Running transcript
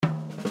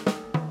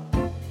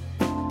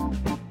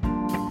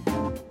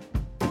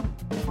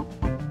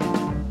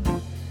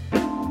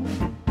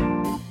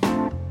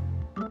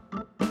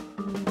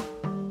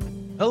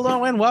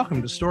Hello and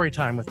welcome to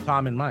Storytime with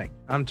Tom and Mike.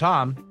 I'm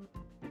Tom.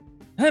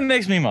 That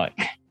makes me Mike.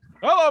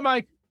 Hello,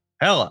 Mike.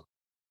 Hello.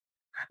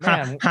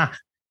 Man,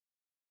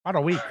 what a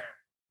week.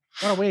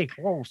 What a week.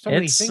 Whoa, so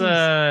many things.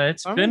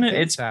 It's been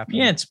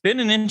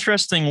an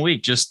interesting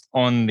week just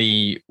on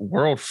the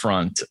world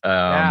front.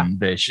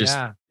 That's just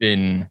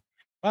been.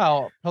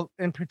 Well,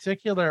 in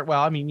particular,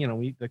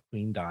 the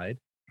Queen died.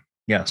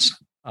 Yes.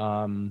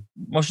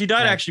 Well, she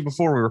died actually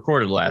before we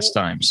recorded last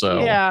time. So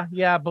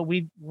yeah, but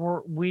we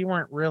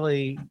weren't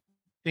really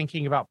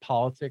thinking about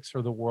politics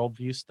or the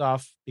worldview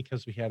stuff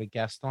because we had a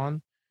guest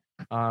on.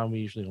 We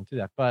usually don't do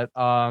that, but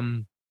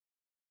the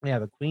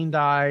Queen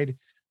died.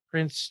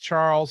 King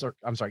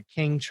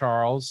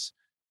Charles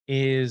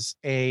is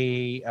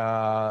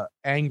a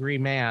angry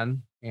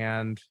man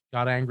and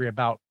got angry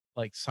about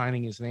like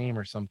signing his name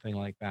or something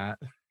like that.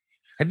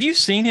 Have you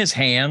seen his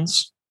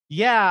hands?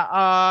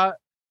 Yeah.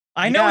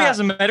 I know he has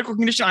a medical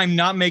condition. I'm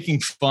not making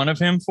fun of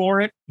him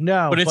for it.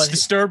 No, but it's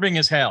disturbing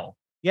as hell.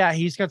 Yeah,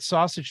 he's got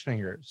sausage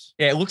fingers.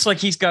 Yeah, it looks like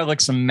he's got like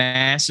some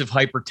massive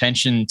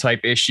hypertension type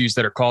issues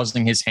that are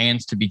causing his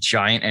hands to be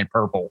giant and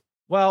purple.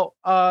 Well,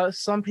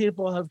 some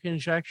people have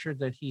conjectured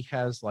that he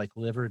has like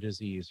liver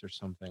disease or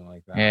something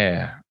like that.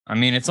 Yeah, I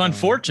mean, it's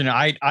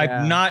unfortunate.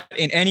 I'm not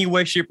in any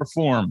way, shape, or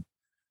form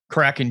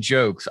cracking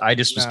jokes. I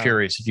just was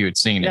curious if you had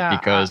seen it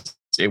because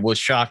it was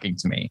shocking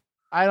to me.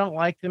 I don't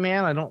like the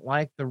man. I don't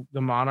like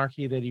the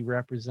monarchy that he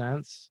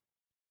represents.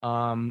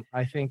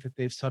 I think that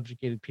they've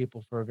subjugated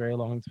people for a very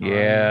long time.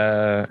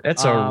 Yeah,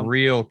 it's a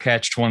real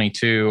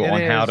catch-22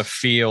 on how to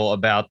feel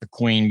about the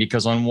Queen,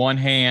 because on one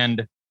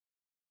hand,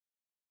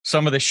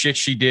 some of the shit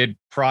she did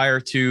prior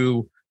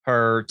to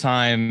her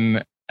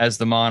time as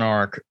the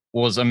monarch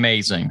was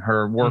amazing.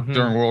 Her work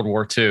during World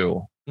War II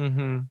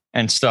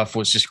and stuff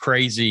was just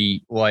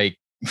crazy, like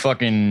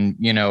fucking,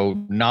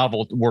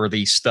 novel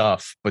worthy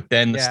stuff. But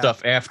then the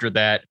stuff after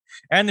that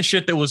and the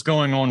shit that was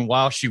going on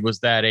while she was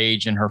that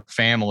age and her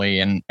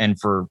family and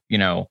for,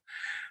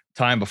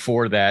 time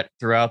before that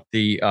throughout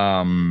the,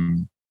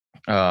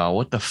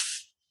 what the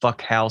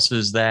fuck house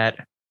is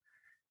that?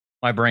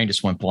 My brain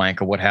just went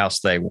blank of what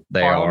house they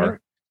are.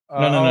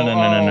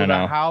 No.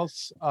 The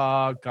house.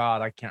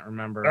 God, I can't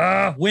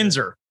remember.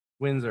 Windsor.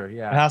 Windsor,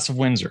 yeah. The House of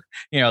Windsor.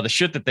 The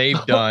shit that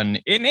they've done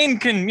in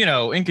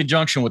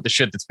conjunction with the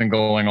shit that's been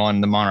going on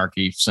in the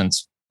monarchy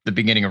since the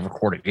beginning of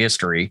recorded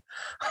history,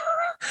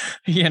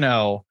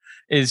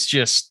 is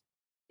just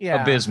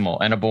abysmal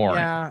and abhorrent.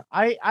 Yeah,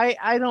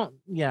 I don't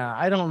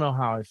know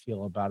how I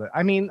feel about it.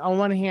 I mean, on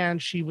one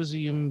hand, she was a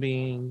human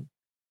being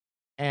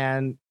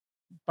and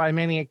by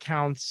many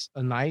accounts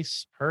a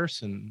nice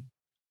person.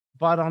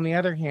 But on the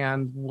other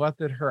hand, what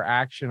did her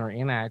action or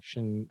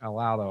inaction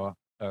allow to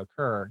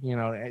occur?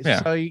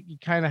 So you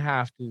kind of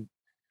have to,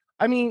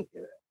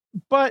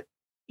 but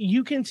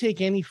you can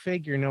take any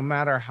figure, no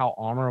matter how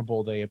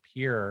honorable they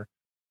appear,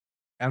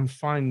 and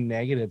find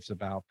negatives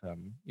about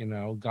them.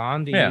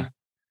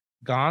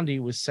 Gandhi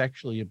was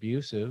sexually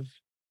abusive.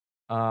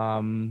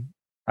 I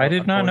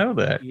did not know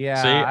that.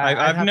 Yeah. See,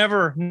 I've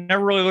never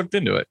really looked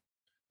into it.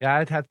 Yeah,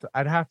 I'd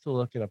have to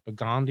look it up. But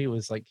Gandhi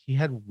was like, he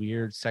had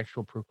weird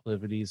sexual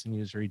proclivities and he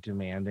was very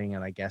demanding,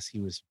 and I guess he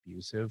was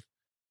abusive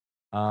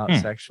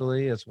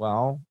sexually as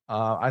well.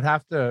 I'd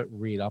have to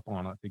read up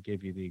on it to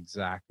give you the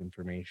exact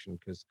information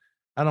because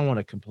I don't want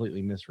to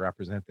completely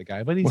misrepresent the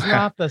guy, but he's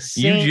not the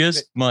same. You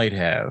just might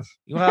have.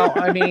 Well,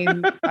 I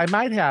mean, I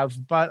might have,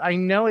 but I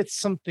know it's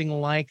something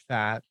like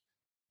that.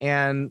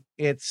 And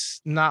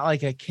it's not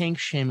like a kink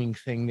shaming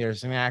thing.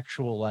 There's an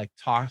actual like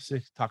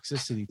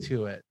toxicity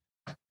to it.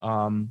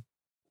 The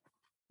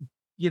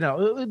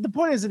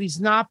point is that he's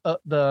not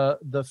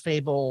the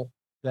fable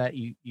that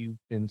you've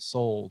been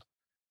sold.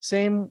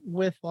 Same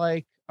with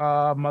like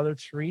Mother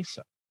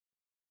Teresa.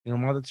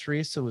 Mother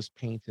Teresa was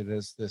painted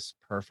as this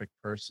perfect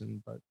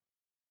person, but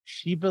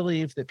she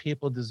believed that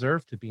people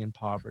deserve to be in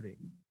poverty.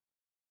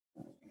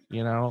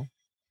 So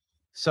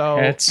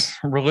it's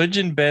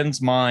religion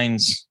bends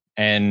minds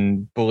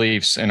and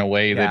beliefs in a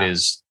way that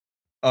is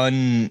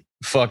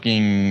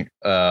unfucking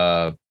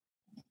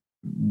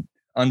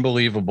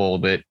unbelievable,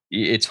 that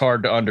it's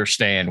hard to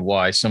understand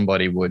why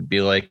somebody would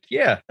be like,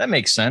 yeah, that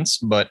makes sense,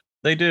 but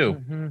they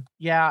do.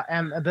 Yeah,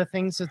 and the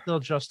things that they'll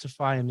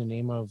justify in the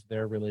name of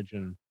their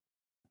religion.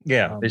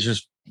 Yeah, it's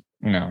just,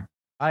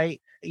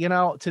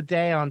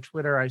 today on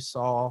Twitter I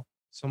saw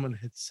someone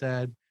had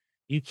said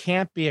you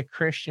can't be a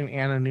Christian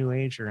and a New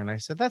Ager, and I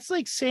said that's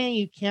like saying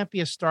you can't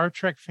be a Star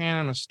Trek fan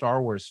and a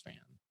Star Wars fan.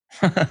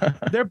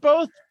 They're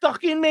both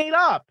fucking made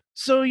up.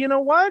 So you know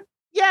what?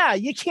 Yeah,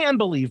 you can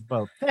believe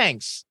both.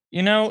 Thanks.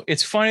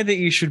 It's funny that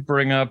you should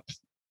bring up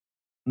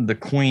the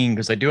Queen,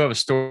 because I do have a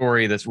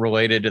story that's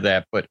related to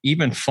that. But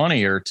even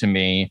funnier to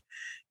me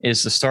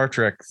is the Star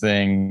Trek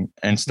thing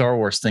and Star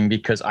Wars thing,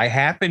 because I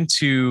happen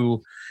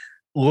to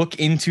look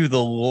into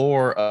the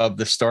lore of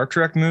the Star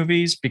Trek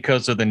movies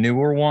because of the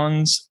newer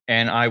ones.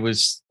 And I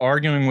was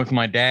arguing with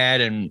my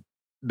dad and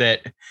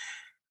that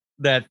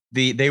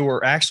they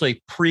were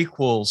actually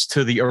prequels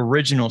to the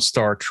original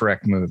Star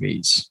Trek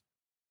movies.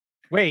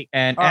 Wait,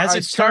 and as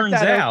it turns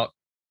out,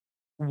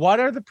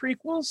 What are the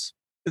prequels?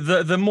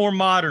 The more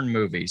modern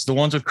movies, the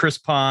ones with Chris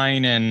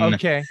Pine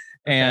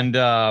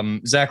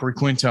and Zachary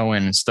Quinto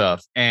and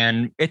stuff.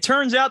 And it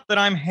turns out that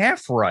I'm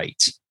half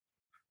right.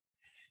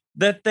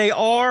 That they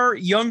are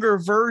younger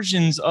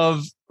versions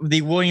of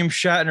the William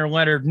Shatner,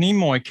 Leonard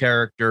Nimoy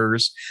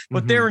characters,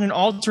 but they're in an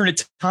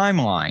alternate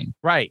timeline.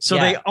 Right. So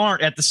they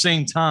aren't at the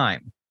same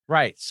time.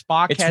 Right.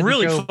 Spock. It's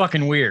really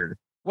fucking weird.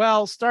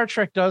 Well, Star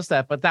Trek does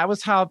that, but that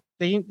was how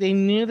they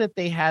knew that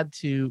they had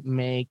to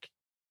make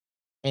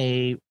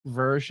a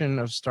version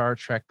of Star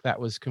Trek that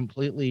was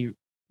completely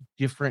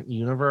different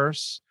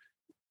universe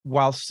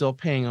while still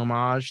paying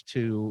homage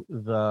to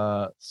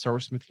the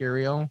source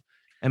material.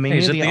 And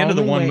at the end of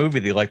the one movie,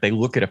 they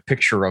look at a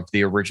picture of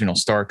the original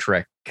Star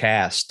Trek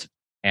cast,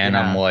 and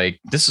I'm like,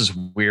 this is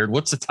weird.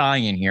 What's the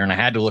tie-in here? And I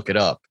had to look it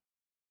up.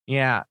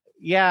 Yeah.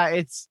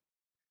 It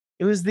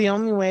was the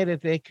only way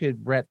that they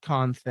could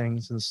retcon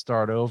things and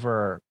start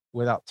over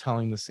without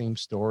telling the same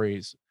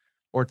stories,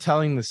 or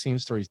telling the same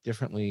stories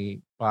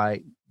differently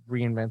by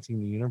reinventing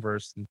the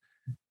universe. And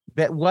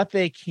that what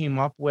they came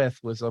up with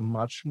was a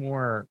much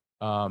more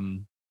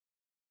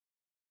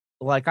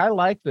I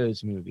like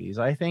those movies.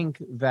 I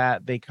think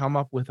that they come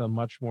up with a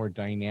much more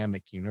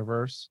dynamic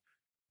universe.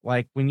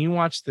 Like when you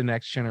watch The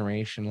Next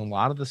Generation, a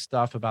lot of the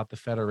stuff about the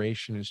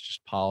Federation is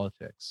just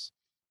politics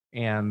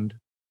and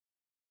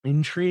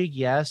intrigue,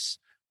 yes,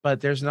 but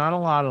there's not a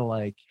lot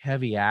of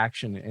heavy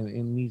action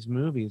in these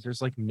movies.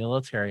 There's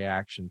military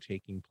action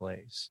taking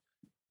place.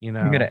 I'm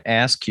going to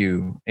ask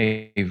you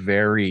a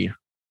very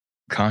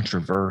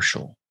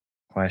controversial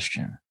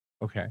question.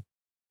 Okay.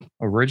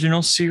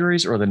 Original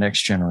series or The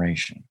Next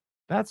Generation?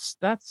 That's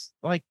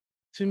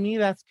to me,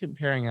 that's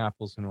comparing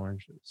apples and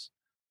oranges.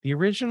 The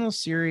original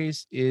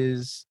series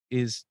is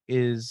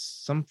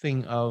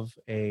something of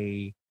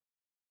a,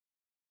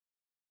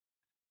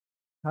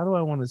 how do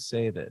I want to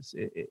say this?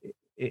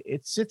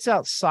 It sits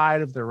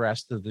outside of the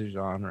rest of the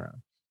genre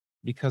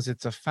because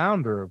it's a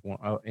founder of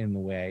in the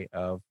way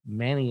of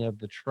many of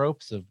the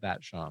tropes of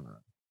that genre.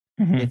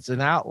 Mm-hmm. It's an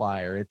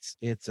outlier.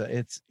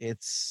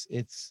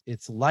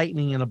 It's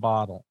lightning in a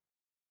bottle.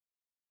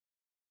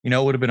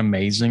 It would have been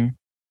amazing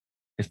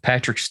if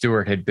Patrick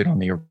Stewart had been on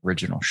the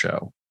original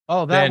show.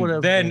 Oh, that would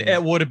have then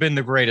it would have been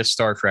the greatest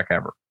Star Trek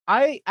ever.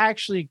 I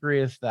actually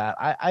agree with that.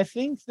 I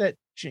think that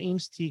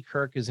James T.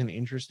 Kirk is an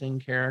interesting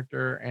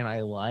character, and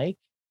I like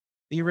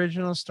the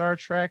original Star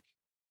Trek.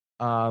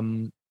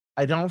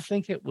 I don't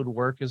think it would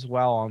work as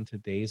well on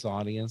today's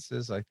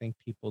audiences. I think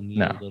people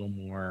need a little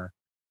more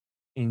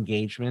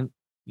engagement,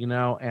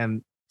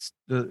 and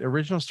the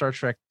original Star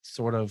Trek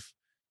sort of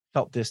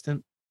felt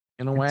distant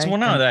in a way. Well,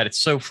 none of that. It's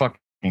so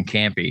fucking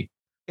campy.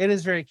 It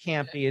is very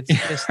campy. It's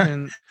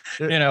distant.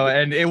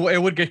 And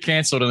it would get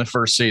canceled in the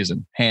first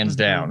season, hands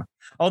down.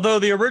 Although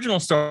the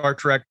original Star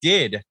Trek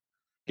did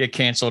get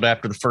canceled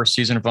after the first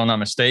season, if I'm not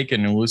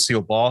mistaken, and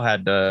Lucille Ball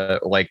had to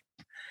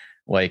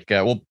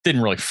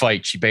didn't really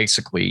fight. She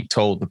basically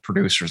told the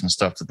producers and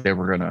stuff that they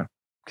were going to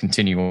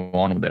continue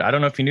on with it. I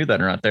don't know if you knew that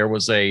or not. There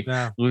was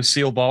a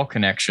Lucille Ball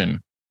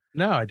connection.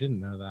 No, I didn't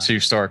know that. To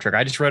Star Trek.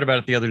 I just read about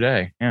it the other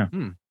day. Yeah.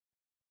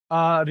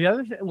 The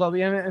other thing,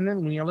 and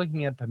then when you're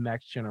looking at The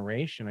Next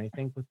Generation, I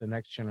think with The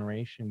Next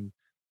Generation,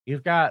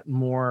 you've got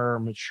more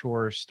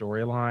mature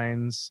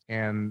storylines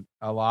and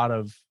a lot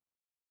of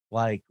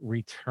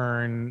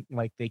return,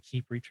 they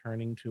keep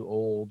returning to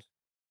old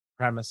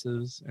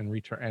premises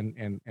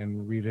and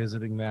and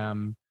revisiting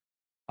them.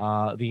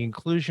 The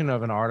inclusion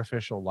of an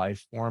artificial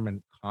life form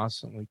and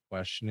constantly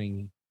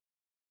questioning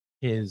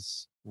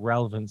his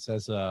relevance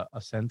as a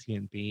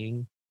sentient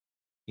being.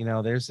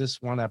 There's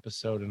this one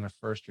episode in the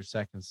first or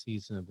second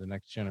season of The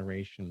Next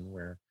Generation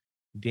where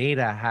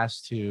Data has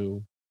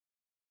to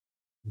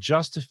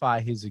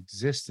justify his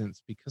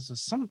existence because of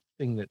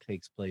something that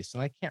takes place,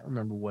 and I can't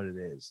remember what it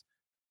is.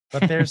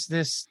 But there's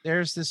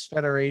this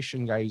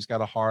Federation guy who's got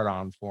a hard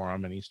on for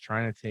him, and he's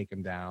trying to take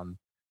him down,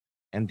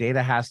 and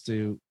Data has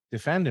to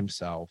defend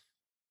himself,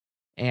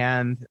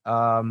 and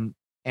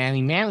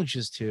he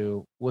manages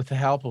to with the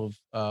help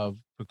of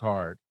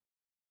Picard.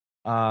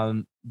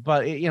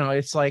 But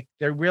it's they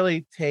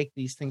really take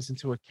these things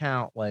into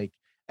account,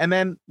 and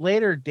then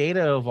later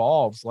Data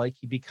evolves,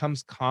 he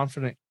becomes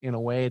confident in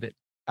a way that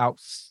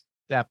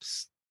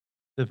outsteps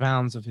the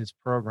bounds of his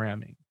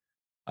programming.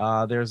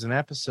 There's an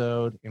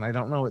episode, and I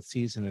don't know what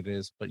season it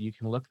is, but you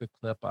can look the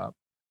clip up.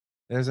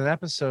 There's an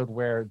episode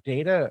where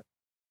Data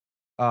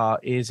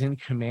is in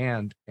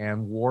command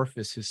and Worf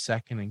is his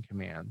second in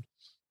command,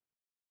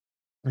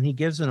 and he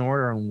gives an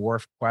order and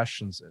Worf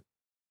questions it.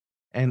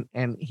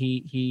 And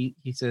he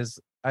says,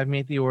 "I've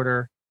made the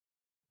order,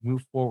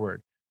 move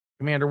forward.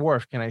 Commander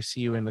Worf, can I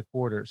see you in the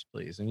quarters,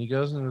 please?" And he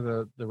goes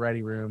into the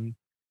ready room,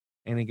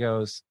 and he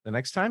goes, "The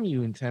next time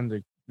you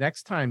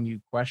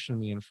question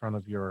me in front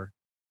of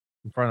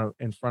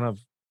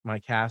my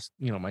cast,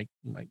 my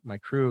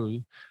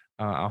crew,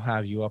 I'll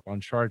have you up on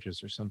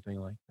charges," or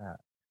something like that.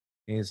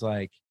 And he's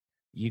like,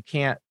 "You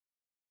can't,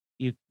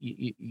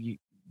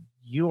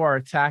 you are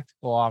a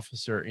tactical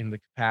officer in the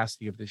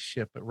capacity of this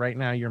ship, but right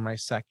now you're my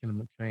second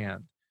in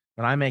command.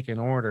 when I make an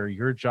order,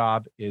 your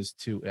job is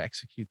to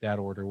execute that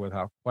order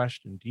without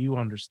question. Do you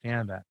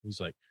understand that? He's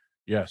like,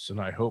 yes, and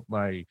I hope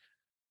my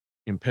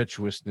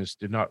impetuousness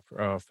did not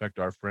affect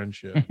our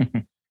friendship.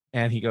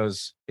 And he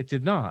goes, it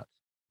did not,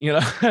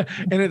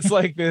 and it's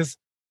like this,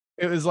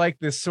 it was like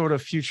this sort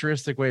of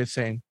futuristic way of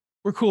saying,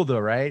 we're cool though,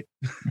 right?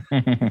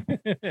 I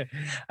don't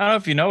know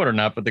if you know it or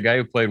not, but the guy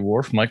who played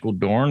Worf, Michael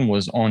Dorn,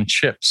 was on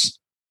Chips.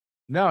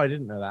 No, I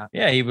didn't know that.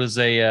 Yeah, he was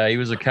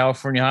a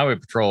California Highway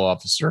Patrol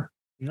officer.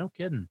 No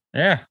kidding.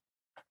 Yeah.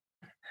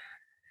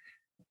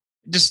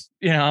 Just,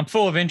 I'm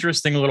full of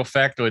interesting little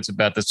factoids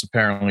about this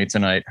apparently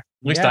tonight. At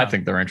least I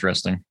think they're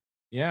interesting.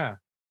 Yeah.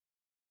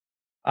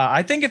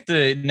 I think if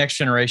the Next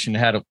Generation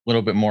had a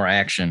little bit more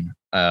action,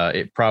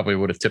 it probably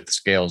would have tipped the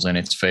scales in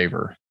its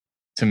favor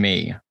to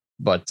me.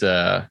 But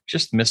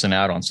just missing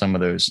out on some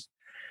of those,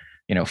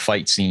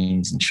 fight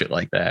scenes and shit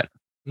like that.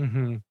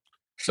 Mm-hmm.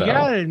 So you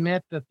gotta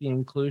admit that the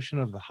inclusion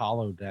of the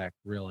holodeck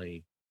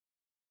really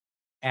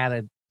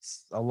added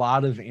a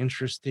lot of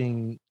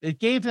interesting. It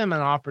gave them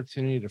an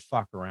opportunity to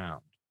fuck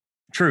around.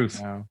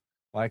 Truth.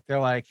 Like they're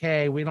like,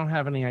 hey, we don't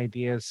have any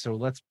ideas, so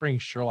let's bring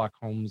Sherlock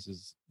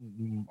Holmes's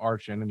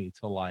arch enemy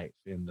to life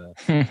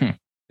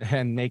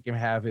and make him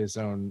have his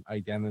own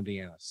identity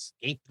and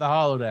escape the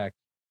holodeck.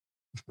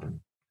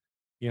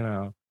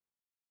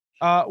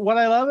 What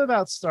I love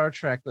about Star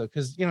Trek though,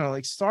 because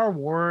like Star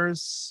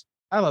Wars,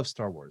 I love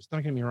Star Wars.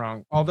 Don't get me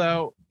wrong.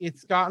 Although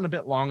it's gotten a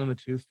bit long in the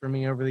tooth for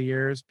me over the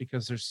years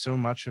because there's so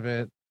much of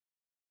it,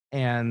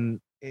 and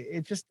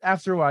it just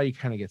after a while you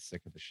kind of get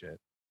sick of the shit.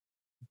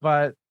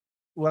 But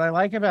what I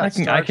like about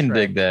I can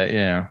dig that,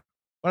 yeah.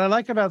 What I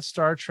like about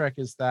Star Trek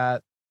is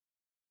that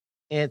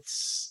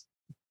it's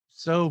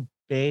so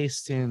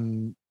based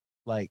in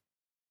like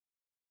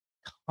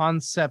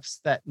concepts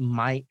that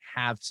might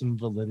have some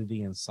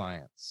validity in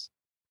science.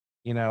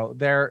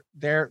 They're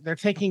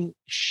taking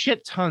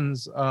shit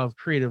tons of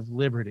creative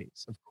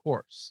liberties, of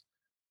course,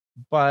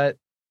 but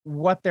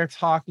what they're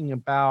talking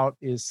about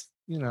is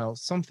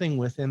something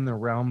within the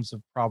realms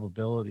of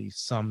probability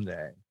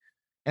someday.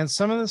 And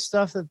some of the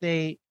stuff that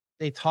they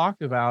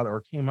talk about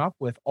or came up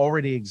with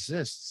already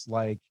exists,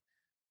 like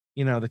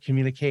the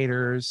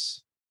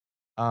communicators.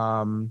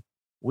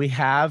 We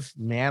have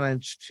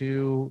managed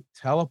to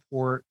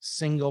teleport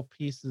single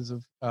pieces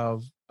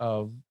of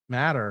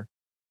matter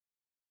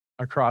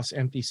across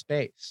empty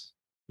space.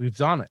 We've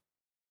done it.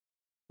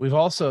 We've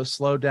also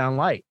slowed down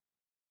light.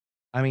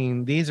 I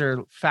mean, these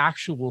are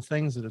factual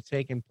things that have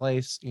taken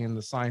place in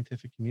the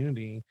scientific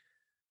community.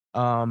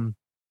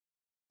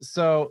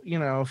 So,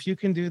 if you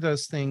can do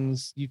those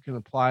things, you can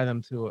apply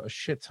them to a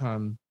shit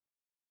ton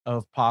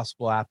of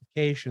possible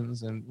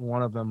applications. And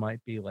one of them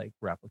might be like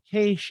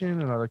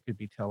replication, another could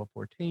be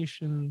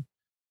teleportation.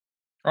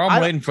 Or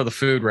I'm waiting for the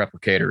food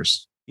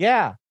replicators.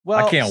 Yeah.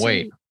 Well, I can't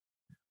wait.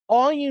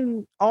 All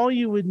you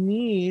would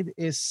need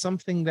is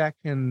something that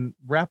can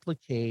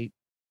replicate,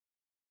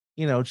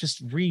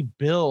 just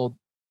rebuild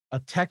a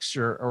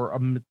texture or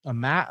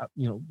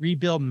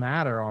rebuild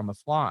matter on the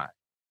fly.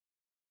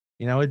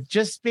 It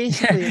just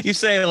basically you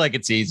say it like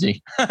it's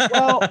easy.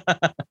 Well,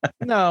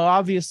 no,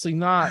 obviously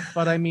not.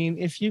 But I mean,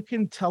 if you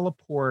can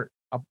teleport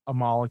a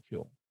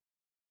molecule,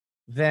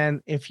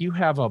 then if you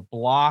have a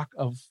block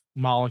of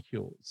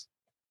molecules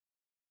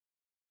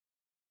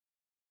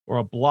or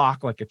a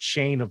block, like a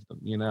chain of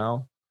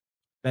them,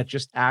 that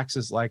just acts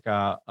as like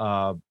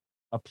a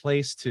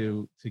place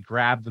to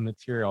grab the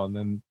material, and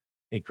then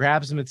it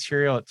grabs the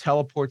material, it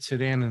teleports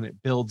it in, and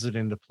it builds it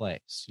into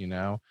place,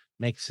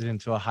 makes it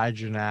into a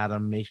hydrogen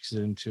atom, makes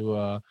it into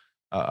a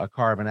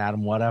carbon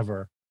atom,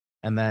 whatever.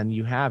 And then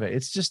you have it.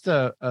 It's just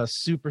a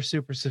super,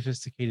 super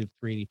sophisticated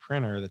 3D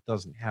printer that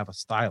doesn't have a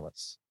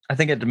stylus. I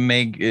think it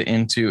make it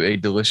into a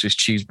delicious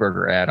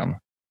cheeseburger atom.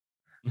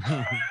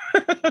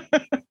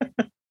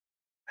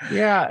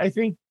 Yeah, I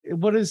think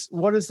what is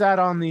that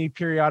on the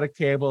periodic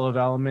table of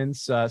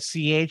elements?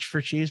 CH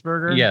for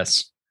cheeseburger?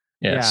 Yes.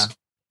 Yeah.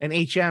 And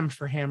HM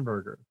for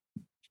hamburger.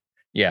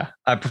 Yeah,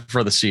 I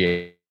prefer the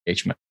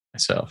CH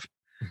myself.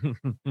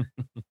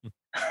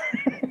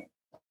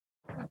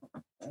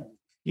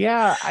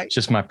 Yeah, it's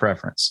just my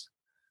preference.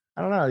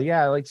 I don't know.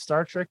 Yeah, like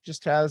Star Trek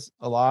just has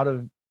a lot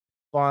of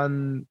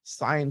fun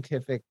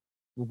scientific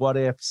what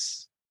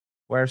ifs,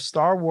 where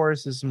Star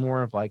Wars is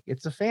more of like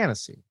it's a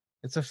fantasy.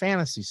 It's a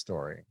fantasy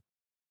story.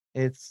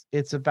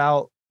 It's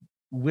about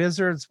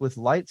wizards with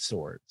light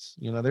swords.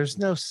 There's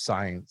no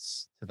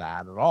science to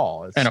that at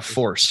all. And a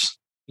force.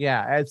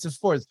 Yeah, it's a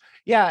force.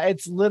 Yeah,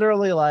 it's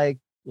literally like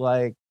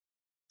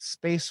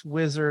space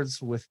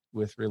wizards with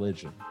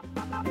religion.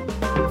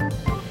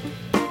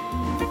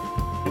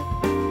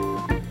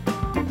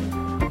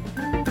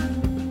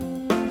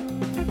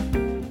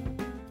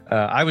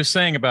 I was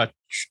saying about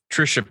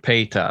Trisha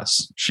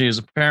Paytas. She is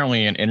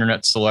apparently an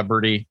internet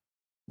celebrity,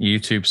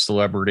 YouTube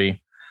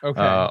celebrity.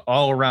 Okay.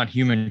 All around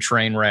human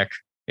train wreck,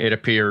 it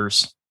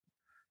appears,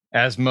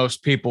 as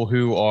most people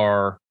who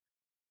are,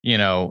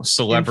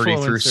 celebrity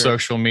through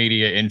social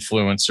media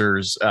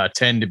influencers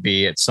tend to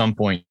be at some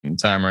point in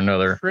time or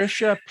another.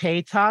 Trisha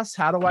Paytas.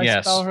 How do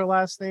I spell her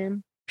last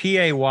name?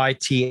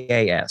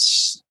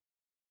 Paytas.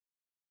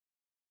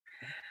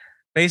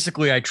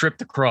 Basically, I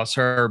tripped across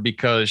her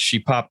because she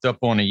popped up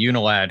on a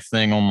Unilad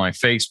thing on my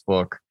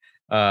Facebook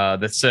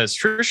that says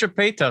Trisha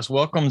Paytas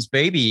welcomes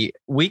baby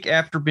week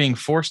after being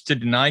forced to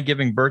deny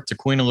giving birth to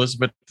Queen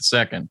Elizabeth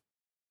II.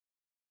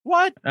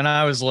 What? And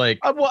I was like,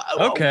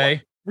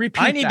 okay,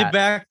 repeat I need to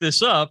back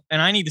this up and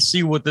I need to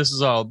see what this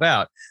is all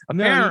about.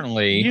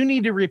 Apparently, you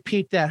need to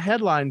repeat that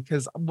headline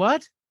because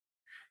what?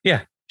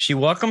 Yeah. She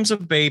welcomes a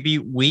baby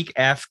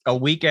a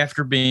week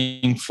after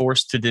being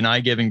forced to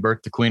deny giving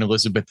birth to Queen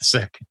Elizabeth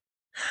II.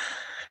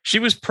 She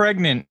was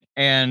pregnant,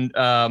 and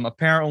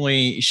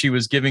apparently she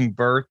was giving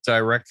birth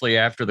directly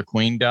after the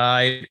Queen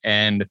died,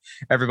 and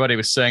everybody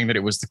was saying that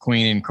it was the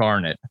Queen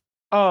incarnate.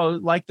 Oh,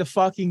 like the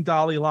fucking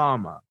Dalai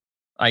Lama.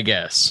 I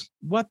guess.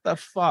 What the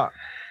fuck?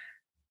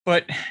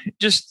 But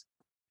just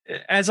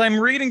as I'm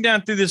reading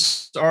down through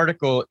this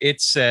article, it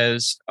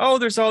says, oh,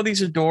 there's all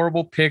these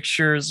adorable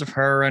pictures of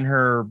her and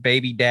her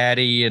baby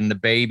daddy and the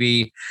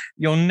baby.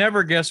 You'll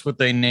never guess what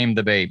they named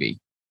the baby.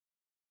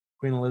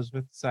 Queen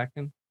Elizabeth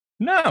II?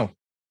 No.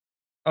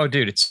 Oh,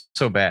 dude, it's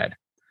so bad.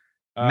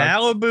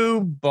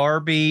 Malibu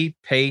Barbie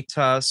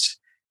Paytas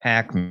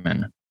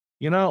Hackman.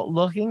 You know,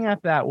 looking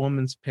at that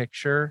woman's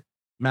picture,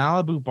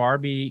 Malibu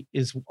Barbie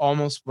is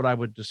almost what I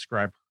would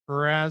describe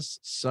her as.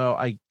 So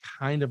I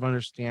kind of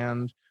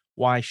understand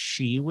why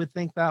she would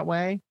think that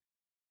way.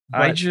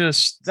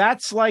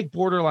 That's like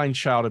borderline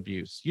child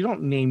abuse. You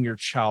don't name your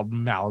child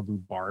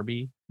Malibu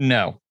Barbie.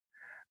 No.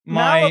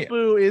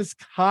 Malibu is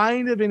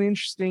kind of an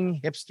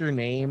interesting hipster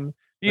name.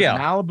 Yeah.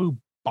 Malibu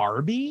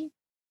Barbie?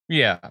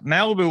 Yeah.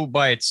 Malibu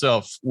by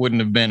itself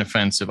wouldn't have been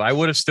offensive. I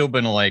would have still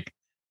been like,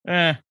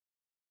 not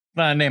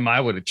a name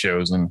I would have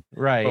chosen.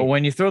 Right. But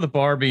when you throw the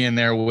Barbie in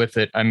there with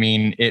it, I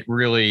mean, it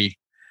really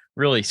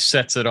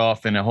sets it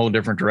off in a whole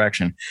different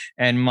direction.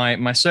 And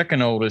my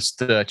second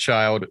oldest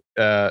child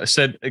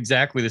said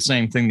exactly the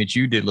same thing that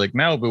you did. Like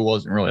Malibu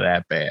wasn't really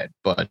that bad,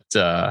 but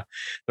the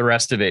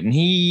rest of it. And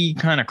he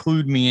kind of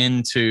clued me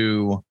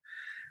into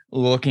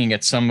looking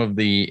at some of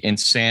the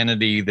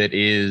insanity that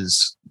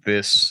is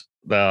this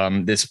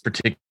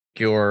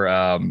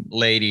particular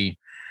lady.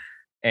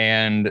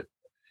 And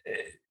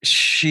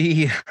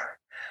she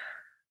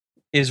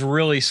is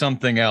really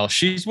something else.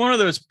 She's one of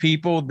those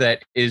people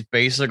that is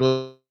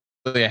basically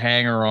a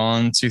hanger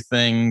on to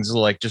things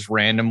like just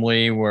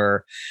randomly,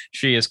 where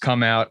she has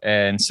come out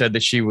and said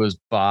that she was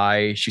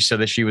bi. She said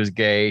that she was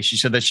gay. She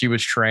said that she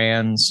was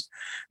trans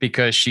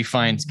because she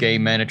finds gay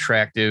men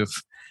attractive,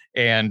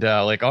 and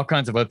like all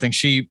kinds of other things.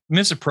 She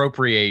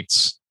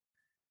misappropriates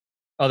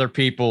other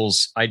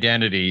people's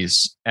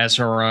identities as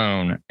her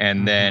own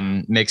and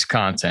then makes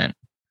content.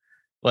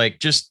 Like,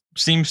 just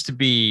seems to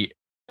be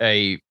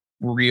a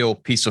real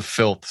piece of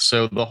filth.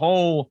 So the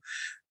whole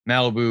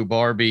Malibu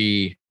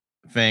Barbie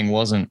thing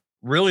wasn't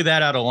really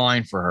that out of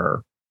line for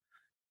her.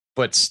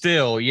 But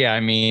still, yeah,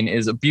 I mean,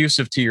 is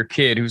abusive to your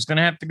kid who's going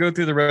to have to go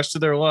through the rest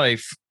of their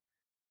life,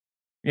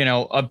 you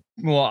know,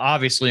 well,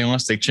 obviously,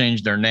 unless they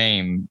change their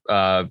name,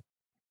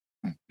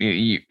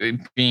 being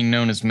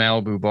known as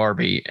Malibu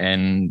Barbie.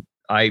 And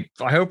I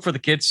hope for the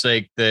kid's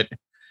sake that,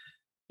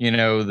 you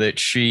know, that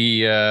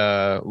she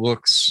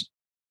looks,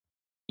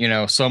 you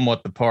know,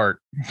 somewhat the part,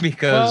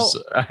 because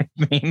I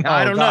mean,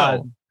 I don't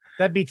know.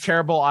 That'd be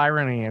terrible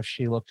irony if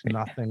she looked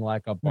nothing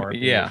like a Barbie.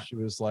 Yeah. If she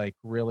was like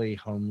really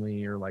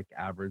homely or like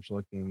average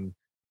looking,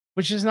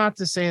 which is not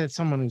to say that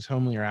someone who's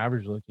homely or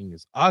average looking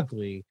is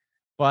ugly,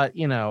 but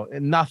you know,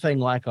 nothing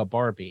like a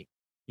Barbie.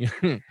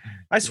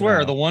 I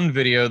swear, the one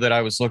video that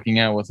I was looking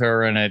at with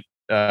her and it,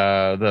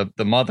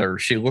 the mother,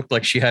 she looked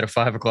like she had a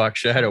 5 o'clock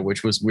shadow,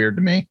 which was weird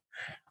to me.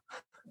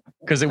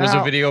 Because it was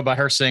a video about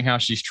her saying how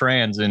she's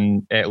trans,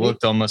 and it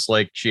looked almost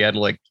like she had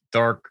like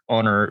dark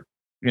on her,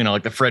 you know,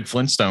 like the Fred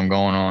Flintstone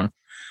going on.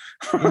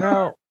 You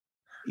know,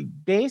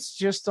 based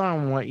just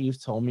on what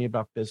you've told me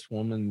about this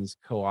woman's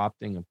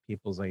co-opting of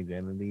people's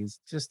identities,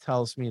 just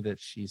tells me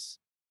that she's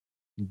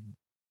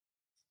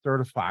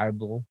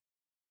certifiable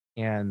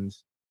and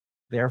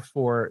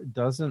therefore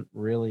doesn't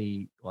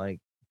really like,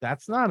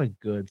 that's not a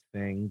good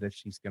thing that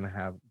she's going to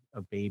have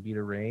a baby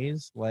to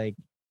raise. Like,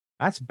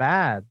 that's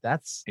bad.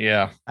 That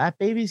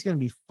baby's going to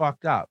be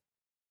fucked up.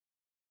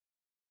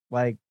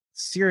 Like,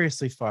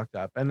 seriously fucked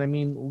up. And I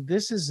mean,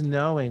 this is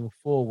knowing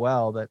full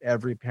well that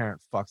every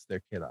parent fucks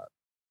their kid up.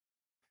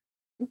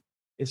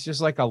 It's just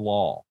like a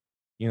law,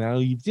 you know,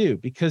 you do,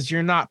 because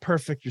you're not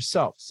perfect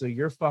yourself. So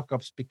your fuck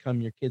ups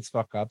become your kids'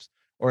 fuck ups,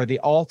 or the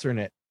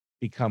alternate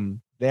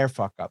become their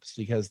fuck ups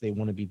because they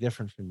want to be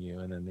different from you.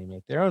 And then they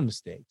make their own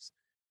mistakes.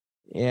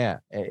 Yeah.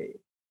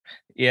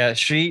 Yeah.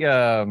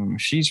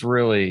 She's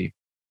really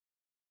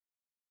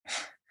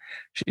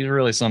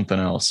something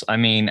else. I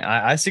mean,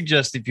 I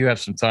suggest if you have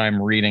some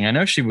time reading, I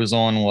know she was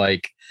on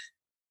like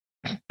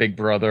Big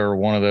Brother or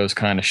one of those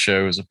kind of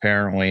shows,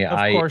 apparently. Of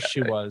course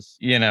she was.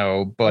 You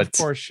know, but of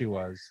course she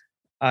was.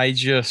 I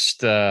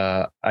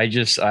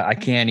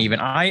can't even.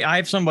 I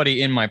have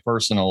somebody in my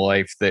personal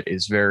life that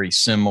is very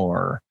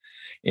similar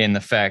in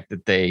the fact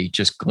that they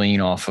just glean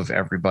off of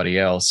everybody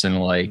else.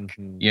 And like,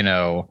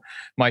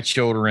 my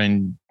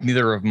children,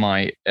 neither of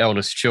my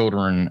eldest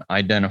children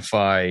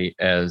identify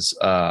as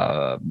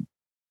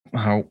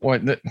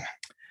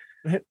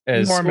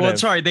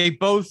sorry, they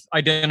both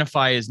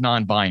identify as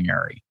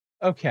non-binary.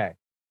 Okay.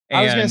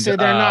 I was going to say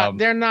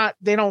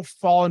they don't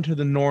fall into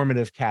the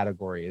normative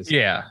category.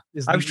 I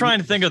was trying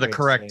to think of the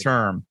correct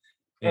term.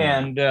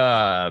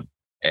 Yeah.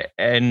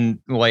 And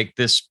like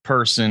this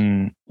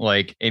person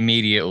like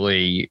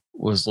immediately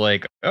was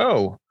like,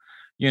 oh,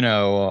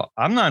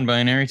 I'm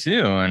non-binary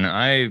too. And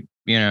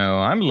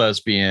I'm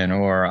lesbian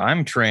or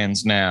I'm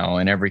trans now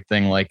and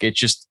everything. Like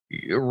it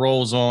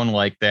rolls on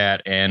like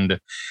that. And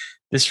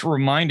this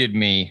reminded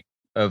me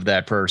of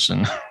that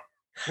person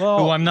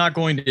who I'm not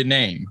going to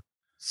name.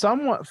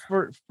 Somewhat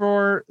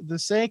for the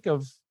sake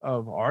of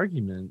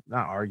argument,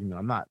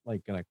 I'm not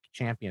like going to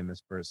champion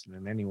this person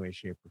in any way,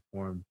 shape, or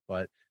form,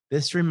 but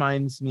this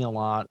reminds me a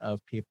lot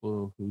of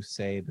people who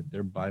say that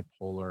they're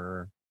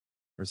bipolar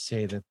or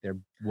say that they're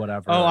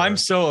whatever. Oh, I'm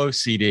so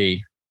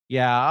OCD.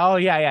 Yeah. Oh,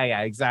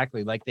 yeah.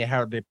 Exactly. Like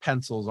their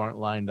pencils aren't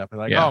lined up.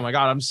 Like, oh my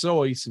God, I'm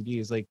so OCD.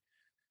 It's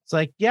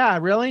like, yeah,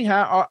 really?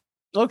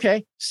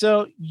 Okay.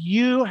 So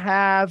you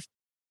have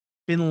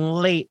been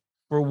late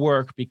for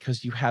work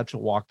because you had to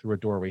walk through a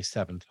doorway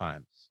 7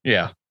 times.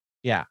 Yeah.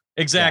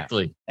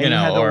 Exactly. Yeah. And you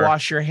had to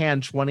wash your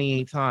hand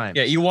 28 times.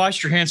 Yeah, you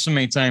washed your hand so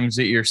many times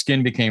that your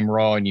skin became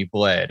raw and you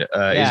bled.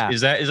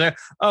 Is that?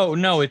 Oh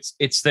no,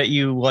 it's that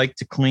you like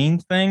to clean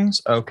things.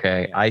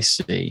 Okay, I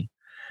see.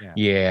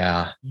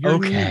 Yeah. You're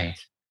okay.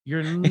 Neat.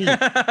 You're neat.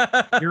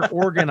 You're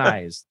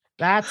organized.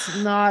 That's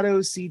not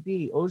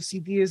OCD.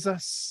 OCD is a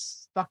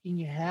fucking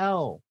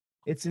hell.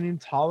 It's an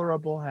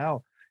intolerable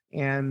hell.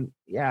 And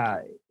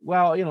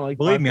like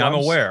believe me, I'm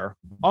aware.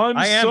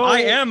 I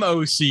am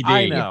OCD.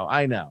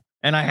 I know.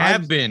 And I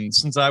have been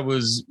since I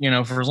was,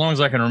 for as long as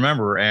I can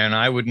remember. And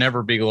I would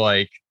never be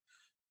like,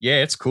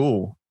 yeah, it's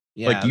cool.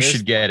 Yeah, like you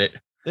should get it.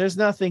 There's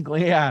nothing.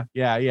 Yeah.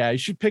 You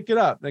should pick it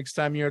up next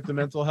time you're at the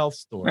mental health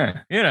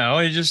store. Yeah,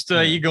 you just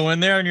you go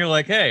in there and you're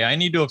like, hey, I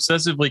need to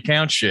obsessively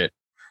count shit.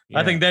 Yeah.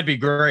 I think that'd be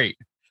great.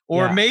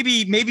 Or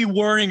maybe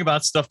worrying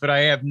about stuff that I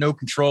have no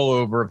control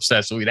over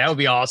obsessively. That would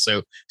be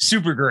also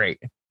super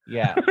great.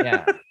 Yeah.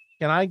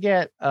 Can I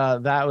get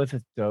that with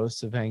a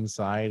dose of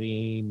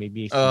anxiety?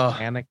 Maybe some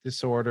panic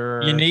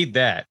disorder. You need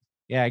that.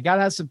 Yeah, I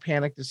gotta have some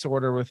panic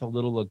disorder with a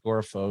little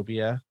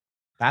agoraphobia.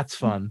 That's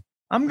fun.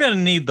 I'm gonna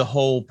need the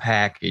whole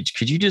package.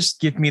 Could you just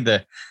give me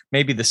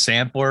maybe the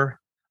sampler?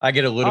 I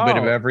get a little bit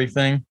of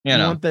everything. You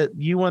want the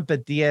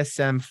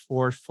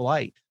DSM-4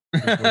 flight.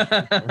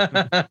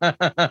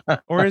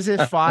 Or is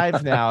it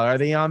 5 now? Are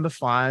they on the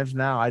 5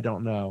 now? I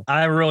don't know.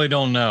 I really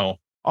don't know.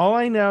 All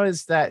I know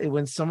is that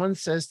when someone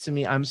says to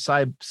me, I'm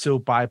so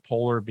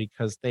bipolar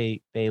because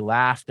they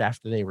laughed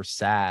after they were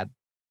sad,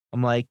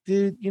 I'm like,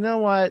 dude, you know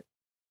what?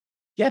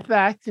 Get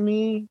back to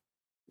me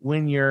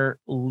when you're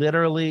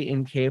literally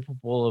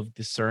incapable of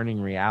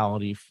discerning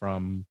reality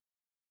from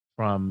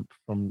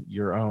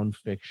your own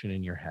fiction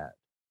in your head.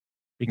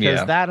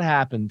 Because that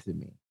happened to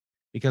me.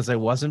 Because I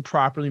wasn't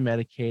properly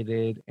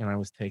medicated and I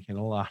was taking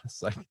a lot of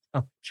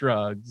psychedelic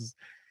drugs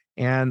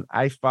and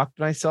I fucked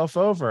myself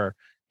over.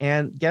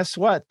 And guess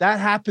what? That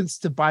happens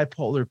to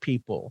bipolar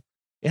people.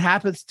 It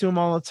happens to them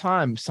all the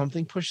time.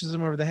 Something pushes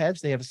them over the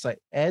heads. They have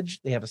they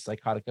have a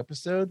psychotic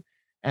episode,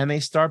 and they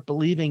start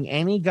believing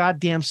any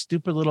goddamn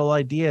stupid little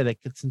idea that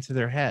gets into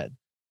their head,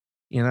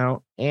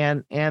 and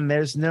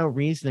there's no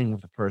reasoning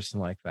with a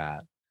person like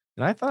that.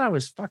 And I thought I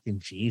was fucking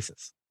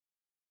Jesus.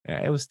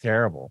 Yeah, it was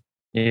terrible.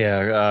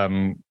 Yeah.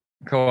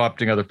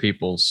 Co-opting other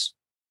people's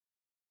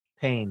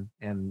pain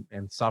and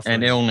suffering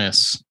and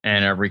illness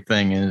and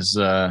everything is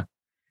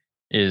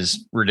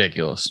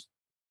ridiculous.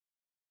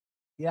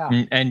 Yeah.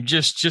 And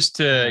just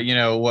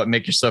to,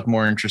 make yourself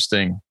more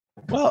interesting.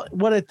 Well,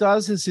 what it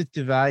does is it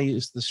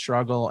devalues the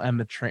struggle and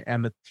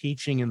the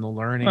teaching and the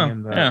learning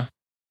and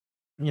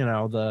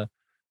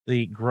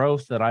the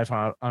growth that I've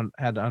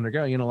had to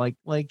undergo.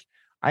 Like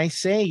I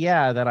say,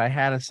 that I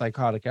had a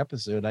psychotic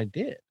episode. I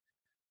did.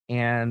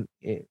 And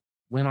it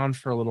went on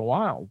for a little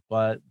while,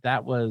 but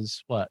that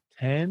was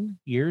 10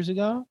 years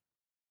ago.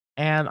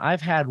 And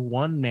I've had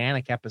one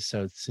manic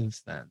episode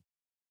since then.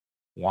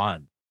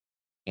 One.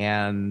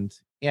 And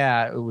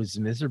it was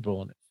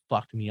miserable and it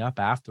fucked me up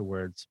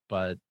afterwards,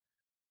 but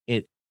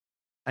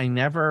I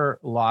never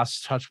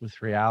lost touch with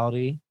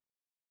reality.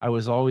 I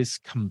was always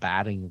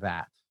combating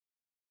that.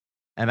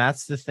 And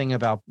that's the thing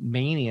about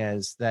mania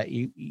is that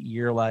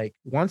you're like,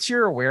 once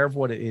you're aware of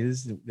what it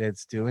is that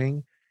it's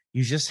doing,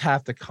 you just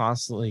have to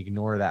constantly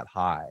ignore that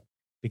high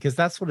because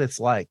that's what it's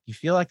like. You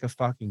feel like a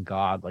fucking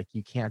god, like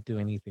you can't do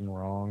anything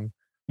wrong.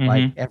 Mm-hmm.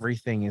 Like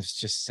everything is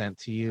just sent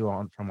to you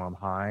from on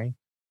high.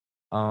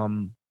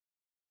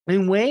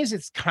 In ways,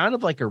 it's kind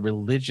of like a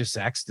religious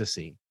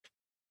ecstasy.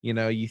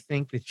 You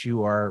think that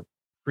you are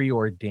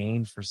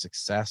preordained for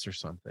success or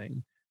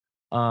something.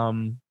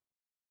 When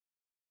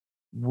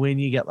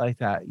you get like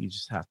that, you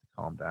just have to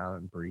calm down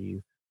and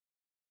breathe,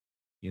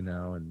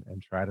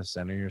 and try to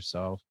center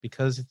yourself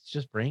because it's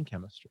just brain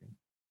chemistry.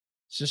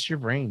 It's just your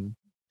brain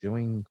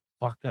doing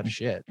fucked up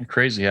shit.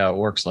 Crazy how it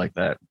works like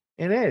that.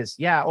 It is.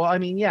 Yeah. Well, I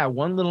mean, yeah,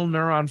 one little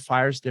neuron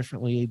fires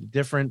differently,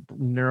 different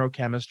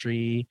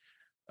neurochemistry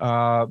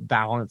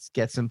balance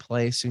gets in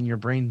place, and your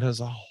brain does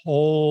a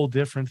whole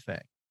different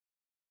thing.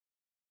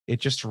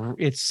 It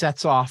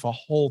sets off a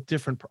whole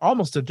different,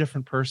 almost a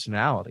different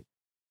personality,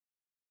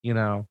 you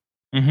know.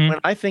 When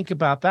I think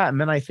about that, and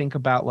then I think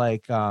about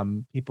like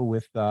people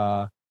with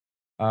what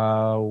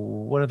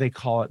do they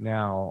call it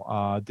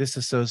now?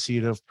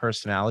 Dissociative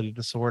personality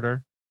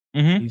disorder.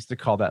 They used to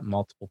call that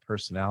multiple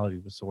personality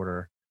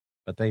disorder,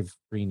 but they've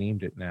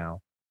renamed it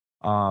now.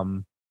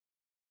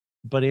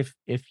 But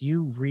if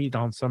you read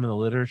on some of the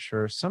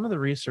literature, some of the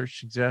research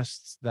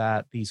suggests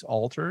that these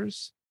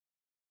alters,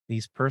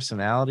 these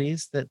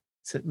personalities that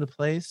sit into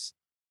place,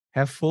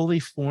 have fully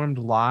formed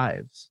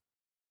lives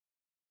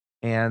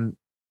and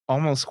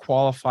almost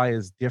qualify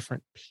as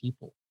different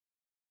people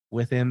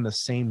within the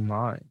same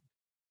mind,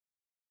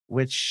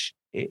 which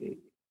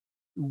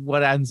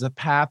what ends up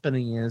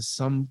happening is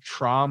some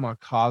trauma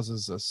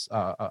causes us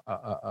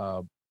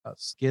a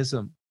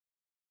schism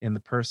in the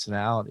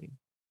personality,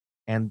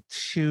 and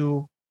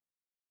two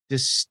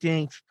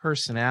distinct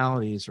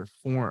personalities are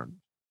formed.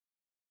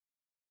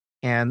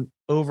 And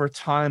over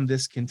time,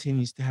 this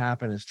continues to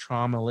happen as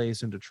trauma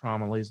lays into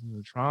trauma, lays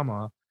into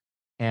trauma.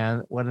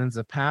 And what ends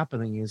up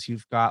happening is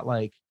you've got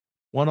like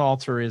one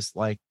alter is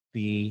like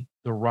the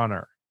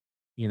runner.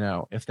 You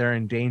know, if they're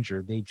in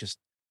danger,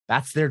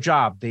 that's their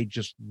job. They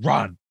just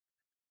run.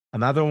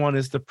 Another one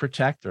is the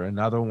protector.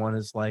 Another one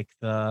is like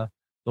the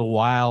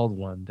wild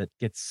one that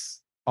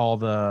gets all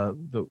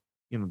the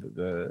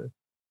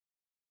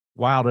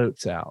wild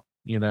oats out,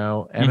 you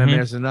know. And then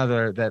there's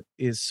another that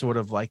is sort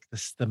of like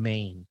the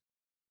main.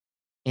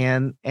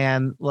 And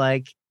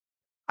like,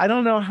 I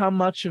don't know how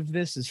much of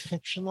this is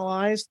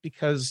fictionalized,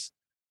 because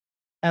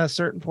at a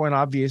certain point,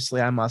 obviously,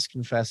 I must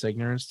confess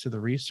ignorance to the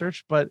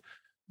research, but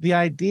the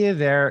idea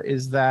there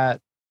is that,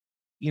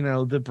 you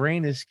know, the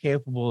brain is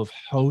capable of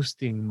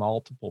hosting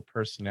multiple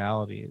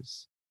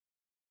personalities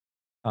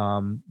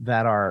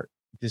that are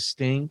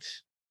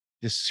distinct,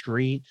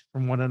 discrete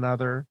from one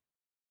another,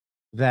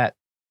 that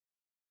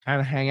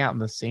kind of hang out in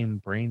the same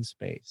brain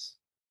space.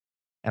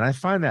 And I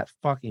find that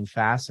fucking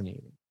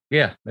fascinating.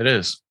 Yeah, it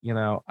is. You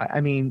know,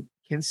 I mean,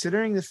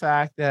 considering the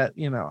fact that,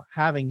 you know,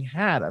 having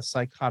had a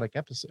psychotic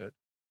episode,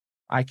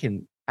 I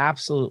can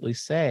absolutely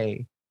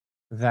say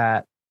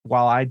that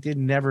while I did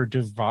never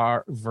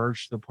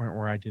verge to the point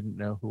where I didn't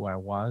know who I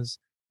was,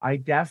 I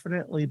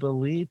definitely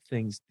believed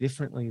things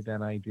differently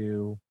than I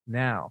do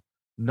now.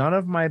 None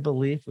of my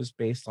belief was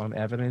based on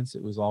evidence.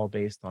 It was all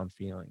based on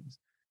feelings.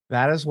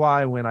 That is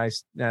why when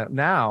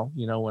now,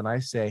 you know, when I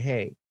say,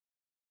 hey,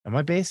 am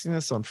I basing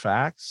this on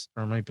facts,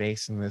 or am I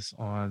basing this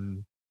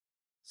on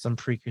some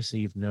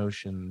preconceived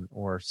notion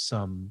or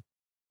some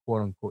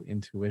quote unquote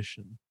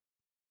intuition?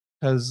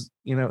 Because,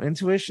 you know,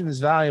 intuition is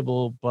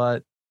valuable,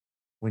 but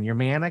when you're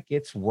manic,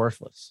 it's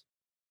worthless.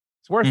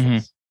 It's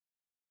worthless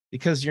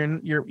because you're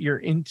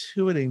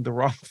intuiting the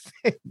wrong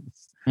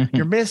things.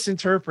 You're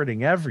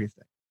misinterpreting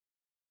everything.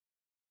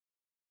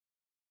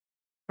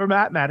 For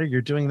that matter,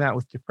 you're doing that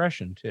with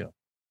depression too.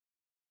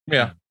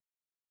 Yeah.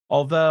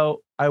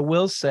 Although I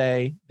will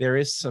say there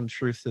is some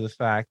truth to the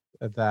fact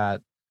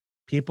that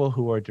people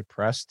who are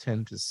depressed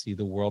tend to see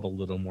the world a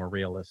little more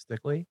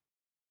realistically,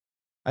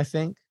 I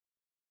think.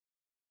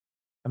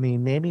 I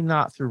mean, maybe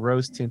not through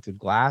rose-tinted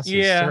glasses.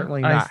 Yeah,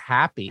 certainly not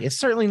happy. It's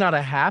certainly not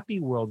a happy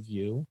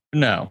worldview.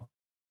 No.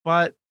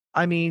 But,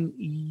 I mean,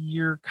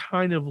 you're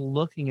kind of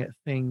looking at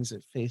things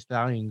at face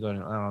value and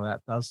going, oh,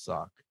 that does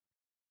suck.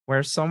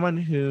 Where someone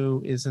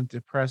who isn't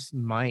depressed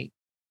might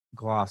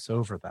gloss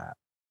over that.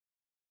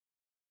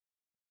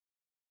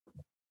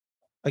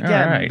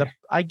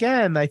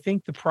 Again, I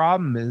think the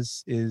problem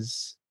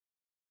is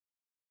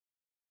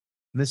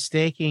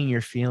mistaking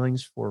your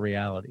feelings for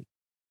reality.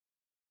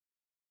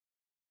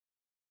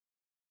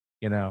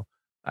 You know,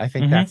 I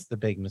think that's the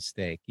big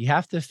mistake. You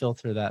have to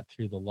filter that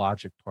through the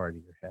logic part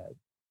of your head.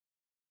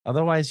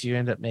 Otherwise, you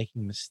end up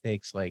making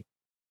mistakes like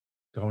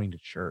going to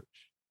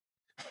church.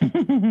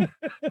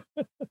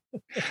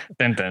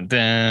 Dun, dun,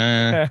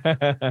 dun.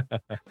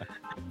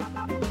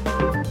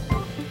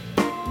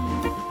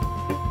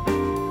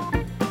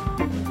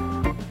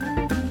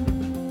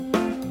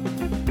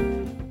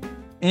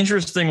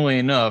 Interestingly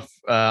enough,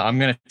 I'm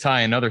going to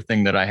tie another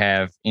thing that I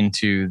have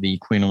into the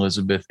Queen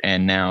Elizabeth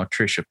and now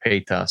Trisha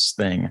Paytas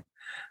thing.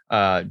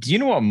 Do you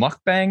know what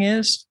mukbang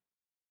is?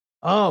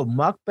 Oh,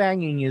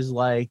 mukbanging is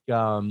like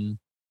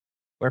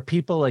where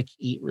people like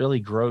eat really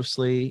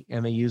grossly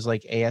and they use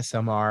like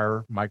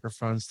ASMR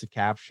microphones to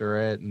capture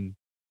it. And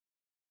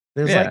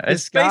there's like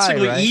this it's guy,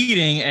 basically right?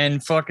 eating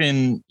and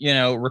fucking, you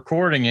know,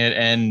 recording it,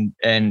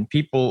 and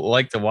people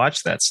like to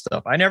watch that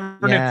stuff. I never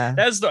knew.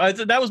 That's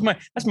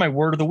my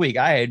word of the week.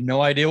 I had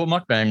no idea what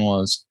mukbang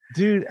was.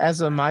 Dude,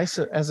 as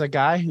a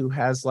guy who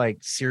has like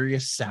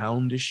serious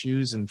sound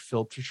issues and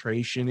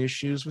filtration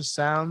issues with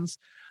sounds,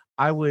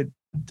 I would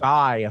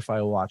die if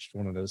I watched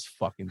one of those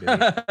fucking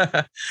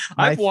videos.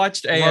 I've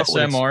watched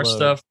ASMR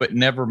stuff, but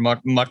never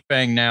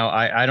mukbang. Now,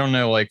 I don't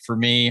know. Like for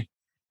me,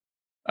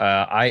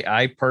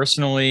 I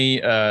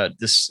personally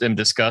am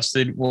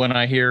disgusted when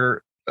I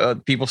hear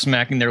people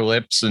smacking their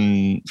lips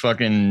and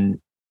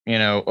fucking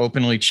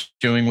openly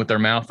chewing with their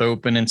mouth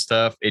open and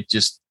stuff. It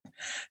just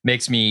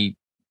makes me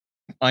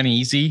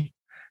uneasy.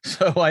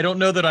 So I don't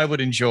know that I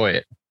would enjoy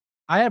it.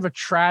 I have a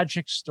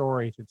tragic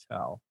story to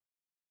tell.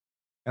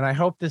 And I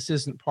hope this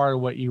isn't part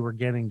of what you were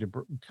getting to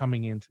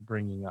coming into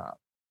bringing up.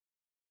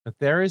 But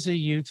there is a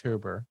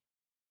YouTuber.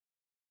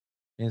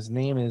 His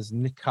name is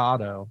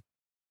Nikado.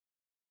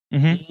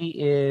 Mm-hmm. He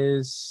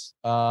is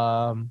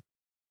a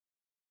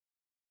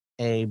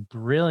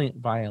brilliant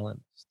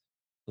violinist.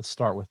 Let's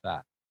start with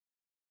that.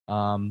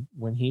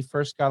 When he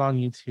first got on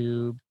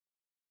YouTube,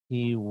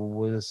 he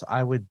was,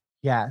 I would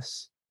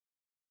guess,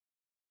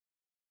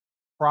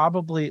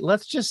 probably,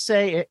 let's just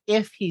say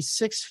if he's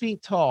 6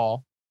 feet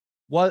tall,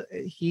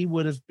 he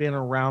would have been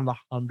around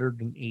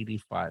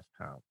 185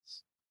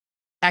 pounds.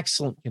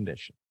 Excellent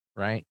condition,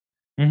 right?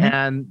 Mm-hmm.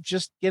 And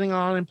just getting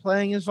on and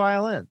playing his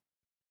violin.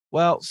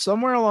 Well,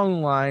 somewhere along the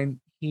line,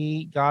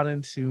 he got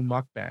into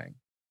mukbang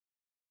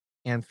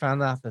and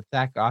found out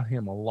that got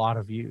him a lot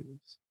of views.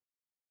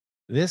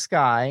 This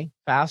guy,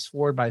 fast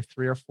forward by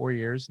 3 or 4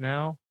 years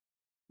now,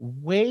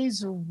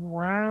 weighs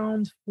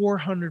around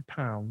 400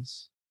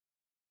 pounds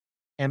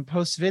and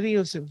posts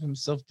videos of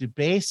himself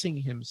debasing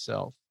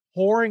himself,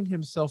 pouring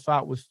himself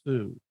out with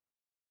food,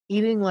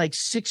 eating like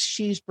 6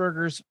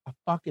 cheeseburgers, a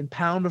fucking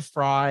pound of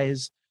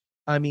fries.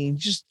 I mean,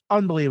 just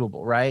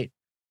unbelievable, right?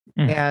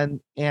 And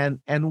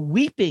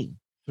weeping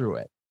through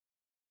it.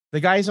 The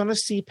guy's on a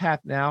CPAP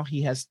now.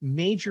 He has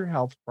major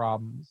health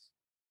problems.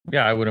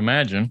 Yeah, I would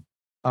imagine.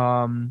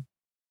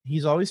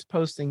 He's always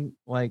posting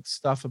like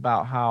stuff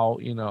about how,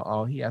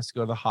 he has to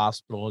go to the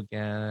hospital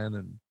again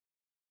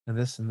and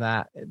this and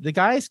that. The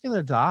guy's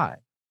gonna die.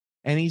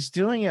 And he's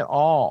doing it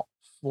all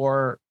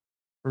for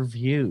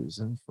views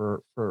and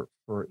for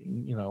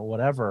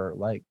whatever,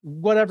 like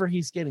whatever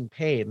he's getting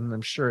paid. And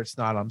I'm sure it's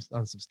not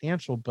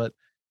unsubstantial, but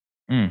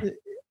that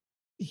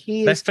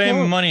fame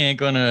and money ain't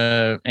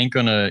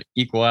gonna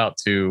equal out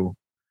to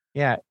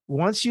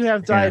once you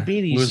have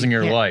diabetes, losing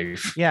your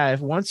life. If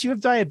once you have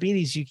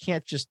diabetes, you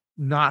can't just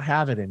not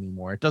have it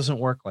anymore. It doesn't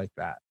work like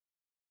that.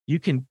 You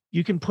can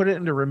put it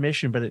into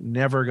remission, but it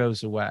never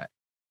goes away.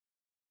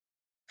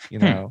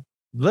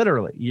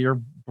 Literally,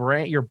 your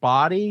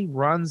body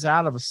runs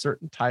out of a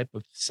certain type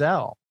of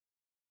cell,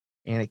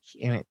 and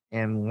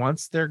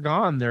once they're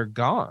gone, they're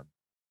gone.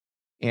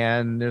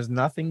 And there's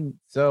nothing.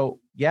 So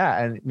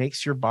and it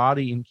makes your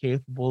body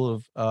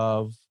incapable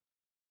of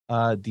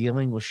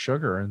dealing with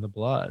sugar in the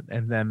blood,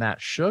 and then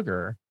that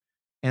sugar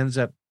ends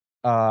up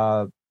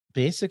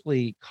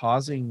basically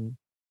causing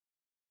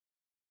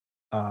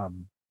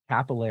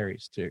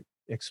capillaries to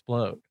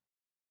explode,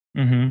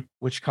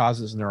 which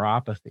causes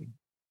neuropathy.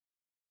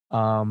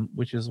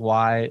 Which is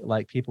why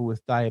like people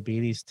with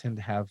diabetes tend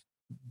to have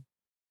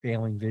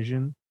failing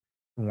vision,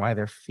 and why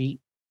their feet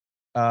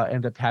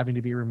end up having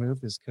to be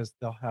removed is because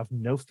they'll have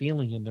no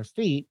feeling in their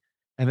feet,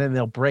 and then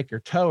they'll break their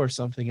toe or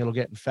something. It'll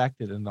get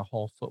infected and the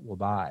whole foot will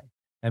die,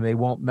 and they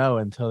won't know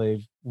until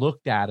they've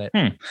looked at it.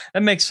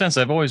 That makes sense.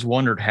 I've always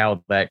wondered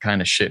how that kind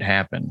of shit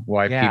happened.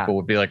 Why people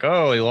would be like,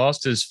 oh, he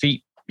lost his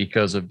feet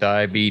because of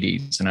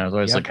diabetes. And I was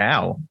always like,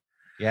 how?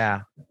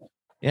 Yeah,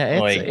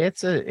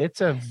 it's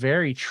a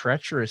very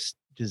treacherous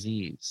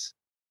disease.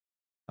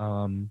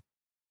 I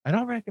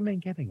don't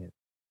recommend getting it.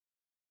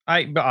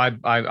 I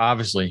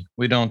obviously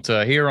we don't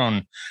here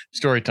on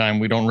Storytime.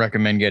 We don't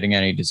recommend getting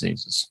any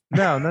diseases.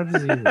 No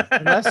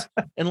diseases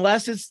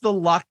unless it's the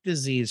luck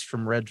disease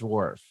from Red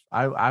Dwarf.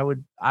 I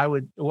would.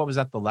 What was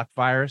that? The luck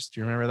virus?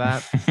 Do you remember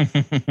that?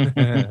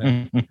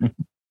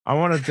 I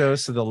want a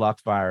dose of the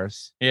luck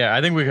virus. Yeah,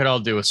 I think we could all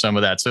do with some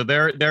of that. So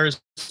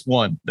there's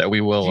one that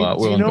we will.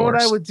 Do you know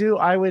what I would do?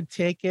 I would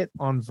take it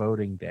on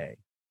voting day.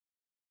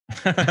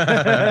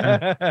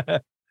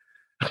 Because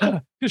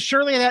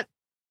surely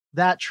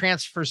that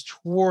transfers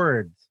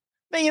towards.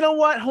 Man, you know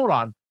what? Hold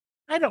on.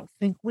 I don't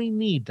think we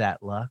need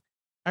that luck.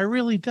 I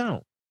really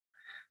don't.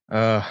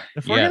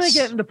 If we're going to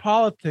get into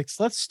politics,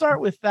 let's start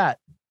with that.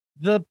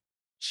 The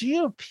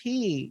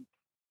GOP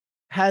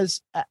has,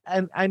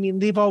 and I mean,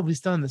 they've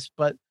always done this,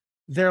 but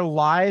their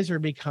lies are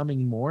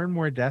becoming more and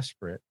more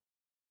desperate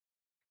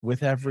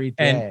with every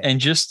day, and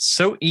just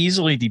so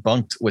easily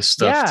debunked with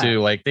stuff too.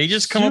 Like they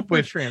just come up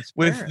with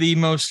the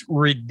most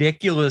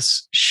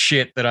ridiculous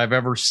shit that I've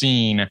ever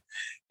seen,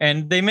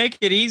 and they make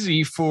it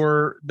easy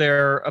for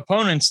their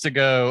opponents to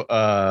go,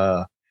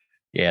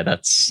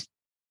 that's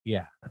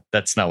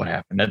not what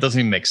happened. That doesn't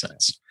even make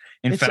sense.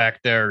 In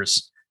fact,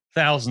 there's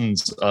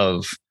thousands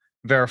of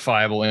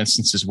verifiable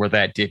instances where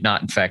that did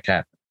not in fact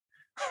happen.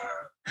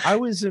 I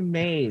was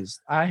amazed.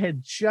 I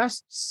had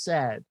just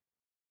said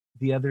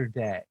the other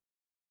day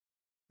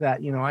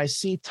that, I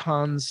see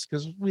tons,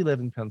 because we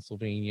live in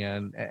Pennsylvania,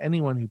 and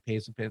anyone who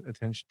pays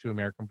attention to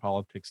American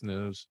politics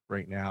knows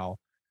right now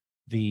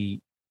the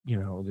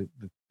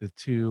the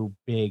two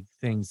big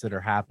things that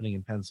are happening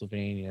in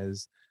Pennsylvania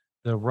is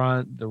the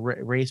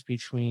race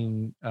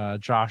between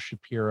Josh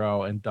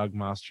Shapiro and Doug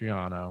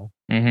Mastriano,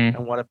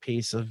 and what a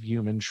piece of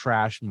human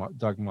trash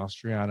Doug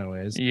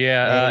Mastriano is.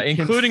 Yeah,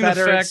 including the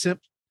fact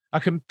a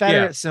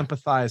Confederate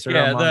sympathizer,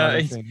 among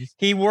other things.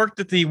 He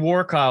worked at the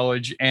War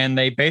College, and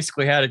they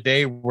basically had a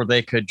day where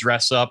they could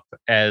dress up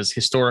as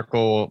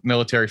historical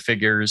military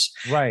figures.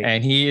 Right.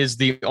 And he is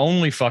the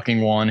only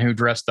fucking one who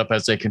dressed up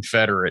as a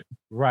Confederate.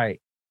 Right.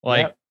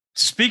 Like,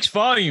 speaks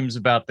volumes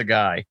about the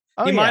guy.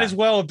 He might as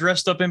well have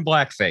dressed up in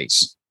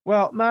blackface.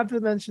 Well, not to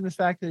mention the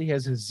fact that he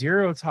has a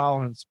zero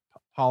tolerance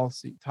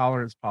policy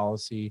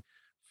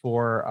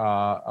for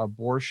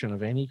abortion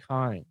of any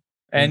kind.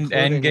 And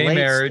gay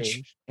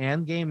marriage.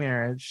 And gay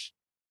marriage.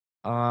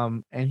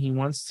 And he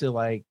wants to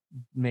like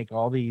make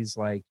all these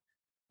like,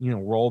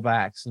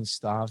 rollbacks and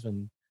stuff.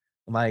 And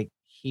like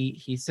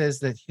he says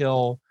that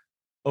he'll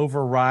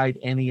override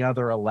any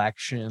other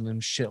election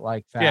and shit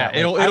like that. Yeah,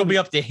 it'll be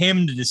up to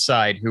him to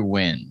decide who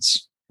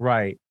wins.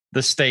 Right.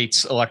 The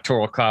state's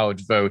electoral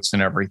college votes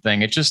and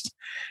everything.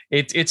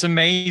 It's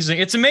amazing.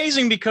 It's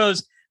amazing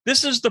because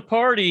this is the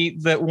party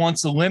that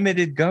wants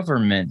limited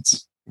government.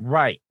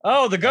 Right.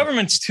 Oh, the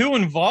government's too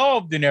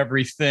involved in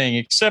everything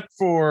except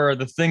for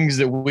the things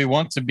that we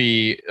want to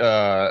be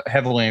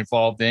heavily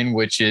involved in,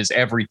 which is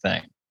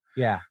everything.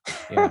 Yeah.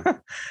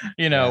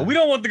 We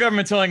don't want the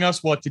government telling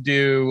us what to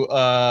do,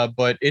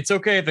 but it's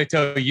okay if they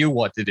tell you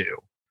what to do.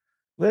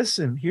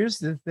 Listen, here's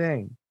the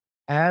thing.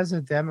 As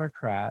a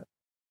Democrat,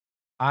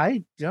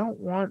 I don't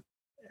want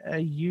a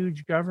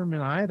huge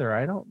government either.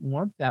 I don't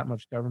want that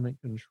much government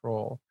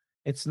control.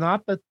 It's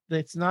not the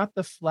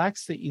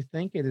flex that you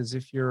think it is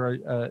if you're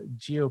a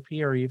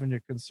GOP or even a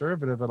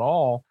conservative at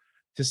all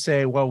to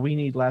say, well, we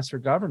need lesser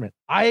government.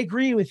 I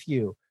agree with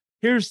you.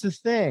 Here's the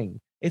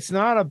thing. It's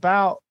not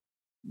about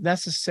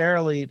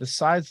necessarily the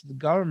size of the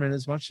government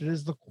as much as it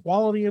is the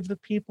quality of the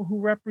people who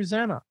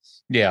represent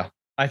us. Yeah.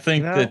 I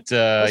think that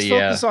let's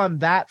focus on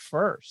that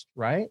first,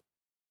 right?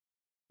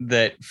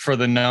 That for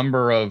the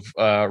number of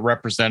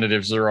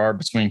representatives there are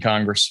between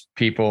Congress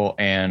people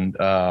and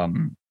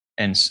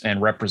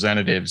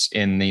representatives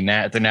in the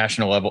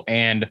national level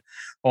and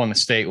on the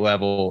state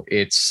level,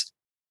 it's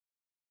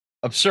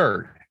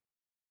absurd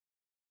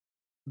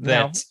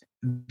that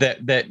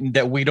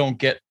we don't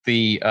get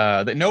the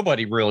that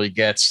nobody really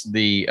gets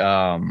the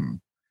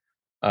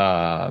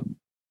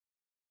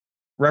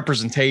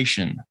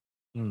representation.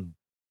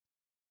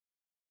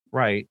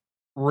 Right.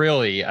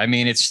 Really. I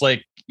mean, it's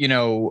like,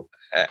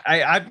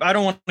 I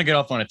don't want to get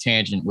off on a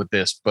tangent with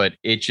this, but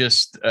it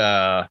just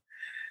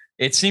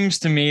it seems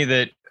to me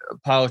that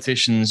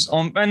politicians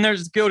and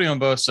there's guilty on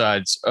both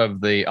sides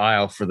of the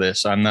aisle for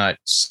this. I'm not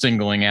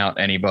singling out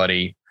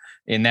anybody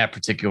in that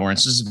particular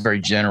instance. This is a very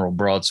general,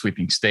 broad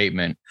sweeping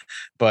statement,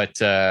 but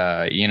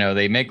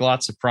they make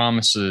lots of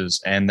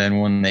promises. And then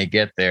when they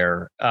get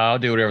there, I'll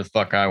do whatever the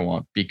fuck I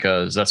want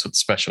because that's what the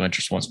special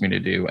interest wants me to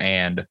do.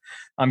 And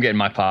I'm getting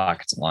my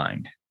pockets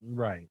lined.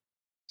 Right.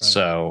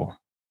 So,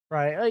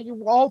 right.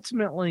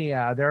 Ultimately,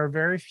 there are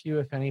very few,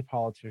 if any,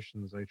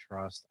 politicians I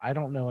trust. I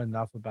don't know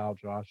enough about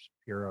Josh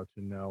Shapiro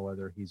to know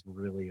whether he's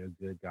really a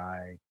good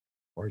guy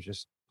or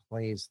just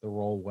plays the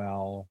role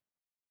well.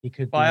 He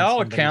could, by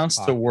all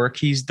accounts, the work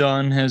he's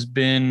done has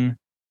been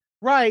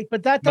right,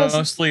 but that doesn't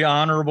mostly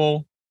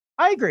honorable.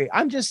 I agree.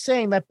 I'm just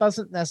saying that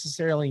doesn't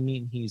necessarily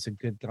mean he's a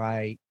good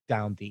guy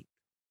down deep.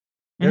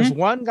 There's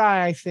one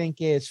guy I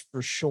think is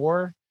for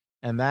sure,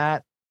 and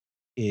that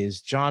is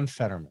John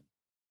Fetterman.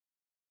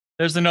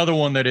 There's another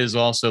one that is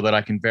also that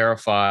I can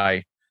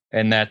verify,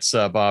 and that's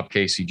Bob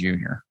Casey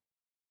Jr.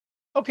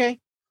 Okay.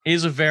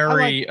 He's a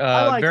very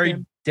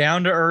very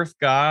down-to-earth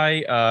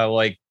guy,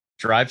 like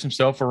drives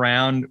himself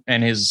around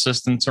and his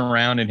assistants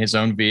around in his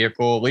own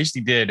vehicle. At least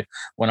he did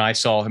when I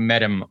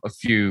met him a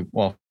few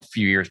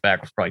years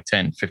back, was probably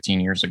 10, 15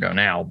 years ago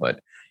now,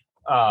 but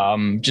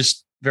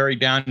just very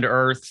down to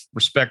earth,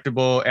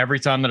 respectable. Every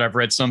time that I've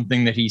read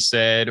something that he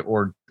said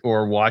or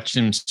watched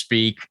him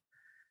speak,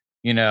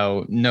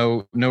 no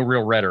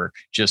real rhetoric,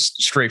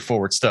 just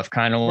straightforward stuff,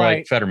 kind of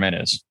like Fetterman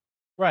is.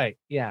 Right.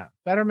 Yeah.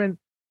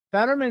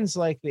 Fetterman's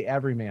like the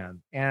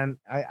everyman. And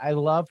I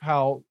love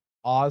how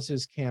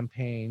Oz's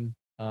campaign,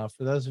 for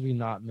those of you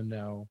not in the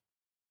know,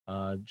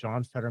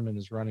 John Fetterman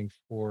is running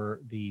for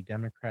the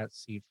Democrat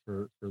seat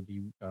for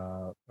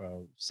the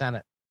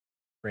Senate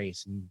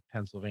race in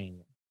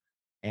Pennsylvania.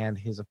 And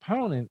his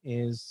opponent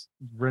is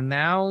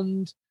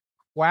renowned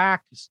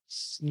quack,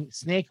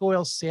 snake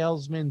oil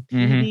salesman,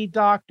 TV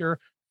doctor,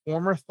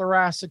 former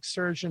thoracic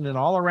surgeon, and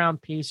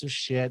all-around piece of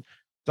shit,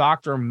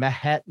 Dr.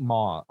 Mehmet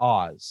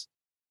Oz.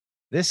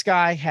 This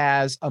guy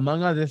has,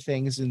 among other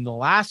things, in the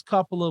last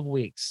couple of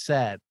weeks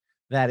said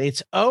that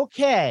it's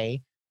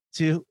okay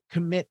to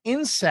commit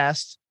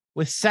incest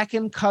with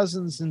second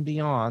cousins and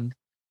beyond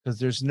because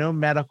there's no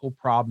medical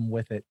problem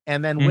with it.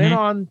 And then went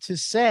on to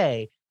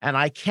say, and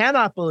I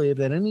cannot believe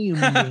that any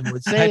human being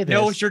would say this. I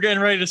know what you're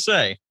getting ready to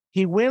say.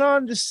 He went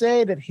on to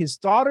say that his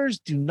daughters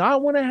do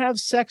not want to have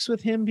sex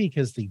with him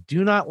because they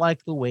do not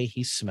like the way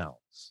he smells.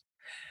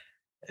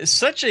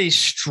 such a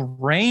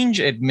strange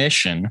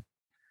admission,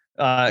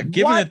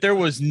 given that there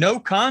was no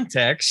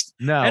context.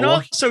 No, and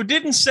also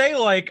didn't say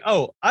like,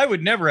 oh, I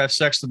would never have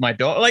sex with my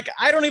daughter. Like,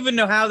 I don't even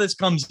know how this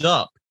comes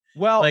up.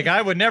 Well, like,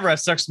 I would never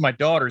have sex with my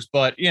daughters,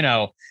 but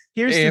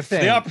here's if the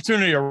thing. The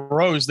opportunity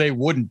arose, they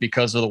wouldn't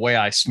because of the way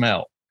I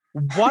smell.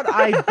 What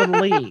I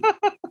believe,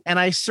 and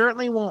I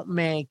certainly won't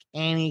make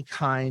any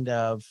kind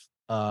of,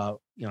 I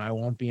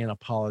won't be an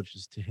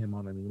apologist to him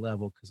on any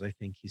level because I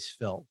think he's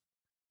filth.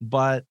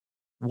 But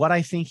what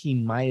I think he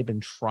might have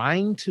been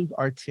trying to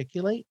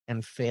articulate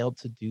and failed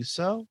to do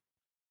so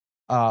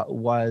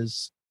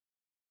was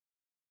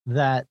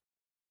that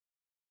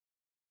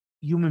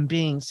human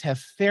beings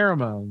have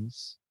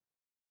pheromones,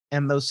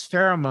 and those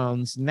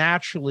pheromones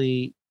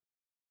naturally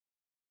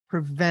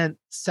prevent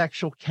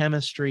sexual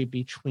chemistry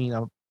between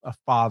a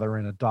father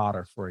and a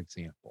daughter, for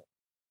example,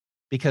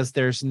 because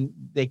there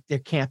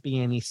can't be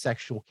any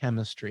sexual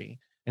chemistry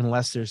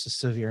unless there's a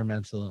severe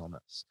mental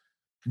illness.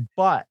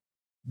 But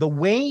the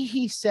way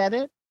he said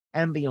it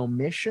and the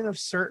omission of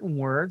certain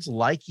words,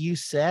 like you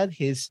said,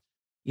 the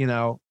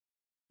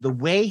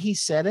way he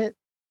said it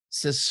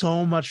says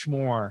so much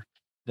more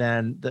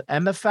than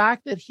the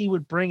fact that he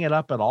would bring it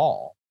up at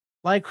all.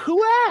 Like,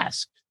 who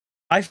asked?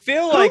 I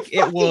feel like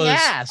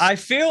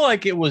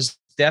it was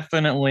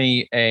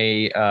definitely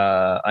a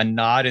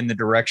nod in the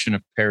direction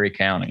of Perry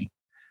County.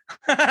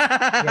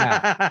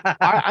 Yeah,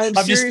 I'm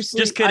seriously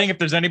just kidding. If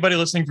there's anybody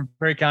listening from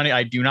Perry County,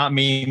 I do not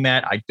mean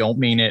that. I don't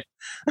mean it.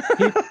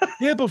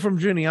 People from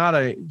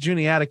Juniata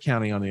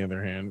County, on the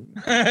other hand,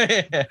 you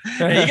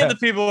get the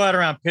people out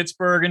around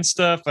Pittsburgh and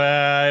stuff.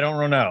 I don't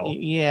really know.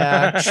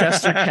 Yeah,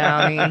 Chester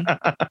County.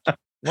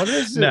 What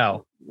is it?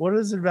 No. What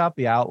is it about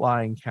the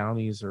outlying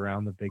counties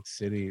around the big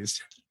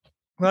cities?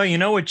 Well, you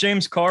know what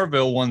James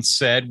Carville once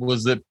said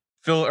was that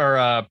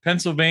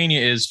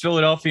Pennsylvania is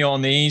Philadelphia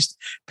on the east,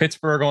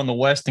 Pittsburgh on the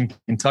west, and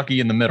Kentucky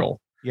in the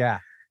middle. Yeah.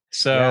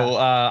 So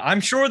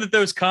I'm sure that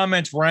those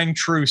comments rang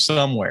true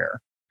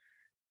somewhere.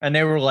 And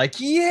they were like,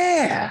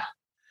 yeah,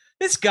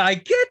 this guy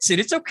gets it.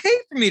 It's okay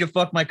for me to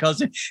fuck my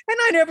cousin. And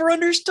I never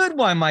understood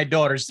why my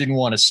daughters didn't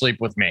want to sleep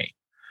with me.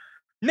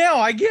 Now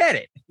I get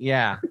it.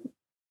 Yeah.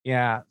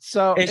 Yeah.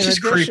 So it's in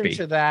just addition creepy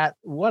to that,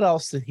 what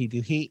else did he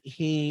do?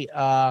 He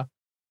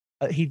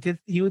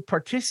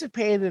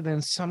participated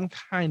in some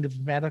kind of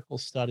medical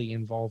study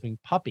involving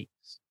puppies.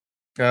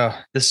 Oh,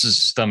 this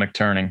is stomach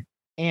turning.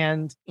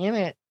 And in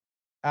it,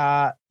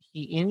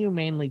 he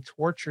inhumanely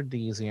tortured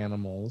these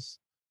animals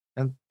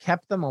and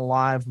kept them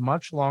alive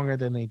much longer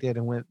than they did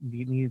and when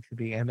they needed to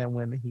be. And then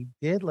when he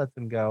did let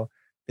them go,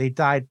 they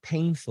died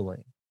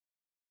painfully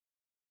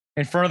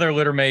in front of their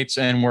litter mates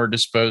and were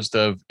disposed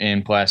of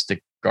in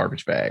plastic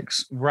garbage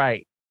bags.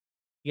 Right.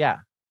 Yeah.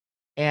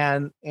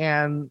 And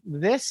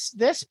this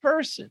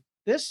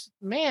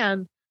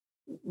man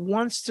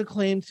wants to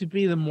claim to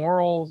be the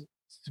moral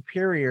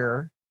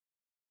superior,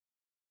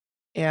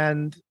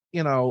 and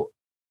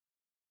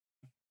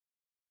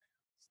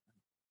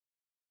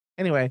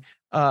anyway,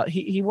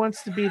 he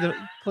wants to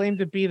claim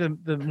to be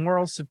the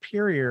moral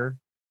superior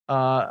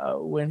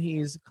when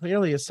he's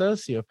clearly a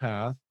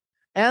sociopath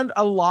and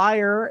a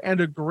liar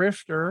and a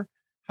grifter.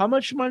 How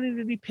much money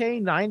did he pay?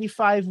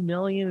 95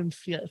 million in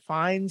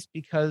fines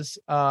because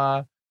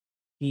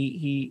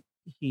he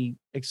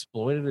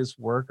exploited his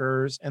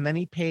workers, and then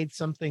he paid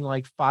something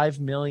like 5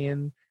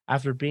 million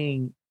after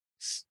being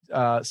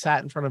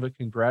sat in front of a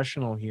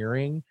congressional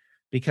hearing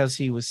because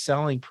he was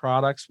selling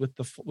products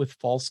with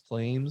false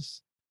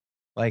claims,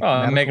 like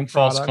making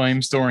false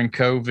claims during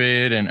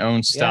COVID and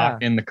owned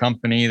stock in the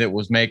company that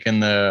was making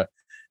the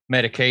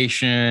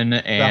medication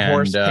and the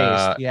horse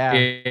paste,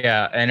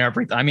 and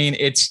everything. I mean,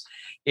 it's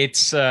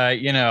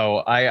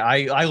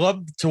I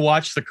love to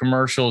watch the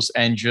commercials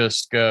and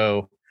just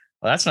go,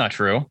 well, that's not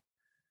true.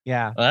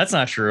 Yeah, well, that's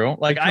not true.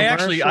 Like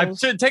I've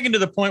taken to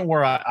the point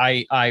where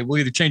I will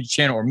either change the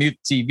channel or mute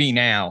the TV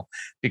now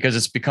because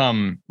it's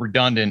become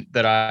redundant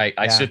that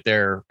I sit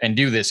there and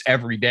do this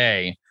every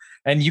day,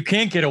 and you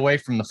can't get away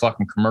from the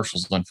fucking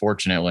commercials,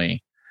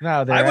 unfortunately. No, I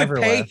would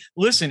everywhere. pay.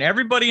 Listen,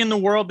 everybody in the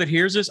world that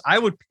hears this, I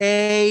would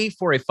pay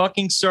for a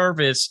fucking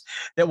service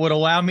that would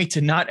allow me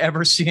to not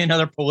ever see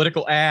another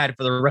political ad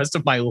for the rest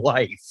of my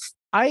life.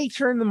 I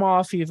turn them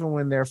off even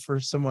when they're for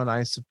someone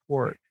I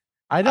support.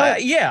 I don't.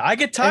 I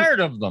get tired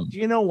of them. Do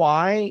you know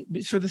why?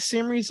 For the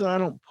same reason I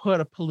don't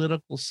put a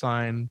political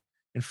sign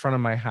in front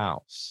of my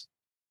house.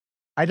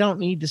 I don't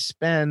need to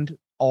spend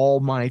all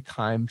my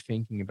time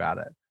thinking about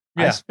it.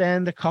 Yeah. I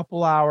spend a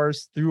couple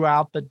hours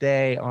throughout the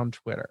day on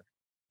Twitter,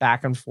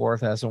 back and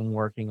forth as I'm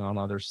working on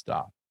other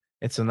stuff.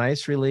 It's a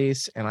nice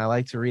release, and I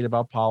like to read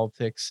about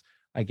politics.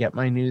 I get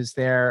my news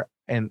there,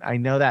 and I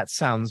know that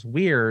sounds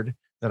weird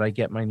that I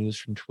get my news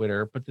from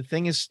Twitter, but the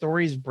thing is,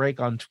 stories break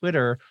on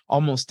Twitter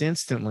almost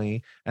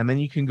instantly, and then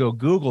you can go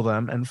Google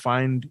them and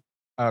find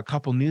a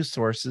couple news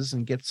sources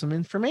and get some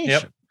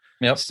information.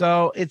 Yep.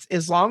 So it's,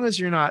 as long as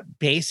you're not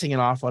basing it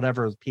off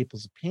whatever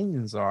people's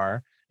opinions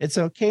are, it's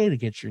okay to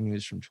get your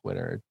news from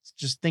Twitter.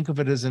 Just think of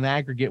it as an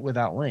aggregate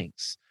without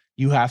links.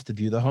 You have to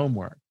do the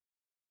homework.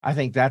 I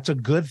think that's a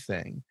good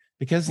thing,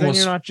 because then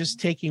you're not just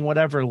taking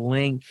whatever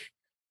link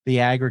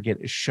the aggregate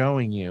is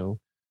showing you.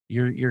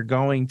 You're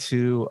going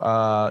to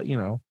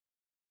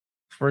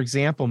for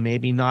example,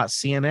 maybe not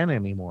CNN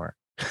anymore.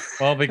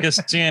 Well, because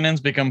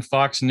CNN's become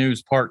Fox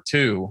News Part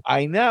 2.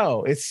 I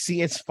know.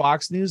 It's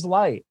Fox News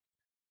Light,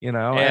 and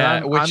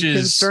I'm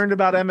concerned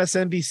about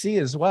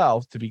MSNBC as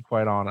well, to be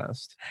quite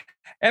honest.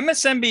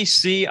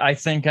 MSNBC, I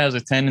think, has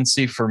a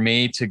tendency for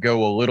me to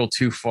go a little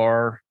too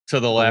far to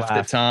the left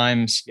at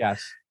times.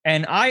 Yes.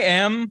 And I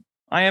am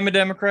a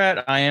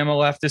Democrat. I am a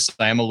leftist.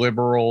 I am a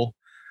liberal.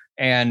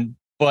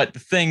 But the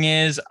thing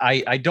is,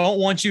 I don't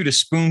want you to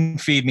spoon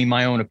feed me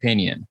my own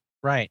opinion.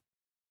 Right.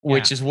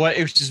 Which is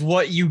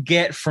what you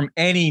get from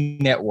any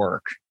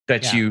network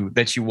that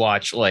you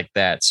watch like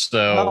that.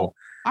 So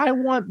I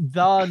want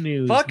the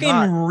news.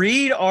 Fucking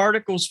read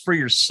articles for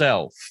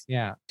yourself.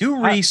 Yeah.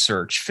 Do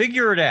research.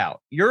 Figure it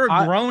out. You're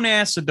a grown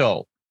ass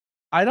adult.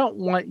 I don't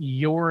want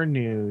your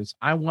news.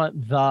 I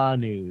want the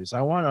news.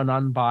 I want an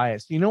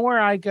unbiased. You know where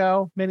I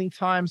go many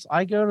times?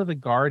 I go to The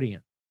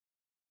Guardian,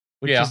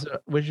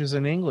 which is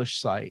an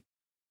English site.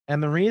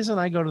 And the reason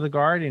I go to The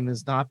Guardian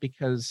is not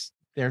because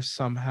they're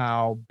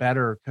somehow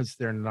better because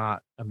they're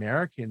not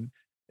American.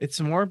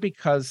 It's more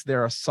because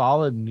they're a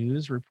solid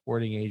news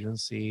reporting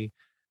agency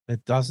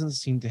that doesn't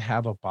seem to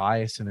have a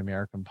bias in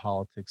American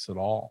politics at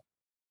all.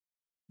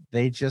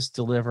 They just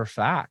deliver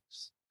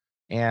facts.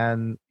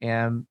 And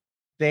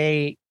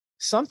they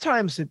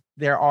sometimes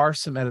there are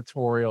some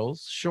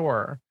editorials,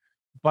 sure,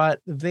 but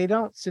they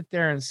don't sit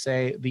there and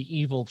say the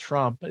evil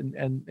Trump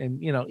and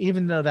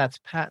even though that's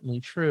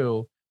patently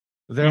true,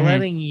 they're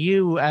letting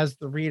you as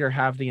the reader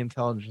have the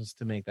intelligence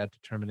to make that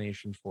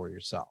determination for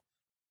yourself.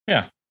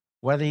 Yeah.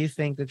 Whether you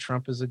think that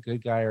Trump is a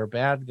good guy or a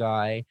bad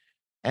guy,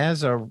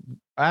 as a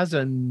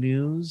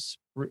news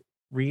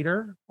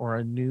reader or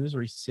a news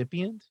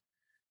recipient,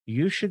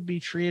 you should be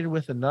treated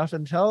with enough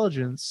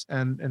intelligence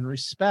and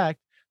respect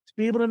to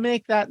be able to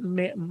make that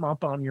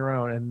up on your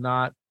own and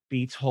not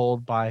be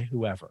told by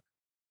whoever.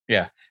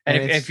 Yeah.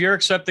 And if you're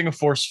accepting a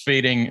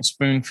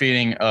spoon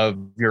feeding of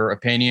your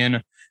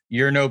opinion,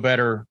 you're no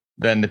better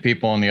than the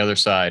people on the other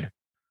side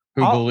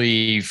who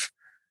believe,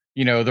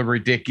 the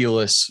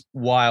ridiculous,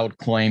 wild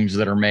claims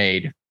that are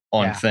made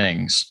on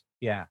things.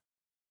 Yeah.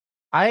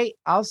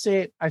 I'll say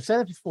it. I've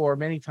said it before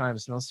many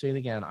times, and I'll say it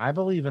again. I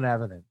believe in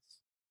evidence.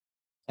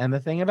 And the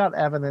thing about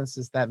evidence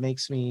is that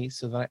makes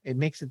it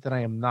that I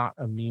am not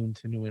immune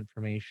to new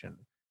information.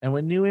 And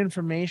when new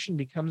information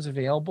becomes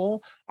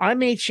available, I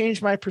may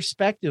change my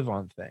perspective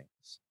on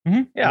things.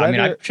 Mm-hmm. Yeah,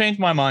 I've changed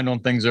my mind on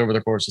things over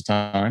the course of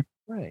time.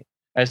 Right.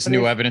 As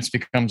new evidence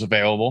becomes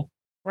available.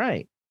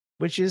 Right.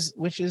 Which is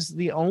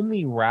the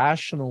only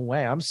rational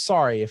way. I'm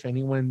sorry if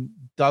anyone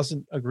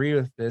doesn't agree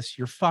with this.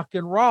 You're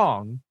fucking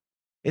wrong.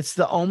 It's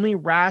the only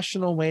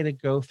rational way to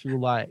go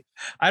through life.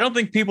 I don't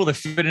think people that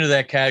fit into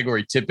that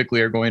category typically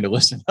are going to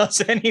listen to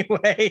us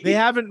anyway. They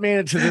haven't made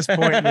it to this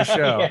point in the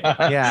show.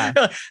 Yeah.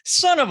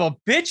 Son of a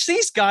bitch.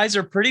 These guys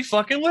are pretty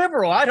fucking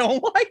liberal. I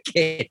don't like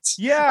it.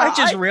 Yeah. I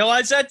just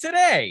realized that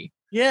today.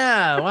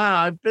 Yeah.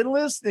 Wow. I've been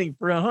listening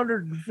for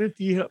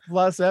 150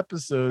 plus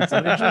episodes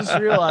and I just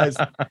realized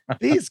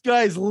these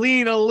guys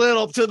lean a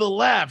little to the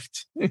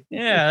left.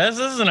 Yeah. This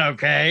isn't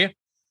okay.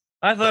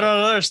 I thought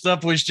all the other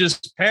stuff was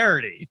just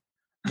parody.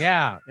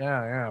 Yeah.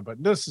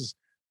 But this is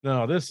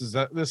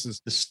the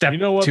step. You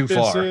know what too this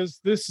far. is?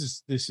 This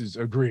is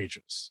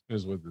egregious.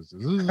 Is what this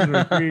is. This is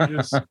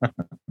egregious.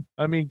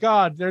 I mean,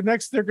 God, they're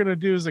going to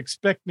do is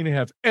expect me to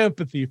have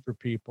empathy for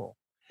people.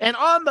 And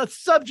on the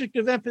subject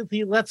of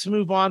empathy, let's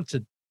move on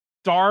to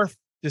Darth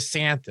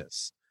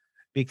DeSantis,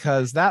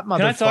 because that motherfucker.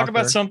 Can I talk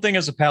about something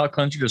as a palate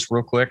cleanser just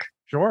real quick?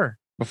 Sure.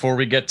 Before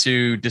we get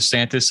to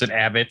DeSantis and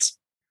Abbott.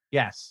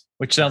 Yes.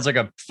 Which sounds like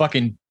a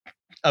fucking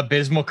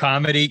abysmal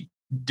comedy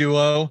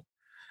duo.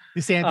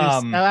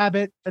 DeSantis,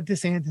 Abbott,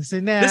 DeSantis,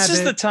 and Abbott. This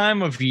is the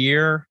time of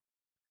year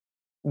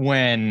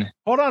when.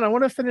 Hold on, I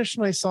want to finish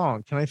my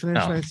song. Can I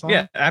finish my song?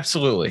 Yeah,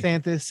 absolutely.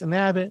 DeSantis and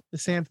Abbott,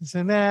 DeSantis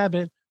and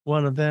Abbott.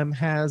 One of them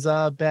has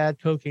a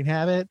bad cocaine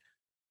habit.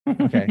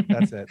 Okay,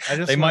 that's it.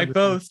 They might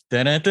both.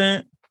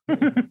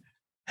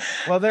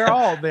 Well,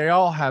 they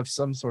all have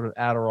some sort of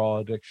Adderall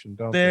addiction,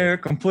 don't they? They're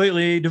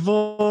completely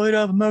devoid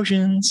of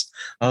emotions.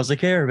 All they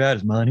care about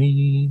is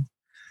money.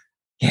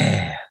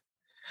 Yeah.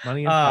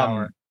 Money and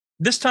power.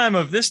 This time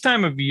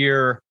of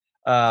year,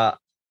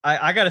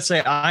 I gotta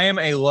say, I am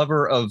a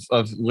lover of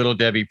Little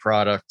Debbie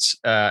products,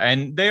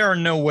 and they are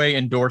in no way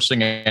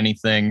endorsing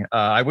anything.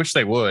 I wish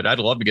they would. I'd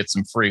love to get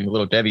some free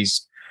Little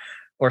Debbie's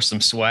or some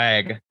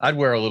swag. I'd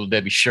wear a Little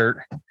Debbie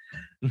shirt.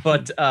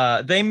 But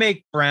they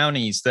make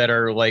brownies that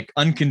are like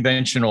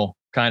unconventional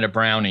kind of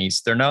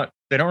brownies. They don't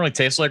really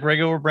taste like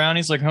regular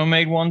brownies, like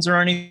homemade ones or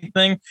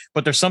anything,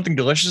 but there's something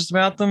delicious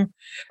about them.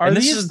 Are and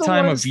this is the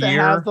time of year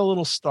that have the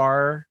little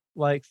star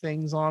like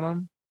things on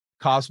them?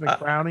 Cosmic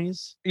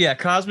brownies? Yeah,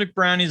 cosmic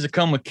brownies that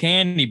come with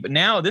candy. But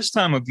now, this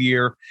time of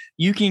year,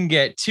 you can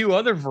get 2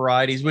 other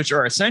varieties, which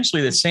are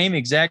essentially the same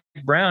exact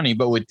brownie,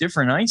 but with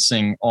different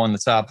icing on the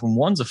top. And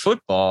one's a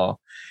football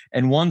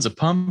and one's a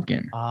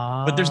pumpkin.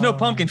 But there's no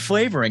pumpkin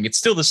flavoring. It's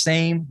still the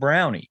same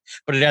brownie,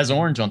 but it has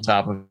orange on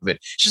top of it.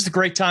 It's just a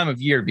great time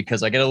of year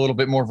because I get a little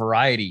bit more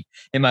variety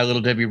in my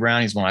Little Debbie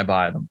brownies when I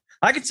buy them.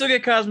 I can still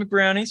get cosmic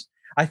brownies.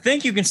 I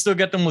think you can still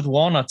get them with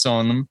walnuts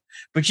on them,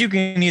 but you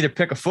can either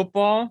pick a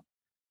football,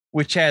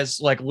 which has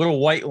like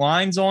little white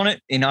lines on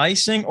it in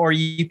icing, or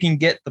you can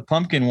get the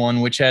pumpkin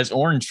one, which has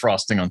orange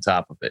frosting on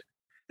top of it.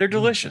 They're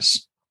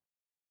delicious.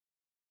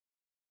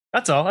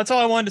 That's all. That's all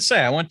I wanted to say.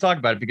 I want to talk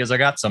about it because I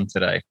got some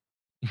today.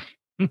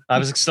 I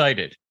was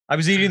excited. I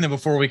was eating them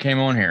before we came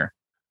on here.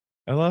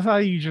 I love how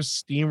you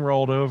just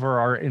steamrolled over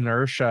our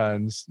inertia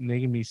and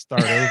making me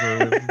start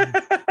over.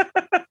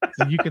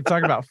 So you can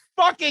talk about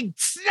fucking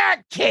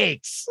snack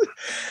cakes.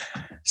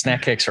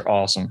 Snack cakes are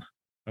awesome.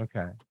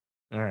 Okay.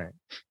 All right.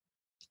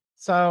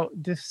 So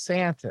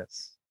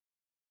DeSantis.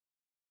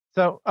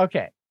 So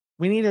okay,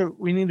 we need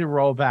to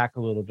roll back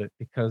a little bit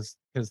because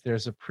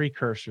there's a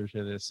precursor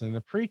to this, and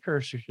the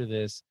precursor to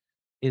this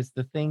is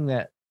the thing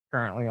that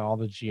currently all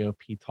the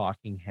GOP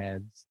talking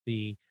heads,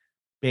 the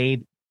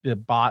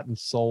bought and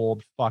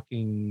sold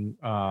fucking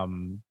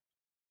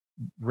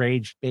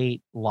rage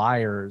bait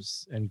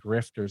liars and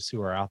grifters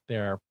who are out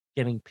there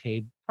getting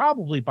paid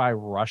probably by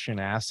Russian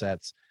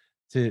assets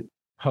to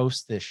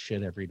post this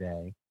shit every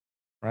day,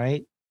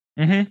 right?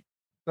 Mm-hmm.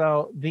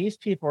 So these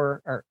people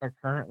are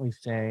currently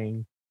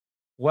saying,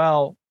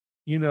 well,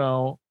 you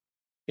know,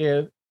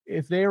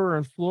 if they were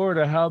in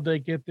Florida, how'd they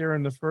get there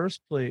in the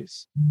first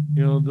place?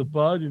 You know, the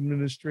Biden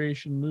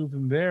administration moved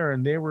them there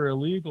and they were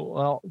illegal.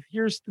 Well,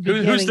 here's the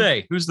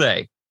beginning. Who's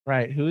they?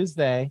 Right. Who is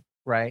they?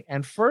 Right.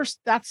 And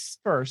that's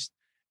first.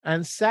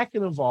 And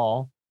second of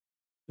all,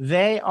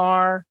 they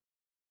are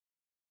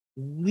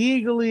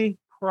legally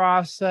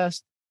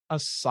processed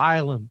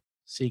asylum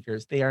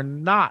seekers. They are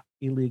not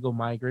illegal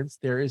migrants.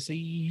 There is a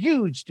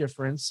huge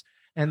difference,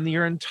 and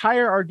your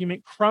entire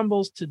argument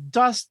crumbles to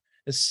dust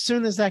as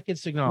soon as that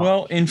gets acknowledged.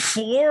 Well, in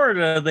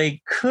Florida,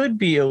 they could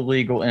be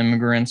illegal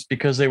immigrants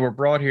because they were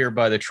brought here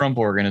by the Trump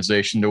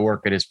organization to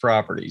work at his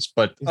properties.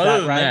 But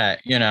other than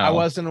that, you know, I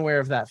wasn't aware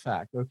of that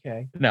fact.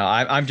 Okay. No,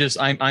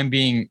 I'm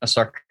being a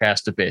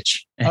sarcastic bitch.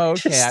 Oh,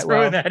 okay. Just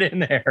throwing that in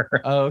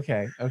there. Oh,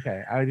 okay.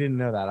 Okay. I didn't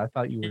know that. I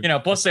thought you were. You know,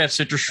 plus they have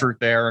citrus fruit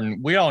there,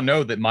 and we all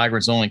know that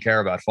migrants only care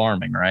about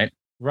farming, right?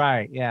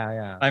 Right. Yeah.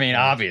 Yeah. I mean,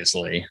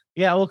 obviously.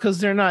 Yeah. Well, because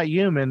they're not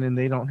human and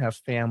they don't have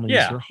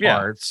families or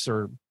hearts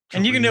or.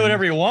 And you can do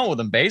whatever you want with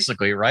them,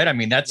 basically, right? I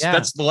mean, that's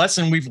the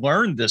lesson we've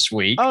learned this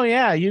week. Oh,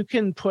 yeah. You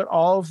can put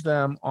all of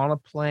them on a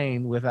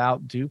plane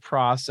without due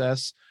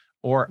process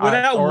or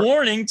without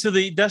warning to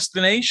the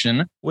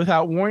destination.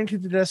 Without warning to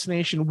the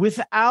destination,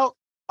 without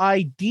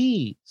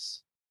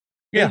IDs.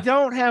 Yeah. They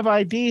don't have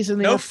IDs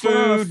and no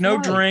food, no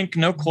drink,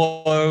 no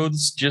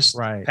clothes. Just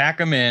pack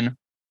them in.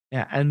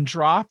 Yeah. And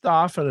dropped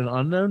off at an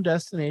unknown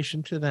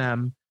destination to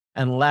them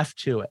and left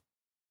to it.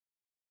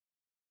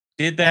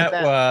 Did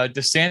that?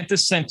 DeSantis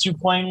sent 2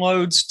 plane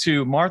loads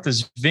to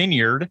Martha's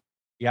Vineyard.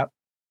 Yep.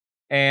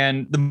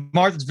 And the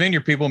Martha's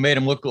Vineyard people made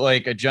him look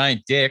like a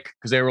giant dick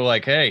because they were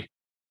like, "Hey,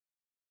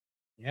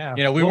 yeah,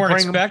 you know, we weren't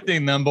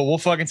expecting them, but we'll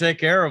fucking take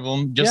care of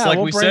them, just like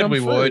we said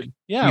we would."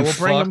 Yeah, we'll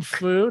bring them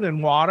food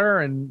and water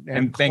and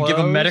give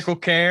them medical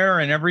care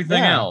and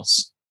everything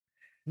else.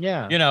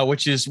 Yeah, you know,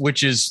 which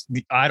is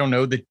I don't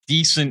know, the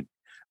decent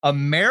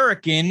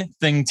American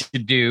thing to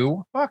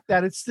do. Fuck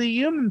that! It's the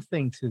human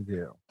thing to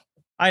do.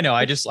 I know.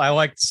 I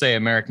like to say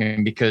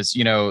American because,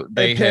 you know,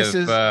 it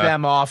pisses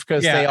them off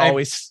because they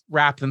always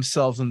wrap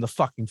themselves in the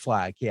fucking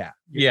flag. Yeah.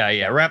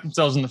 Wrap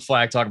themselves in the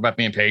flag, talk about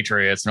being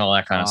patriots and all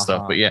that kind of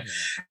stuff. But yeah.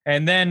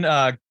 And then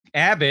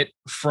Abbott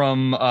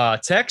from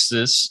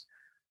Texas,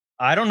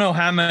 I don't know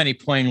how many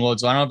plane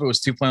loads. I don't know if it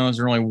was 2 plane loads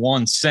or only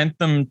 1, sent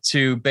them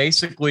to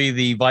basically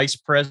the vice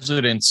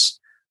president's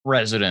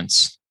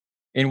residence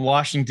in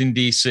Washington,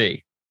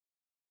 D.C.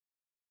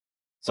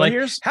 So like,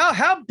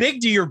 how big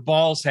do your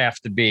balls have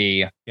to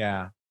be?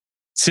 Yeah.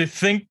 To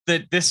think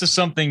that this is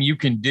something you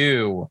can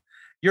do.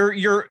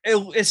 You're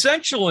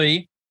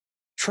essentially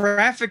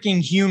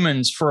trafficking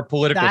humans for a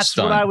political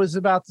stunt. That's what I was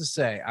about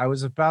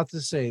to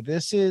say.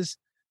 This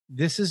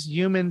is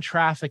human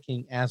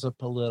trafficking as a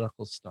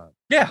political stunt.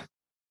 Yeah.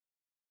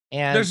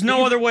 And there's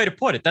no other way to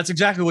put it. That's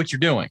exactly what you're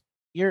doing.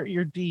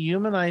 You're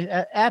dehumanizing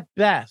at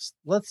best.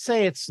 Let's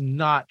say it's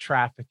not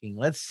trafficking.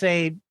 Let's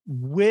say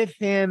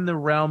within the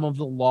realm of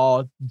the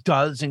law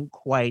doesn't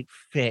quite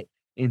fit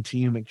into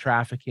human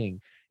trafficking.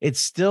 It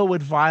still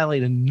would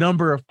violate a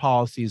number of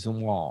policies and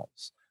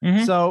laws.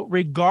 Mm-hmm. So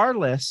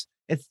regardless,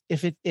 if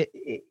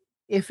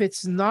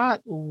it's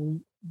not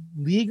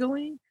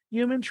legally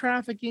human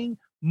trafficking,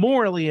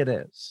 morally it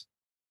is.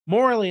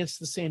 Morally, it's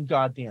the same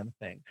goddamn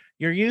thing.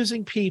 You're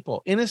using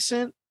people,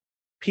 innocent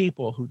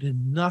people who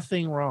did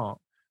nothing wrong,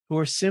 who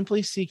are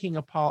simply seeking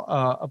a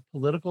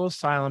political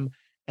asylum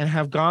and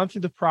have gone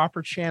through the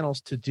proper channels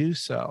to do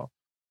so.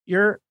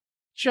 You're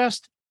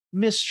just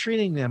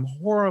mistreating them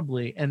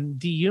horribly and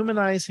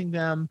dehumanizing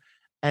them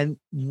and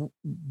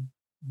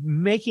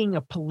making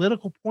a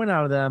political point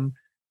out of them,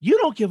 you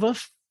don't give a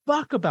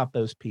fuck about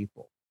those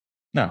people.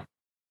 No.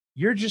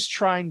 You're just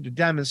trying to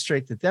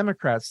demonstrate the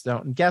Democrats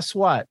don't. And guess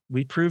what?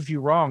 We proved you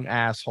wrong,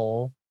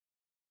 asshole.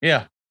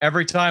 Yeah.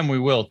 Every time we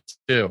will,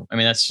 too. I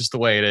mean, that's just the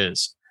way it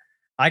is.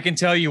 I can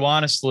tell you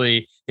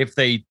honestly, if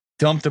they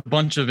dumped a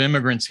bunch of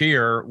immigrants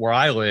here where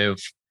I live,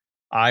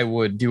 I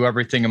would do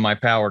everything in my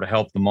power to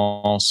help them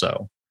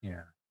also.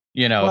 Yeah.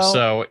 You know, well,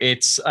 so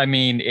it's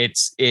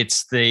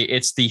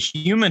the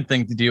human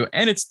thing to do,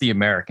 and it's the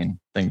American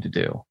thing to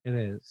do. It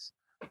is.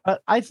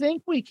 But I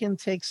think we can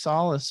take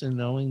solace in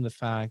knowing the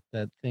fact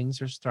that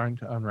things are starting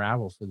to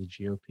unravel for the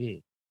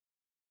GOP.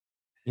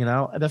 You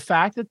know, the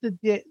fact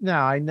that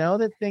now I know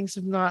that things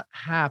have not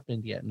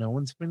happened yet. No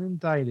one's been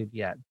indicted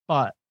yet,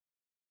 but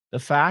the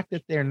fact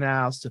that they're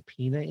now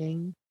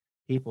subpoenaing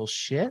people's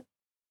shit,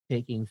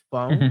 taking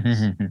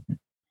phones,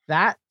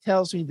 that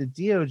tells me the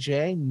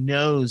DOJ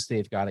knows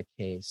they've got a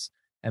case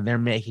and they're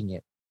making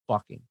it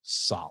fucking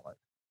solid.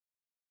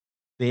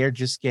 They are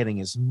just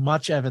getting as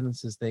much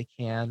evidence as they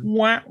can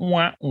so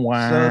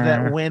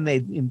that when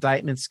the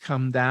indictments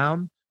come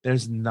down,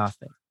 there's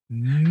nothing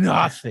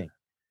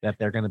that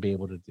they're going to be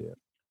able to do.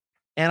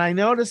 And I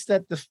noticed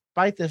that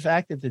despite the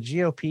fact that the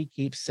GOP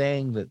keeps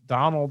saying that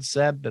Donald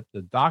said that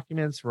the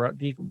documents were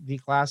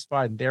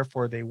declassified and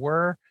therefore they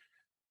were,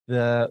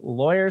 the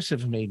lawyers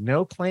have made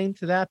no claim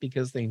to that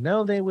because they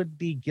know they would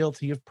be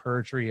guilty of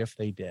perjury if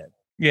they did.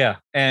 Yeah,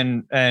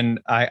 and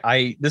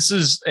I this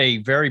is a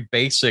very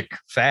basic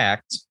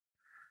fact.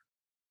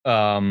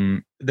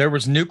 There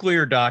was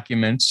nuclear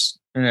documents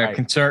Right.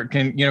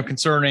 concerning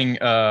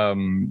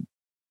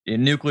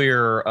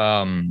nuclear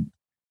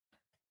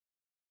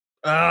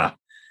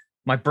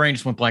my brain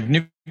just went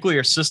blank.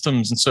 Nuclear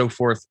systems and so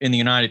forth in the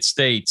United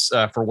States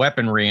for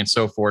weaponry and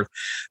so forth.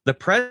 The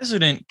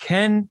president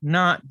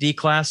cannot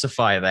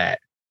declassify that.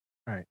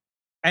 Right.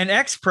 An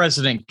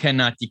ex-president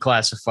cannot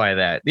declassify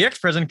that. The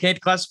ex-president can't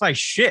declassify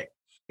shit.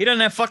 He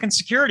doesn't have fucking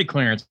security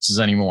clearances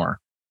anymore.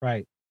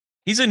 Right.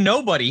 He's a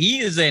nobody. He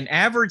is an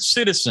average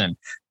citizen.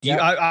 Yep.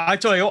 I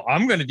tell you,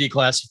 I'm going to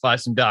declassify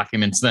some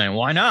documents then.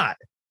 Why not?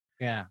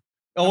 Yeah.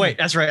 Oh, wait,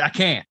 that's right. I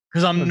can't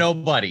because I'm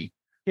nobody.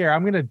 Here,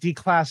 I'm going to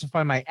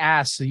declassify my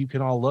ass so you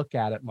can all look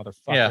at it,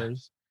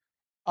 motherfuckers.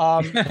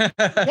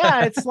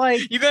 Yeah, it's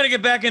like you got to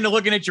get back into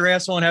looking at your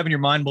asshole and having your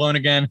mind blown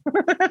again.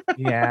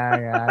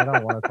 yeah, I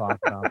don't want to talk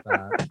about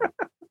that.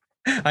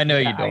 I know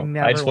you don't.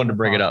 I just wanted to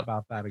bring it up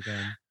about that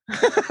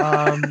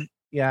again.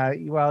 Yeah,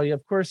 well,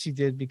 of course you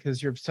did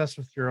because you're obsessed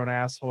with your own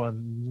asshole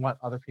and want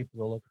other people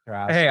to look at their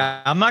asshole. Hey,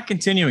 I'm not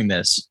continuing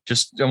this.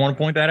 Just I want to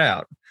point that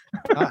out.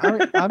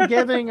 I'm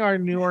giving our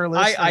newer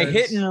listeners. I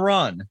hit and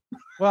run.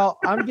 Well,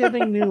 I'm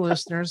giving new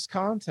listeners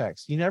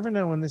context. You never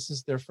know when this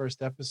is their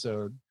first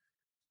episode.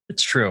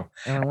 It's true,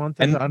 and I want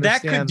them to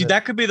understand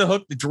that could be the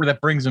hook that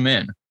brings them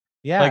in.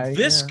 Yeah, like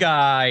this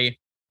guy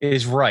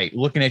is right.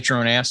 Looking at your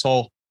own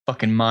asshole,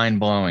 fucking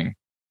mind blowing.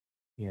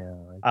 Yeah,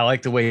 I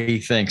like the way he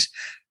thinks.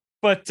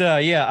 But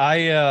yeah,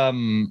 I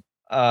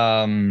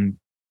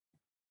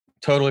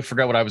totally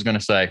forgot what I was going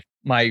to say.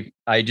 I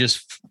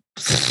just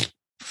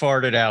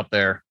farted out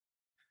there.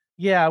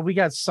 Yeah, we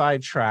got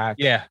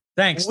sidetracked. Yeah,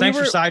 thanks for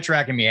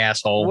sidetracking me,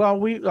 asshole.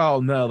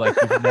 Well, no, like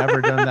you've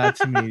never done that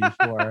to me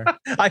before.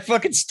 I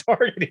fucking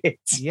started it.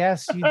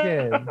 Yes, you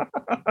did.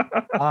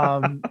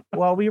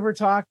 Well, we were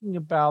talking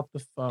about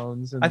the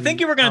phones, and I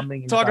think you were going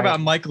to talk about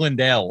Mike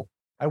Lindell.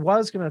 I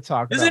was going to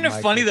talk. Isn't it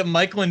funny that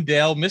Mike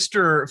Lindell,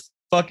 Mr.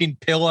 fucking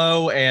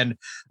pillow and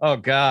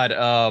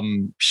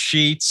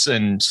sheets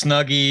and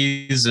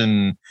snuggies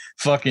and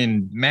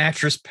fucking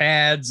mattress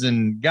pads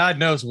and God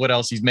knows what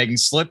else he's making,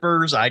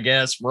 slippers, I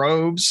guess,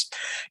 robes,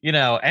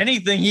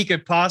 anything he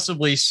could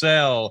possibly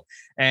sell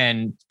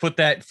and put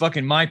that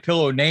fucking My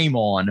Pillow name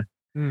on,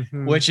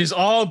 which is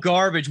all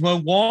garbage.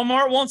 When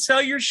Walmart won't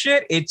sell your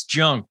shit, it's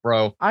junk,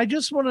 bro. I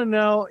just want to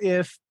know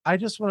if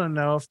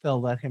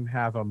they'll let him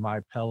have a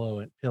My Pillow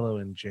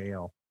in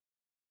jail.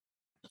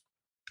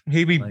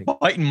 He'd be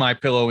biting My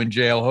Pillow in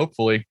jail,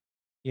 hopefully.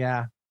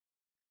 Yeah.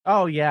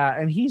 Oh, yeah.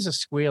 And he's a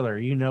squealer.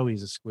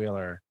 He's a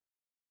squealer.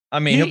 I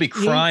mean, he'll be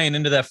crying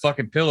into that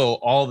fucking pillow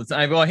all the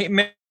time. Well,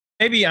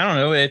 maybe, I don't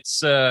know.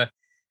 It's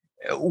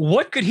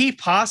what could he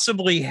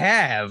possibly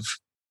have?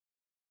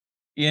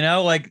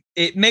 Like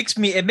it makes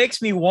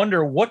me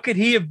wonder what could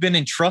he have been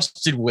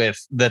entrusted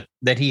with that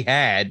he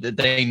had that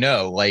they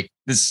know, like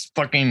this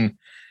fucking,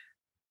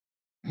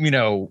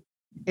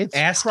 it's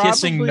ass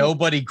kissing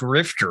nobody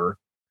grifter.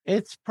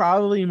 It's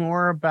probably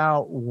more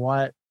about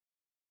what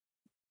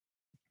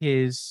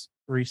his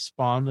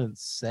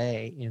respondents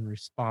say in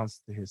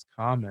response to his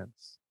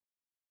comments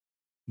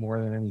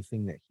more than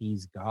anything that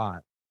he's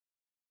got.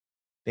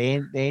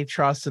 They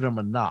trusted him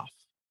enough,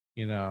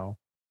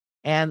 and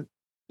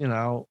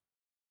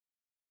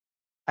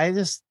I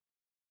just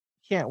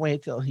can't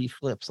wait till he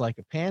flips like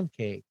a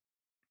pancake.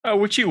 Oh,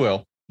 which he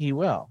will. He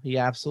will. He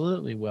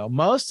absolutely will.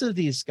 Most of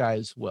these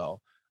guys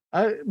will.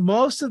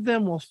 Most of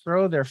them will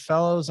throw their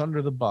fellows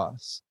under the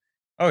bus.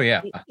 Oh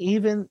yeah.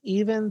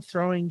 Even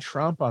throwing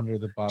Trump under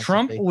the bus.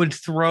 Trump would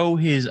throw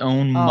his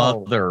own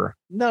mother,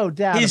 no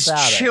doubt his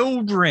about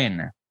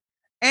children,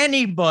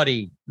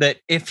 anybody that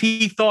if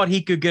he thought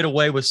he could get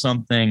away with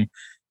something,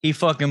 he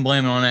fucking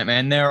blame it on that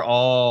man. They're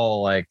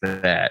all like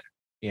that.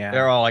 Yeah.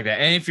 They're all like that.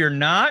 And if you're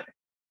not,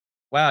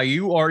 wow,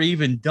 you are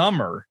even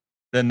dumber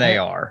than they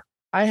are.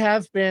 I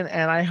have been,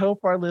 and I hope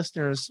our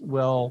listeners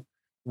will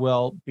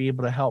be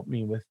able to help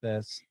me with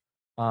this.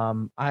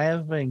 I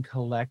have been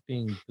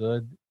collecting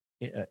good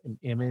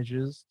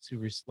images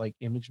like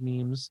image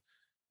memes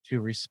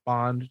to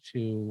respond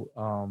to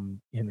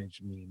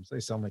image memes. They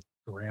sound like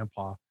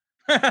grandpa.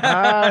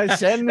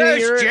 Send me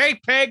those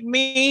JPEG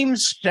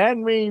memes.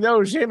 Send me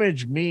those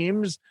image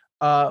memes.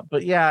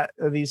 But yeah,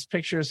 these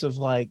pictures of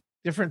like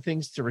different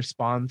things to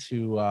respond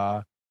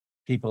to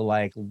people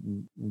like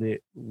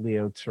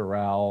Leo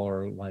Terrell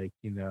or like,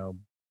 you know,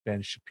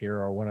 Ben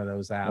Shapiro or one of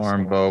those assholes.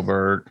 Warren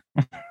Boebert.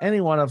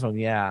 Any one of them,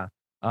 yeah.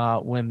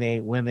 When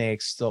they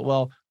extol,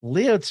 well,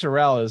 Leo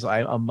Terrell is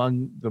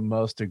among the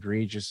most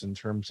egregious in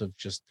terms of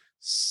just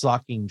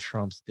sucking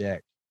Trump's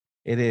dick.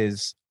 It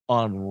is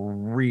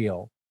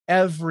unreal.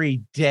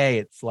 Every day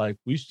it's like,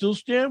 we still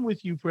stand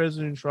with you,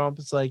 President Trump.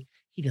 It's like,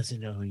 he doesn't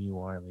know who you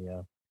are,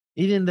 Leo.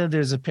 Even though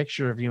there's a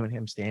picture of you and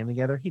him standing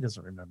together, he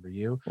doesn't remember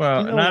you.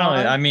 Well, not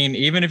only, I mean,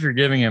 even if you're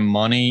giving him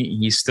money,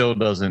 he still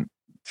doesn't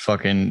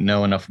fucking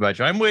know enough about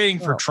you. I'm waiting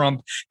for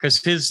Trump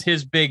because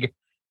his big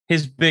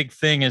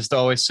thing is to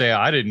always say,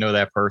 I didn't know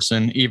that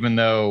person, even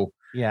though,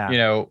 you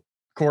know,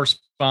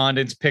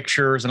 correspondence,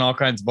 pictures, and all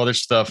kinds of other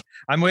stuff.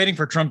 I'm waiting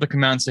for Trump to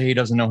come out and say he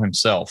doesn't know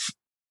himself.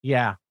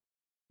 Yeah.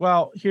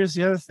 Well, here's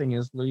the other thing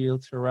is Leo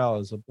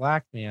Terrell is a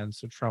black man,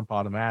 so Trump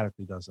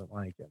automatically doesn't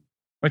like him.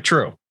 But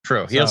true.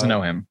 He doesn't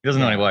know him. He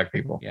doesn't know any black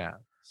people. Yeah.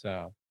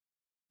 So,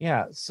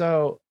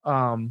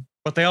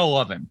 but they all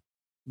love him.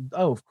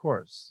 Oh, of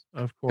course.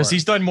 Because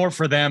he's done more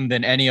for them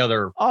than any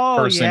other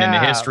person in the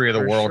history of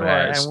the world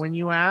has. And when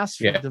you ask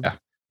for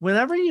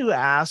whenever you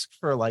ask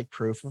for like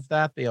proof of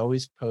that, they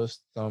always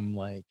post some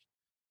like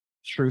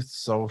Truth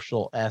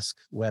Social-esque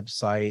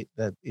website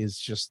that is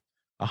just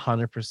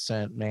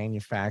 100%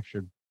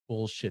 manufactured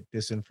bullshit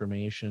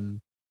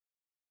disinformation.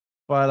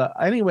 But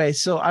anyway,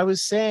 so I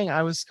was saying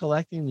I was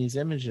collecting these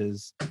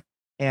images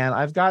and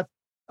I've got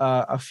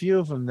a few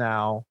of them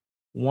now.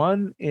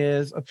 One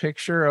is a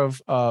picture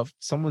of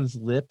someone's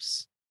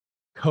lips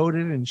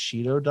coated in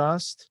Cheeto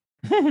dust.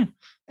 And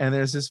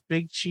there's this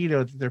big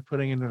Cheeto that they're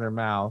putting into their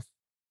mouth.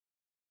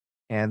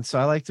 And so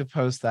I like to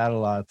post that a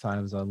lot of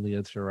times on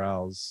Leo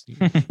Terrell's.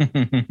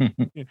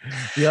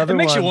 The other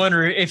makes you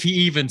wonder if he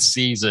even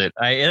sees it.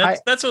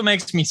 That's what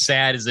makes me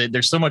sad is that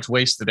there's so much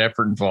wasted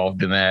effort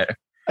involved in that.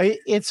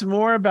 It's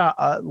more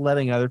about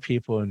letting other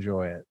people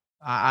enjoy it.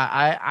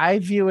 I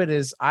view it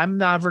as I'm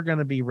never going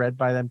to be read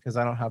by them because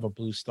I don't have a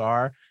blue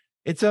star.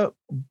 It's a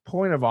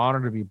point of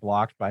honor to be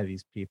blocked by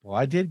these people.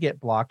 I did get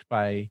blocked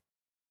by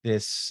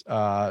this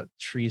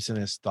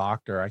treasonous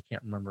doctor. I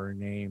can't remember her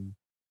name.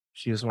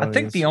 She was one. I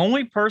think the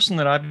only person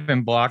that I've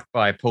been blocked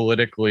by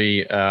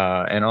politically,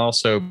 and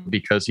also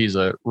because he's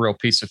a real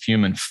piece of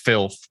human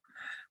filth,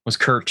 was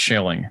Curt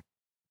Schilling,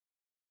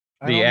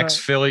 the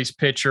ex-Phillies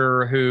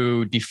pitcher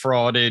who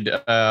defrauded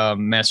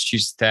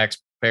Massachusetts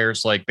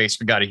taxpayers. Like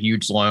basically got a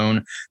huge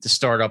loan to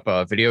start up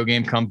a video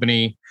game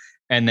company,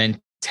 and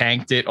then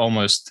tanked it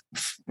almost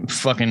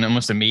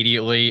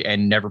immediately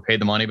and never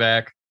paid the money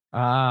back.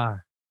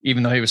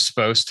 Even though he was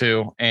supposed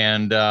to.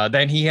 And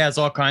then he has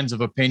all kinds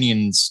of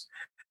opinions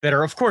that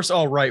are, of course,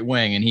 all right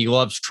wing, and he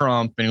loves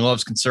Trump and he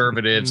loves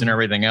conservatives and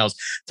everything else.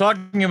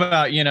 Talking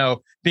about, you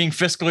know, being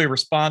fiscally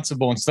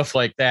responsible and stuff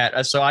like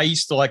that. So I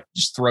used to like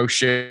just throw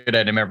shit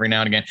at him every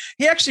now and again.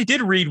 He actually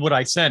did read what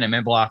I sent him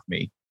and blocked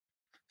me.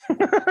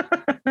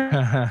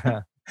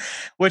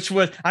 Which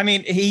was, I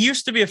mean, he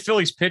used to be a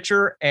Phillies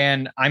pitcher,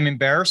 and I'm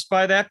embarrassed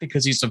by that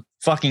because he's a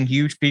fucking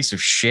huge piece of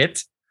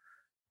shit.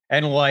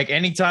 And like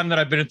anytime that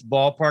I've been at the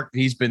ballpark,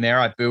 he's been there,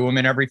 I boo him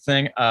and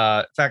everything.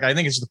 In fact, I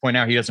think it's to the point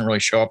now he doesn't really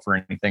show up for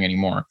anything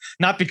anymore.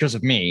 Not because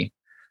of me.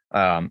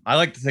 I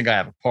like to think I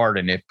have a part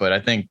in it, but I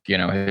think, you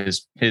know,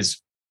 his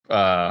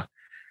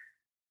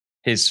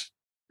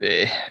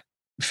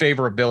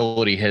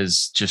favorability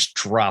has just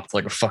dropped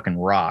like a fucking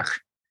rock.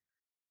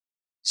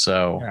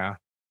 So yeah.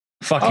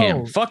 Fuck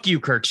him. Fuck you,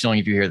 Curt Schilling,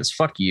 if you hear this.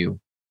 Fuck you.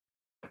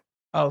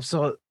 Oh,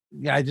 so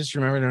yeah, I just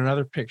remembered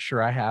another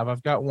picture I have.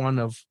 I've got one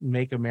of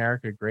Make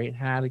America Great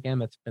hat again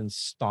that's been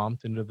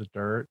stomped into the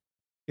dirt.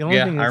 The only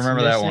thing that's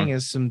missing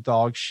is some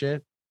dog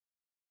shit.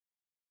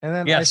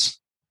 And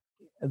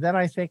then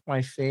I think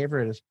my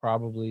favorite is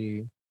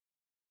probably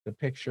the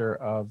picture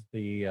of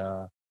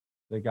the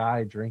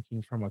guy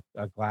drinking from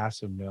a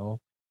glass of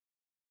milk.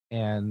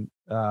 And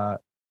the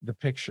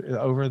picture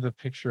over the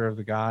picture of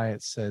the guy,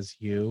 it says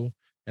you,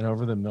 and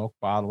over the milk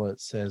bottle it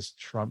says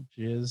Trump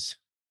jizz.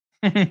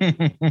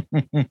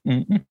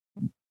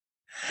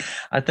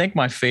 I think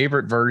my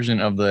favorite version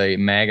of the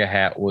MAGA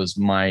hat was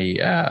my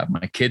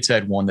kids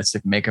had one that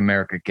said "Make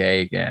America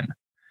Gay Again."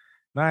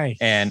 Nice.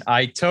 And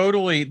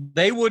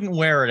they wouldn't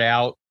wear it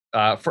out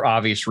for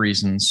obvious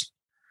reasons.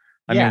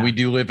 I mean, we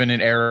do live in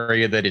an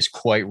area that is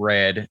quite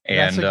red,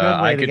 and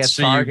I could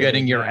see you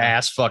getting your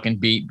ass fucking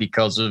beat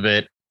because of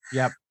it.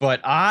 Yep.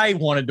 But I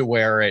wanted to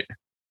wear it,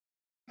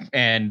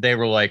 and they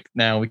were like,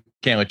 no, we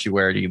can't let you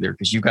wear it either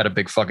because you've got a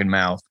big fucking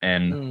mouth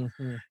and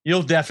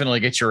you'll definitely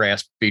get your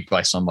ass beat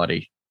by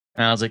somebody.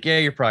 And I was like, yeah,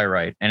 you're probably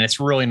right. And it's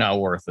really not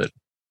worth it.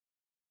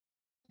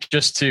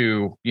 Just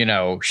to,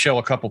 show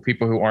a couple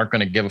people who aren't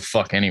going to give a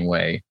fuck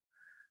anyway.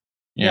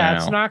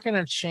 It's not going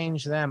to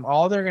change them.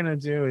 All they're going to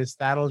do is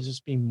that'll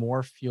just be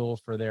more fuel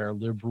for their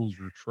liberals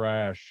are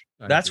trash.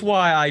 That's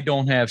why I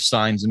don't have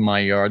signs in my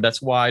yard.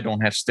 That's why I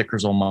don't have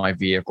stickers on my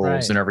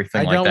vehicles and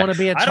everything like that. I don't want to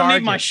be a target. I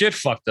don't need my shit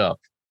fucked up.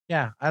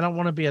 Yeah, I don't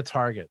want to be a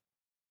target.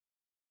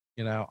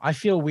 I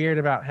feel weird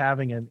about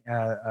having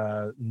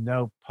a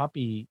no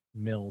puppy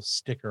mill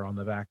sticker on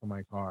the back of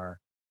my car.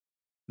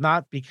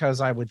 Not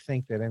because I would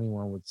think that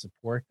anyone would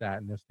support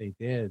that. And if they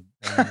did,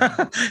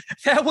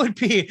 that would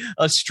be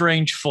a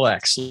strange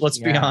flex. Let's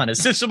be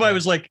honest. If somebody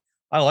was like,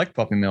 I like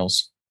puppy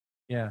mills.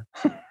 Yeah.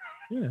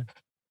 Yeah.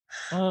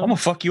 I'm going to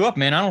fuck you up,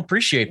 man. I don't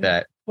appreciate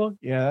that. Well,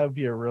 yeah, that would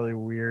be a really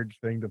weird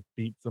thing to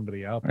beat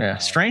somebody up. Yeah.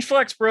 About. Strange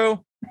flex,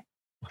 bro.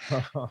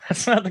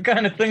 That's not the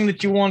kind of thing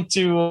that you want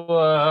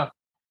to,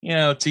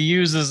 to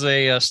use as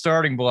a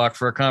starting block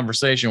for a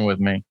conversation with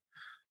me.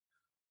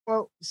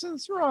 Well,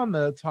 since we're on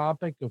the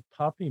topic of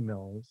puppy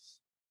mills,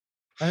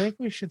 I think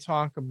we should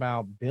talk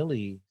about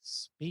Billy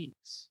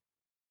Speaks.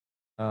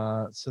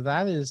 So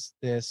that is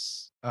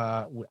this.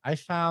 I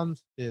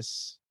found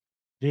this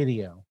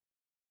video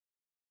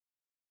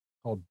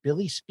called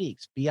Billy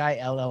Speaks, Billi.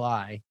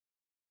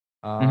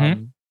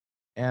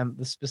 And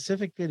the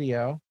specific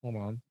video, hold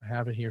on, I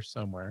have it here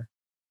somewhere.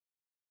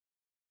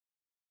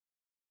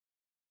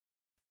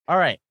 All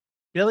right.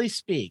 Billy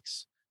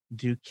Speaks.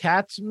 Do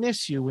cats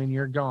miss you when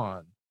you're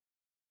gone?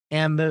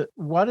 And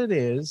what it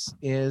is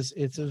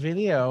it's a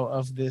video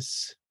of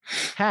this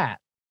cat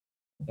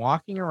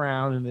walking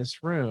around in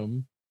this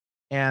room,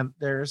 and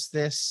there's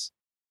this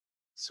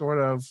sort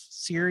of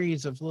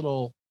series of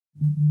little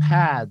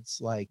pads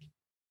like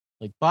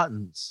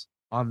buttons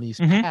on these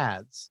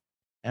pads.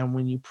 And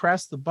when you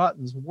press the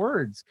buttons,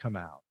 words come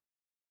out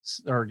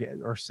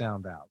or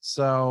sound out.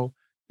 So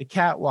the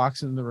cat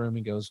walks in the room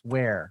and goes,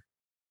 where?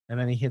 And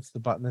then he hits the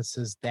button that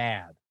says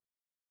dad.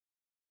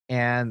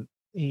 And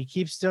he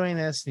keeps doing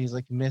this, and he's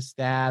like, miss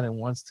dad, and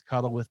wants to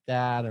cuddle with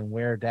dad, and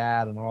where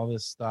dad, and all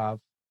this stuff.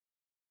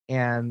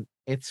 And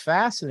it's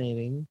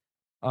fascinating.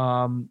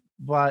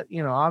 But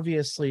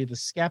obviously the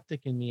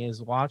skeptic in me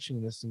is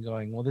watching this and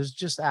going, well, there's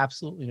just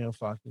absolutely no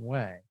fucking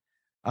way.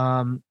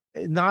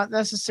 Not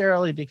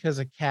necessarily because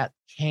a cat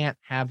can't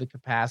have the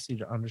capacity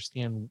to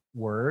understand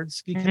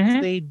words,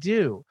 because they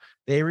do.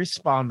 They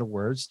respond to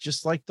words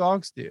just like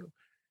dogs do.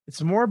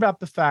 It's more about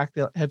the fact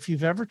that if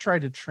you've ever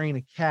tried to train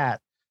a cat,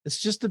 it's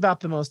just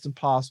about the most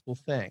impossible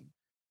thing.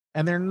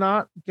 And they're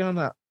not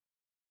gonna,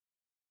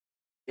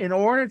 in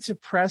order to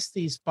press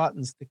these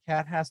buttons, the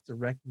cat has to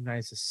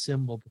recognize a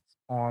symbol that's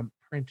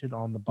printed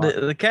on the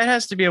button. The cat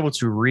has to be able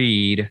to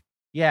read.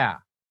 Yeah.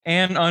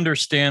 And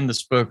understand the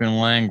spoken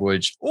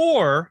language.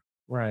 Or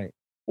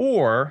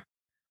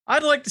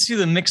I'd like to see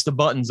them mix the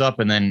buttons up,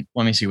 and then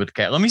let me see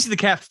the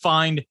cat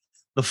find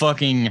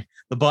the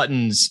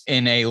buttons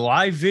in a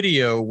live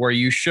video where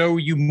you show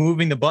you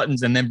moving the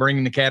buttons and then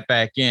bringing the cat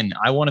back in.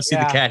 I want to see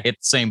the cat hit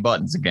the same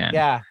buttons again.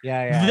 Yeah.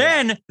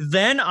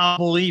 Then I'll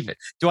believe it.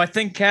 Do I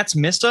think cats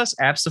miss us?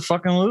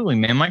 Absolutely,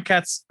 man. My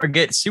cats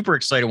get super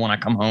excited when I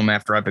come home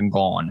after I've been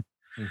gone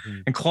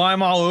and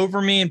climb all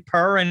over me and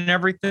purr and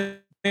everything.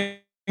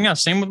 Yeah,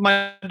 same with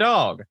my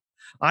dog.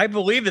 I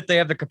believe that they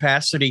have the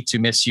capacity to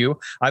miss you.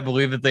 I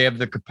believe that they have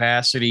the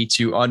capacity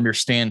to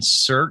understand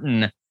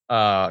certain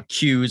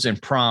cues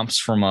and prompts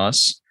from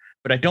us,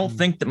 but I don't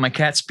think that my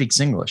cat speaks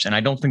English, and I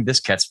don't think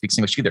this cat speaks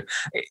English either.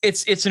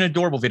 It's an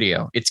adorable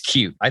video. It's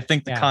cute. I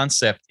think the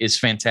concept is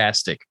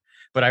fantastic,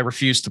 but I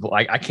refuse to.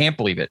 I can't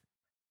believe it.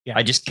 Yeah.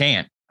 I just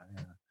can't.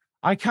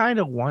 I kind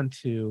of want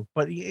to,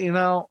 but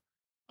a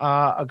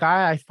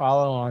guy I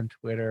follow on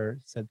Twitter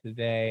said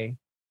today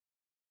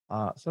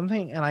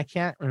something, and I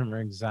can't remember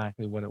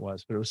exactly what it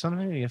was, but it was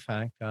something to the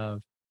effect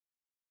of,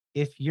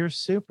 if you're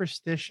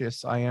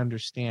superstitious, I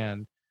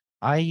understand.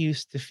 I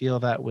used to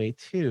feel that way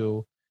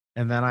too,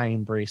 and then I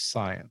embraced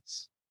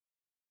science.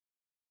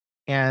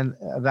 And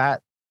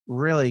that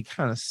really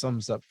kind of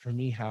sums up for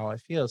me how I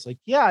feel. It's like,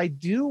 yeah, I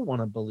do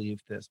want to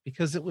believe this,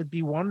 because it would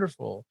be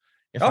wonderful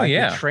if I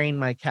could train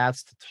my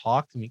cats to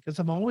talk to me, because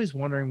I'm always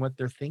wondering what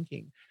they're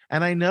thinking.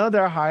 And I know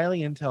they're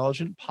highly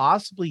intelligent,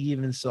 possibly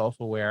even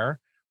self-aware.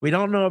 We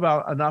don't know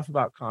enough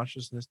about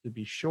consciousness to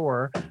be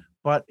sure,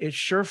 but it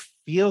sure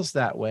feels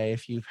that way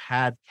if you've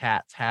had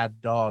cats,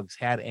 had dogs,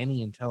 had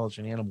any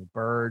intelligent animal,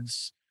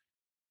 birds,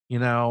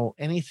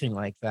 anything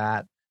like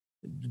that.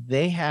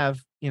 They have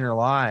inner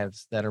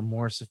lives that are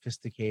more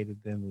sophisticated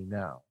than we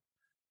know.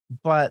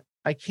 But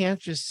I can't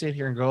just sit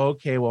here and go,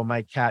 okay, well,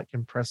 my cat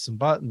can press some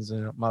buttons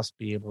and it must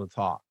be able to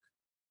talk.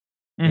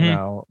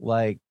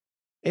 Like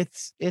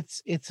it's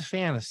a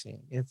fantasy.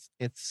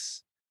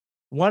 It's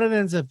what it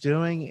ends up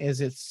doing is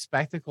it's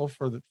spectacle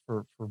for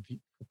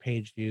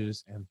page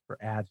views and for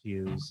ad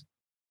views,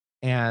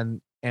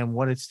 and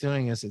what it's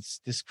doing is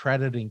it's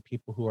discrediting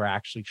people who are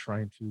actually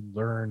trying to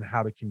learn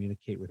how to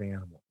communicate with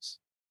animals,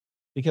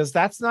 because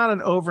that's not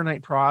an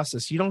overnight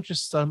process. You don't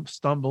just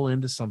stumble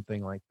into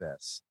something like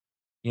this.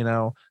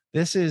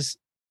 This is,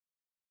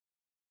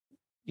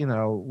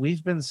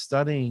 we've been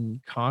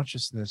studying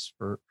consciousness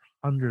for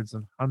hundreds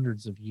and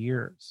hundreds of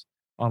years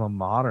on a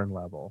modern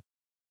level,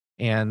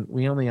 and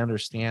we only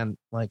understand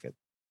like a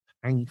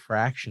tiny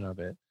fraction of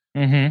it.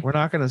 Mm-hmm. We're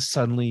not going to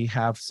suddenly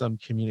have some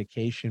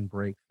communication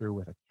breakthrough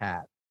with a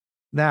cat.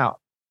 Now,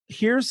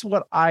 here's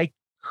what I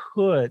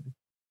could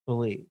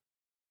believe.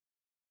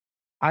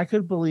 I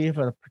could believe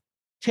a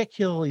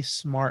particularly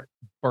smart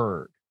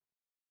bird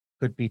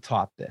could be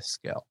taught this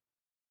skill.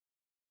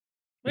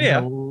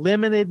 Yeah. A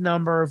limited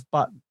number of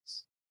buttons.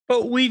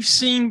 But we've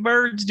seen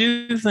birds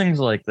do things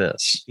like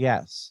this.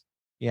 Yes.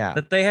 Yeah.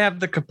 That they have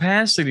the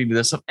capacity to do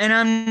this. And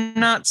I'm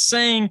not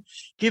saying,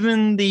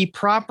 given the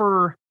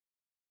proper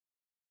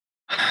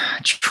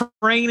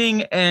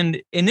training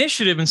and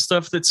initiative and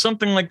stuff, that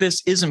something like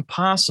this isn't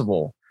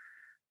possible.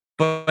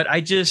 But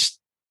I just,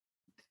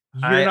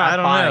 I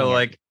don't know. It.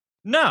 Like,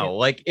 no,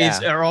 like,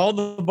 are all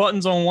the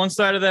buttons on one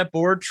side of that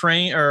board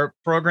trained or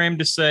programmed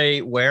to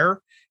say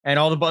where, and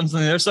all the buttons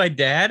on the other side,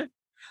 dad?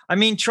 I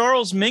mean,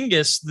 Charles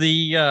Mingus,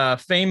 the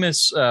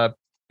famous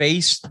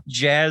bass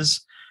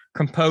jazz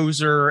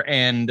composer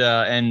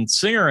and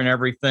singer and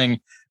everything,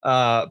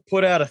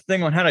 put out a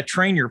thing on how to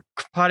train your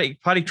potty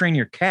train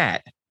your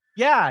cat.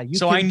 Yeah.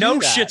 So I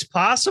know shit's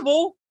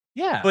possible.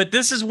 Yeah. But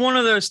this is one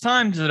of those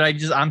times that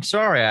I'm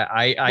sorry.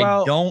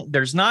 I don't,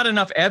 there's not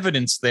enough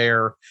evidence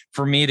there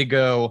for me to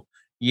go,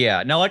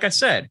 yeah. Now, like I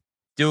said,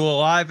 do a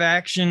live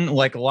action,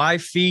 like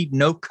live feed,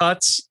 no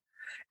cuts,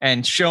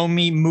 and show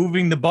me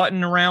moving the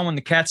button around when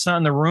the cat's not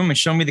in the room and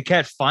show me the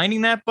cat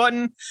finding that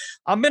button.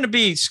 I'm going to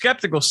be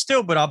skeptical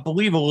still, but I'll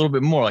believe a little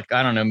bit more. Like,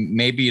 I don't know,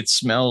 maybe it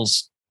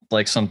smells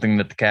like something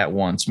that the cat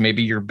wants.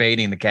 Maybe you're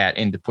baiting the cat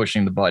into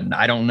pushing the button.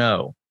 I don't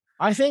know.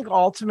 I think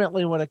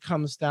ultimately what it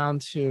comes down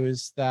to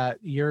is that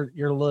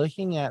you're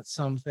looking at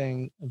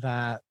something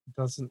that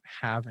doesn't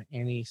have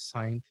any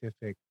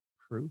scientific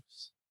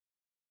proofs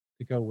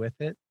to go with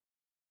it.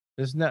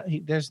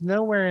 There's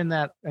nowhere in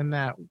that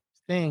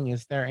thing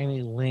is there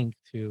any link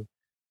to,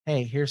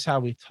 hey, here's how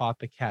we taught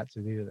the cat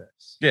to do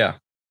this. Yeah.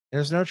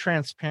 There's no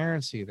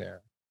transparency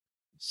there.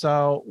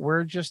 So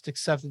we're just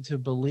expected to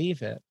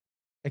believe it,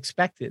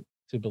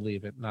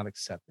 not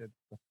accepted.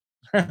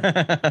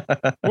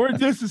 We're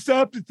just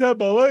accepted to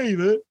believe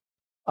it.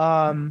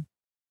 And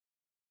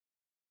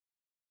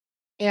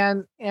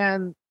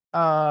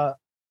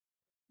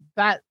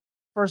that,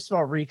 first of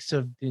all, reeks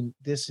of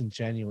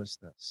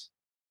disingenuousness.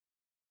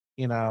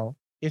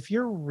 If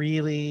you're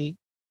really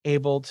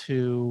able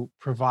to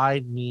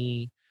provide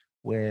me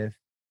with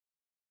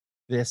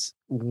this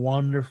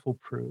wonderful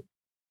proof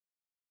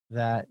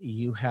that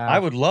you have, I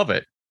would love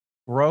it,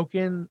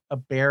 broken a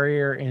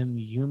barrier in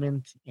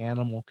human to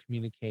animal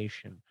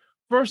communication.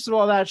 First of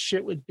all, that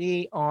shit would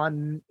be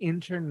on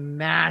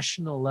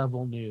international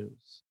level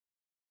news.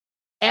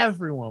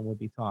 Everyone would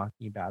be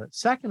talking about it.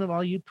 Second of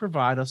all, you'd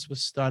provide us with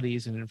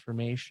studies and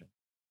information.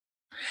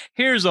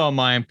 Here's all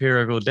my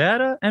empirical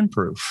data and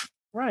proof.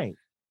 Right.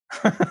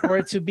 For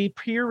it to be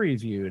peer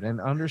reviewed and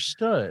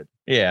understood.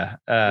 Yeah.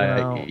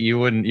 You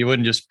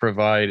wouldn't just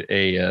provide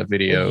a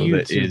video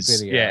that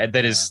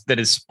is that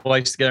is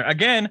spliced together.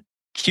 Again,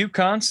 cute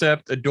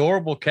concept,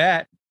 adorable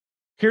cat.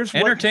 Here's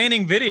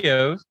entertaining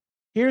videos.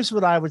 Here's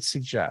what I would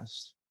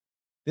suggest.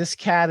 This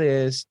cat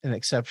is an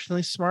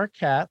exceptionally smart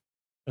cat.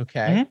 Okay.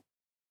 Mm-hmm.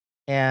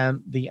 And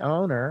the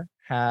owner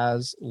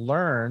has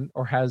learned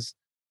or has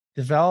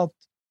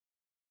developed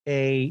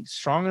a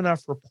strong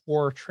enough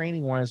rapport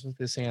training wise with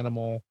this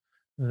animal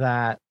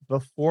that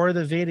before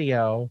the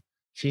video,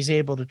 she's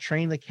able to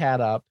train the cat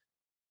up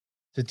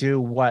to do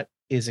what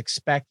is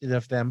expected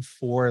of them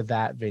for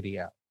that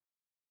video.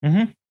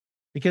 Mm-hmm.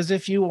 Because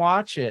if you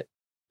watch it,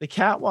 the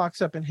cat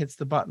walks up and hits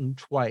the button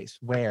twice.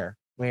 Where?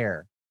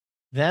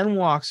 Then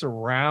walks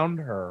around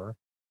her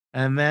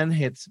and then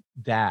hits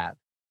dad.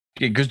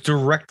 It goes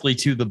directly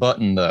to the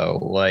button though.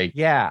 Like,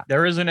 yeah,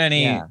 there isn't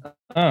any. Yeah.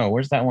 Oh,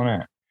 where's that one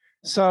at?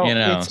 So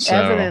it's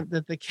evident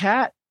that the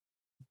cat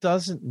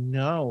doesn't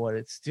know what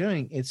it's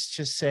doing. It's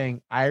just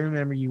saying, I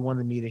remember you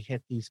wanted me to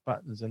hit these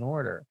buttons in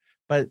order,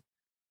 but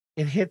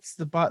it hits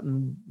the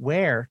button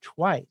where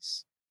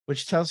twice,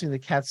 which tells me the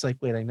cat's like,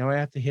 wait, I know I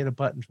have to hit a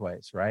button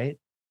twice, right?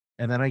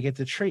 And then I get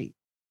the treat.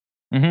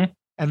 Mm-hmm.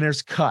 And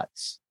there's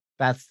cuts.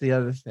 That's the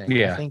other thing.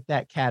 Yeah. I think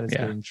that cat is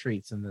getting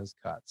treats in those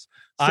cuts.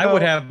 So, I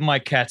would have my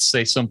cats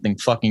say something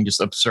fucking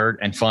just absurd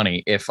and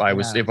funny if I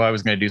was going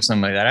to do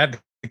something like that. I'd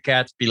have the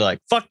cats be like,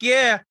 fuck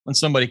yeah, when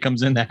somebody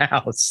comes in the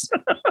house.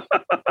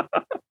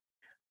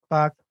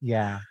 Fuck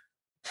yeah.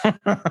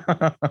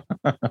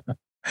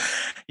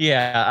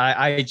 Yeah,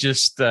 I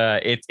just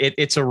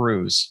it's a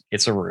ruse.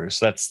 It's a ruse.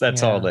 That's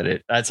all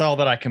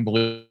that I can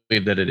believe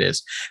that it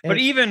is. But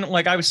even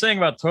like I was saying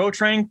about tow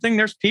training thing,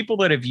 there's people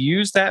that have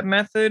used that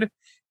method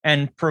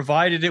and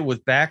provided it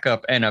with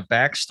backup and a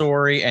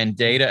backstory and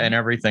data and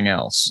everything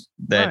else.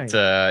 That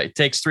it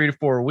takes 3 to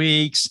 4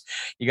 weeks.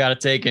 You got to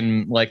take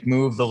and like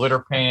move the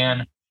litter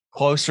pan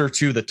closer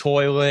to the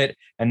toilet,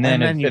 and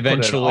then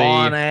eventually put it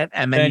on it,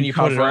 and then you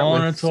put it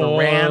on a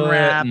saran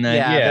wrap. And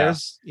then,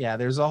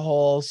 there's a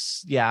whole.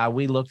 Yeah,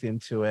 we looked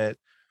into it.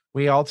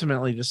 We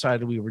ultimately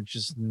decided we were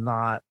just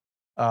not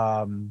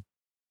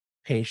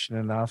patient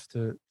enough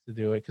to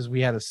do it because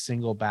we had a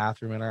single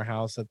bathroom in our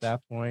house at that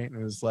point. And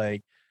it was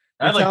like,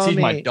 I'd like to teach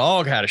my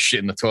dog how to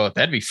shit in the toilet.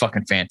 That'd be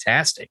fucking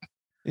fantastic.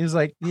 He's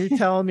like, you're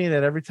telling me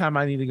that every time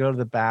I need to go to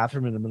the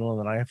bathroom in the middle of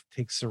the night, I have to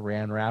take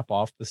saran wrap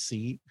off the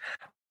seat?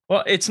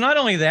 Well, it's not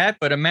only that,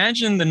 but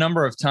imagine the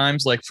number of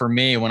times, like for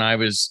me, when I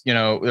was,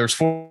 there's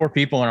 4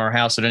 people in our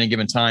house at any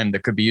given time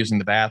that could be using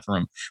the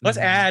bathroom. Let's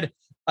add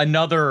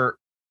another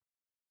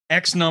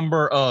X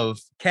number of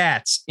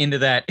cats into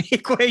that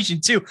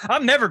equation too.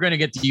 I'm never going to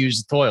get to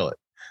use the toilet.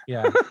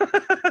 Yeah.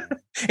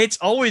 It's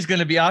always going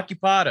to be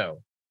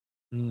occupado.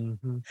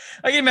 Mm-hmm.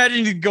 I can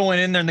imagine you going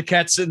in there and the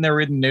cat's sitting there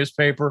reading the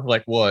newspaper.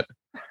 Like what?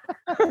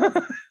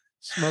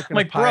 Smoking.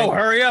 Like, bro,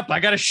 hurry up.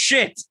 I got to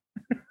shit.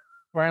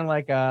 Wearing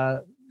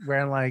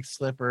like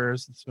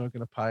slippers and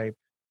smoking a pipe.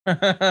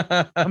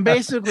 I'm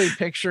basically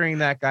picturing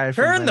that guy.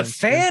 Turn the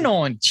fan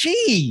on.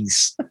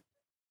 Jeez.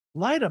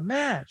 Light a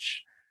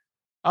match.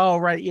 Oh,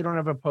 right. You don't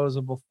have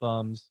opposable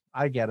thumbs.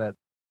 I get it.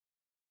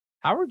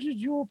 How did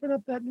you open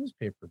up that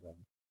newspaper then?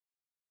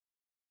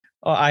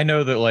 I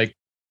know that, like,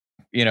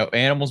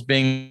 animals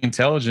being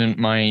intelligent,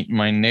 my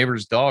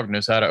neighbor's dog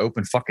knows how to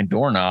open fucking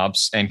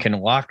doorknobs and can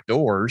lock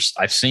doors.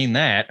 I've seen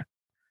that.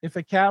 If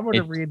a cat were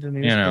to read the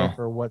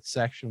newspaper, what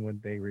section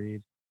would they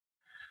read?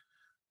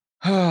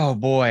 Oh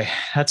boy,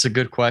 that's a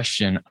good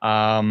question.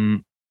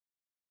 I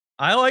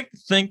like to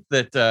think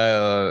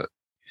that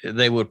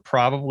they would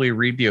probably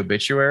read the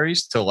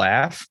obituaries to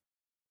laugh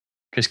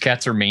because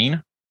cats are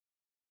mean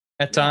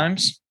at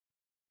times.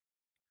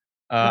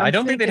 I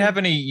don't think they'd have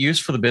any use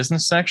for the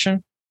business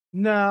section.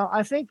 No,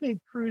 I think they'd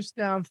cruise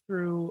down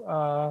through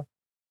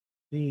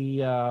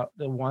the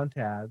want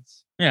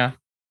ads. Yeah,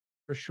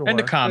 for sure. And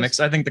the comics.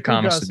 I think the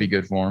comics would be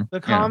good for them.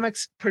 The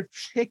comics,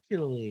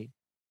 particularly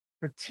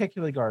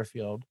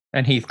Garfield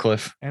and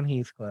Heathcliff.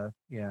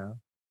 Yeah.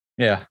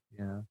 Yeah.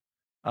 Yeah.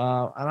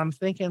 And I'm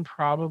thinking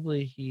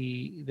probably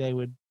they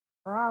would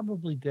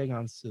probably dig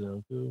on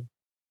Sudoku.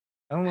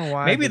 I don't know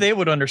why. Maybe they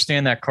would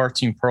understand that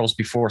cartoon Pearls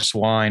Before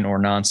Swine or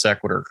Non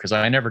Sequitur, because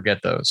I never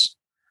get those.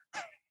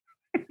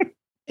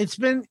 It's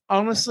been,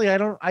 honestly,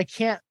 I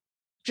can't,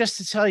 just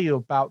to tell you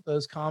about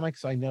those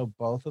comics, I know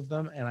both of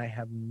them, and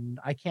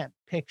I can't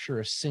picture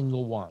a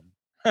single one.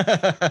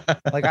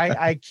 Like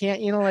I can't,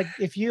 like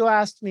if you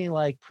asked me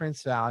like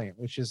Prince Valiant,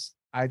 which is,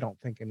 I don't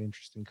think an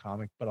interesting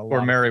comic, but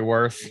or Mary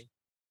Worth.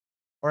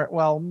 Or,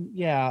 well,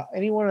 yeah,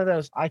 any one of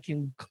those, I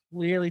can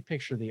clearly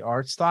picture the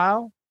art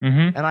style.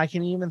 Mm-hmm. And I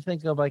can even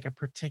think of like a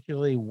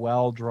particularly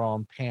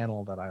well-drawn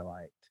panel that I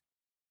liked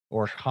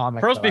or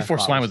comic. Pearls Before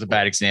Swine was a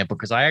bad example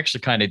because I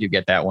actually kind of do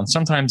get that one.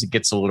 Sometimes it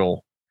gets a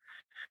little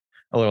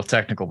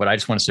technical, but I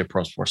just want to say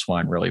Pearls Before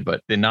Swine, really.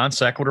 But the Non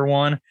Sequitur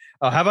one,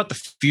 how about the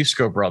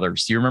Fusco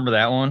Brothers? Do you remember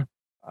that one?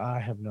 I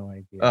have no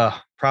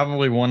idea.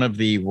 Probably one of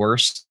the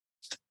worst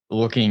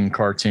looking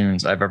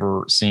cartoons I've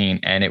ever seen.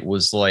 And it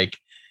was like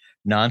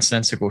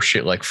nonsensical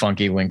shit like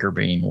Funky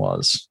Winkerbean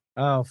was.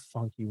 Oh,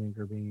 Funky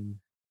Winkerbean.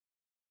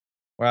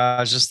 Well,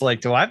 I was just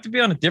like, do I have to be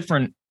on a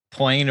different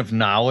plane of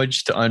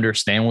knowledge to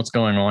understand what's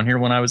going on here?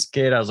 When I was a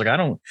kid, I was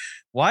like,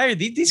 why are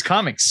these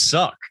comics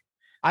suck?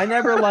 I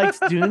never liked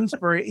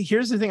Doonesbury.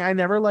 Here's the thing. I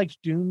never liked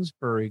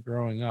Doonesbury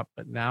growing up,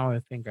 but now I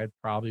think I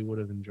probably would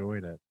have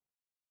enjoyed it.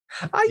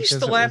 I used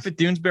to laugh at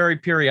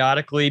Doonesbury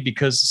periodically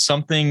because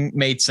something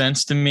made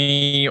sense to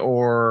me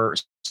or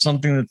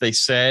something that they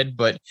said.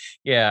 But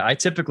yeah, I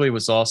typically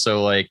was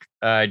also like,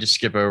 I just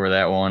skip over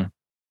that one.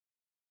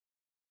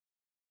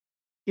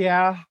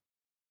 Yeah.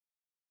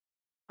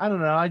 I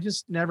don't know. I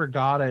just never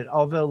got it.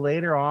 Although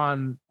later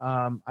on,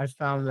 I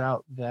found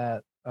out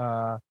that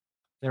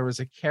there was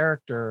a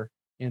character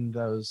in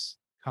those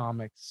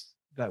comics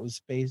that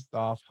was based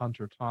off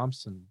Hunter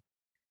Thompson.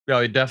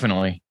 Oh,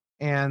 definitely.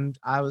 And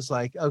I was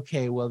like,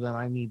 okay, well then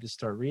I need to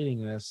start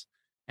reading this.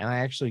 And I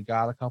actually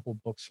got a couple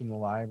books from the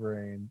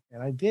library,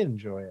 and I did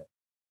enjoy it.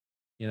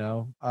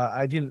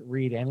 I didn't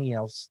read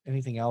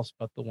anything else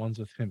but the ones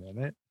with him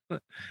in it.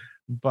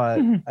 But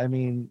I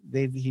mean,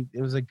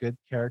 it was a good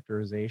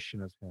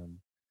characterization of him.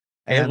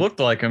 And it looked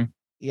like him.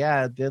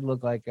 Yeah, it did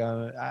look like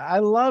I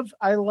love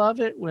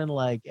it when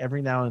like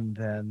every now and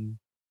then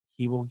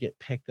he will get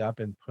picked up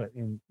and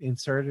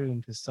inserted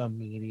into some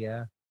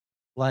media,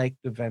 like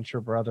the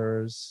Venture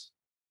Brothers.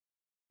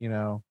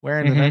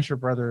 Wherein the Venture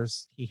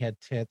Brothers, he had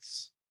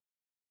tits.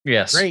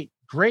 Yes.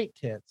 Great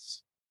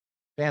tits.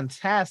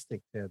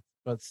 Fantastic tits,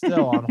 but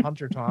still on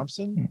Hunter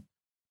Thompson,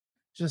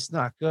 just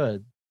not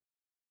good.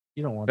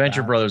 You don't want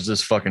Venture Brothers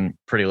is fucking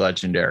pretty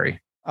legendary.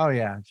 Oh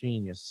yeah,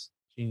 genius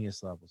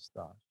level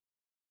stuff.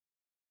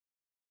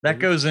 That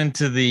goes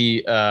into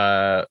the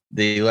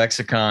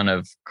lexicon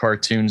of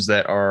cartoons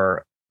that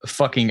are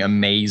fucking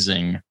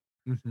amazing.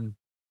 Mm-hmm.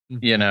 Mm-hmm.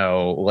 You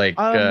know,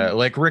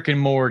 like Rick and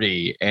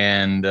Morty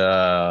and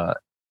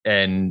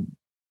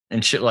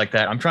shit like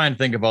that. I'm trying to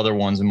think of other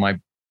ones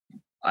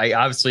I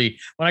obviously,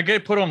 when I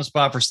get put on the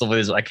spot for stuff like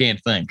this, I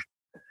can't think.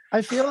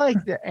 I feel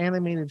like the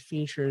animated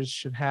features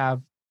should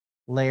have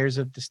layers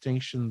of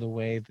distinction the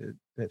way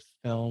that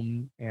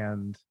film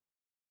and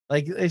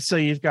like, so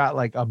you've got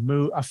like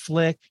a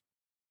flick,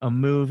 a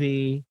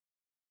movie,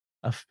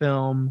 a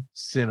film,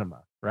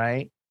 cinema,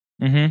 right?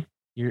 Mm-hmm.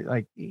 You're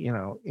like,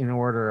 in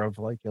order of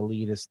like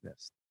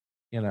elitistness,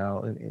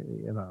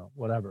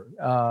 whatever.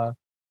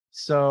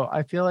 So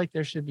I feel like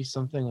there should be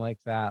something like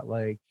that,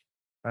 like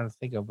trying to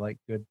think of like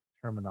good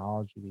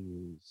terminology to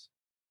use.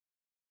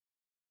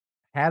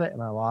 Had it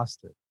and I lost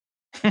it.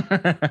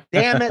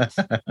 Damn it.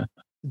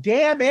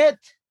 Damn it.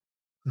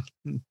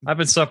 I've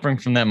been suffering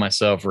from that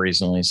myself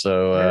recently.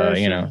 So,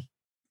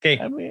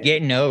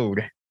 getting old.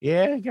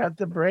 Yeah, got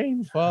the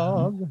brain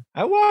fog.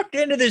 I walked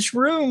into this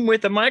room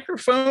with a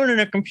microphone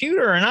and a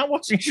computer, and I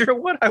wasn't sure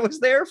what I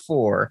was there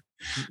for.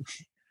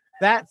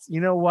 That's,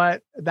 you know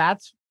what?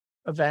 That's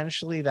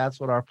eventually that's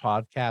what our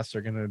podcasts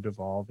are going to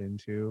devolve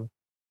into.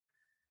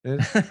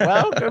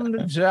 Welcome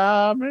to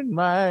Tom and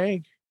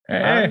Mike.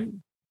 Hey.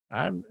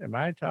 Am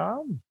I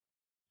Tom?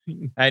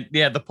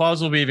 The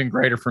pause will be even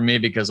greater for me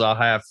because I'll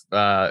have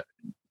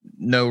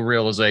no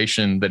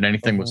realization that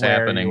anything was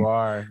happening. You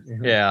are.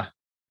 Yeah.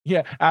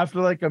 Yeah.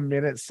 After like a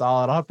minute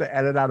solid, I'll have to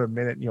edit out a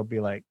minute and you'll be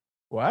like,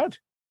 what?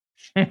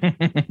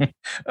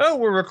 Oh,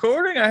 we're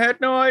recording? I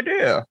had no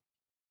idea.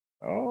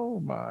 Oh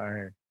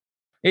my.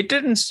 It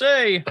didn't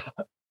say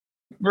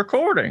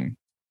recording.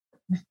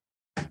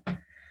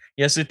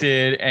 Yes, it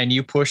did. And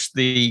you pushed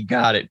the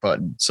got it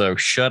button. So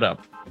shut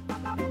up.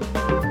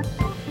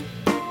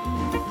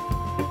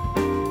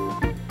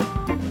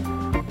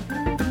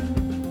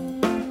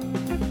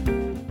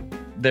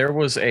 There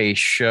was a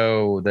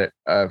show that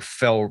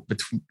fell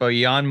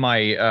beyond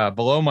my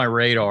below my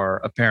radar.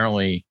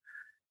 Apparently,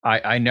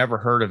 I never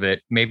heard of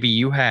it. Maybe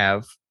you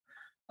have.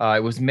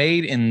 It was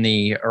made in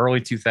the early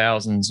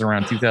 2000s,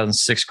 around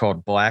 2006,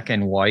 called Black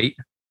and White.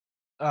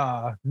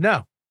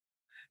 No.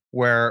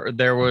 Where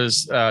there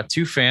was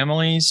two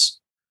families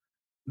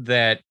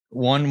that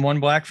one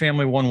black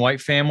family, one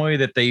white family,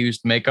 that they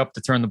used makeup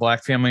to turn the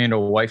black family into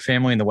a white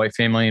family and the white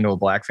family into a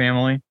black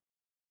family.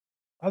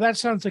 Oh, that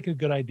sounds like a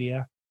good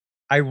idea.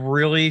 I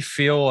really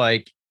feel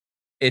like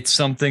it's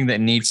something that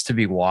needs to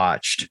be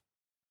watched.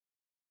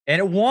 And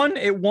it won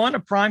a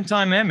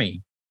Primetime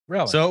Emmy.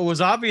 Really? So it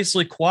was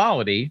obviously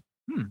quality.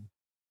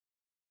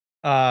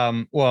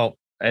 Well,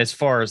 as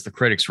far as the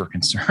critics were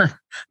concerned, I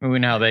mean, we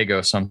know how they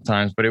go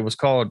sometimes, but it was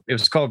called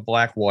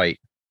Black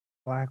White.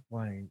 Black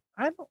White.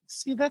 I don't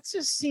see, that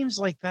just seems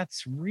like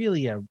that's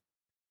really a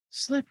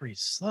slippery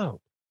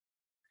slope.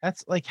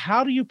 That's like,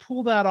 how do you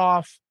pull that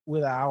off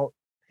without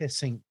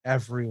pissing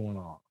everyone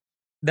off?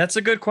 That's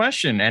a good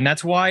question. And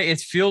that's why it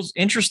feels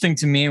interesting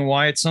to me and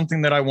why it's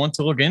something that I want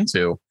to look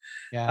into.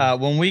 Yeah.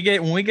 When we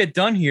get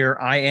done here,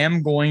 I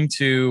am going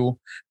to,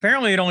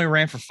 apparently it only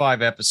ran for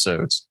 5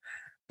 episodes,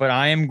 but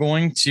I am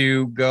going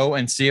to go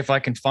and see if I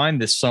can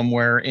find this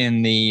somewhere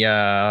in the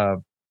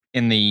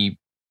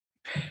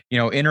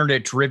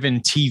internet driven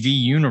TV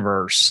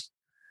universe,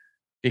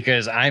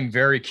 because I'm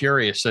very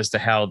curious as to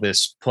how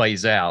this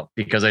plays out,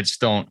 because I just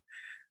don't,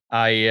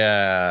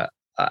 I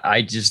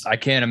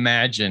can't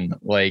imagine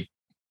like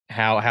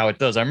how it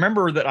does. I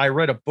remember that I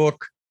read a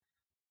book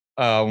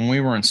when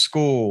we were in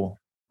school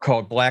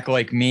called Black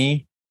Like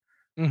Me,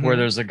 where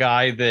there's a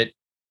guy that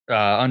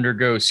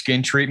undergoes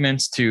skin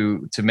treatments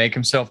to make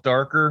himself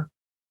darker.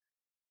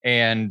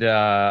 And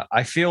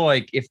I feel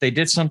like if they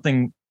did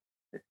something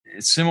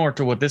similar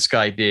to what this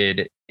guy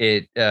did,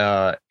 it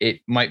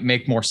might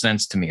make more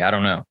sense to me. I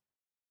don't know.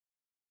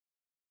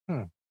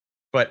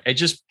 But it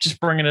just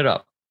bringing it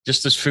up,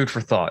 just as food for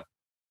thought.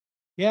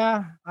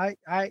 Yeah,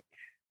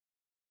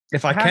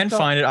 if I can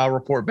find it, I'll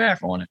report back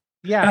on it.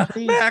 Yeah,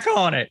 please, back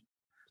on it.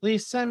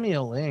 Please send me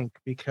a link,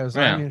 because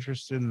I'm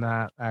interested in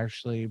that.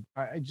 Actually,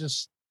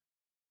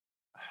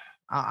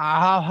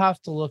 I'll have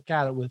to look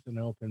at it with an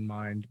open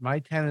mind. My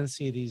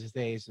tendency these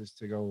days is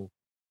to go,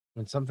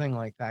 when something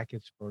like that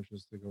gets approached,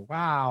 is to go,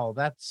 wow,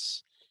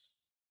 that's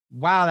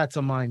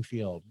a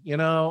minefield.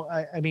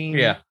 I mean,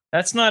 yeah,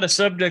 that's not a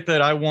subject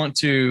that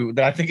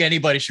I think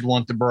anybody should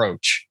want to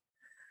broach.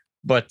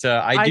 But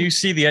I do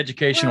see the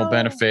educational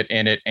benefit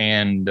in it.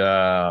 And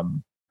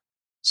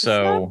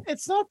so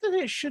it's not that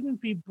it shouldn't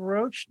be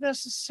broached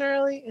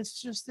necessarily.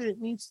 It's just that it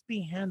needs to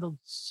be handled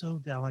so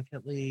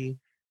delicately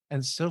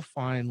and so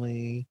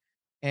finely.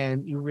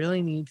 And you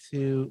really need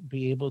to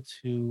be able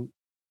to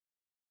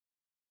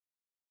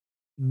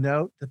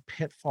note the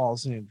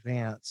pitfalls in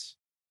advance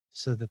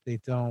so that they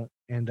don't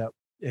end up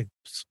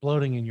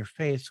exploding in your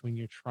face when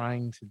you're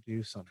trying to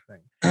do something.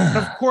 And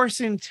of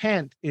course,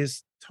 intent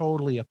is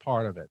totally a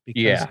part of it,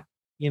 because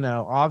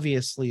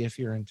obviously if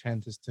your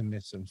intent is to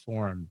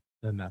misinform,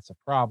 then that's a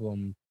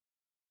problem.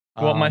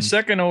 Well, my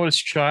second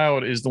oldest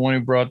child is the one who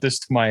brought this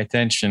to my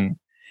attention,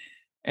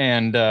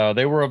 and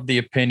they were of the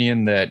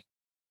opinion that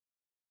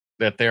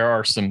that there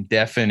are some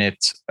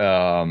definite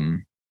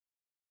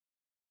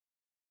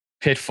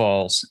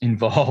pitfalls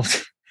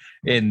involved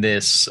in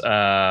this,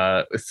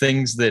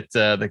 things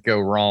that go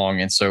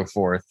wrong and so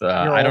forth.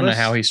 I don't know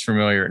how he's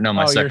familiar. No,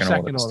 my second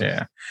oldest.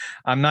 Yeah.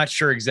 I'm not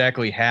sure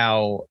exactly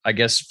how, I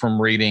guess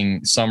from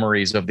reading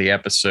summaries of the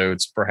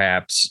episodes,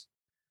 perhaps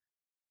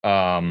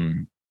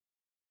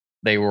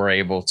they were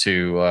able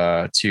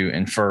to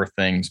infer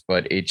things,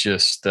 but it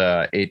just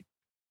it.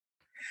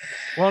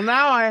 Well,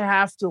 now I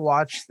have to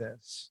watch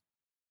this.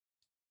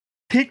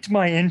 Piqued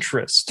my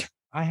interest.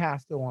 I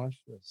have to watch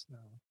this now.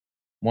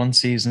 1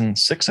 season,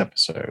 6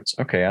 episodes.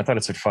 Okay, I thought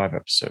it said 5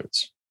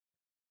 episodes.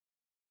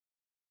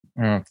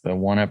 I don't know if the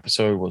one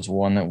episode was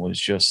one that was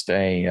just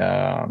a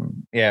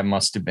it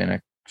must have been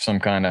some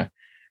kind of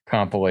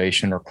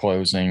compilation or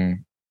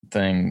closing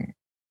thing.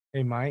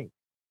 Hey, Mike.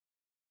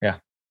 Yeah.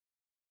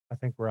 I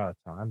think we're out of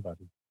time,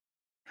 buddy.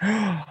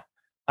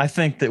 I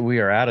think that we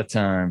are out of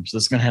time. So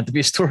it's going to have to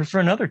be a story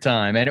for another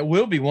time. And it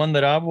will be one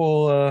that I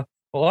will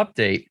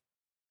update.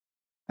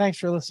 Thanks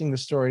for listening to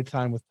Story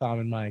Time with Tom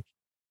and Mike.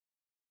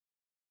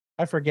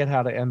 I forget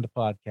how to end the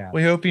podcast.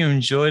 We hope you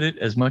enjoyed it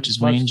as much as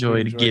we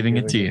enjoyed giving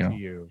it to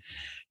you.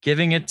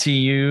 Giving it to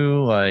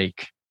you,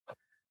 like,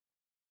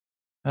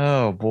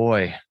 oh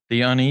boy,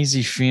 the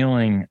uneasy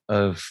feeling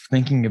of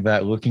thinking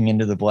about looking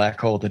into the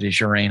black hole that is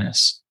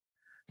Uranus.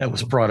 That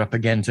was brought up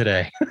again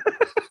today.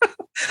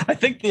 I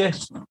think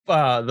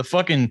the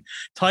fucking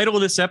title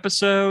of this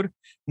episode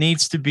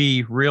needs to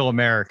be Real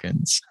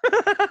Americans.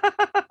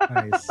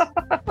 Nice.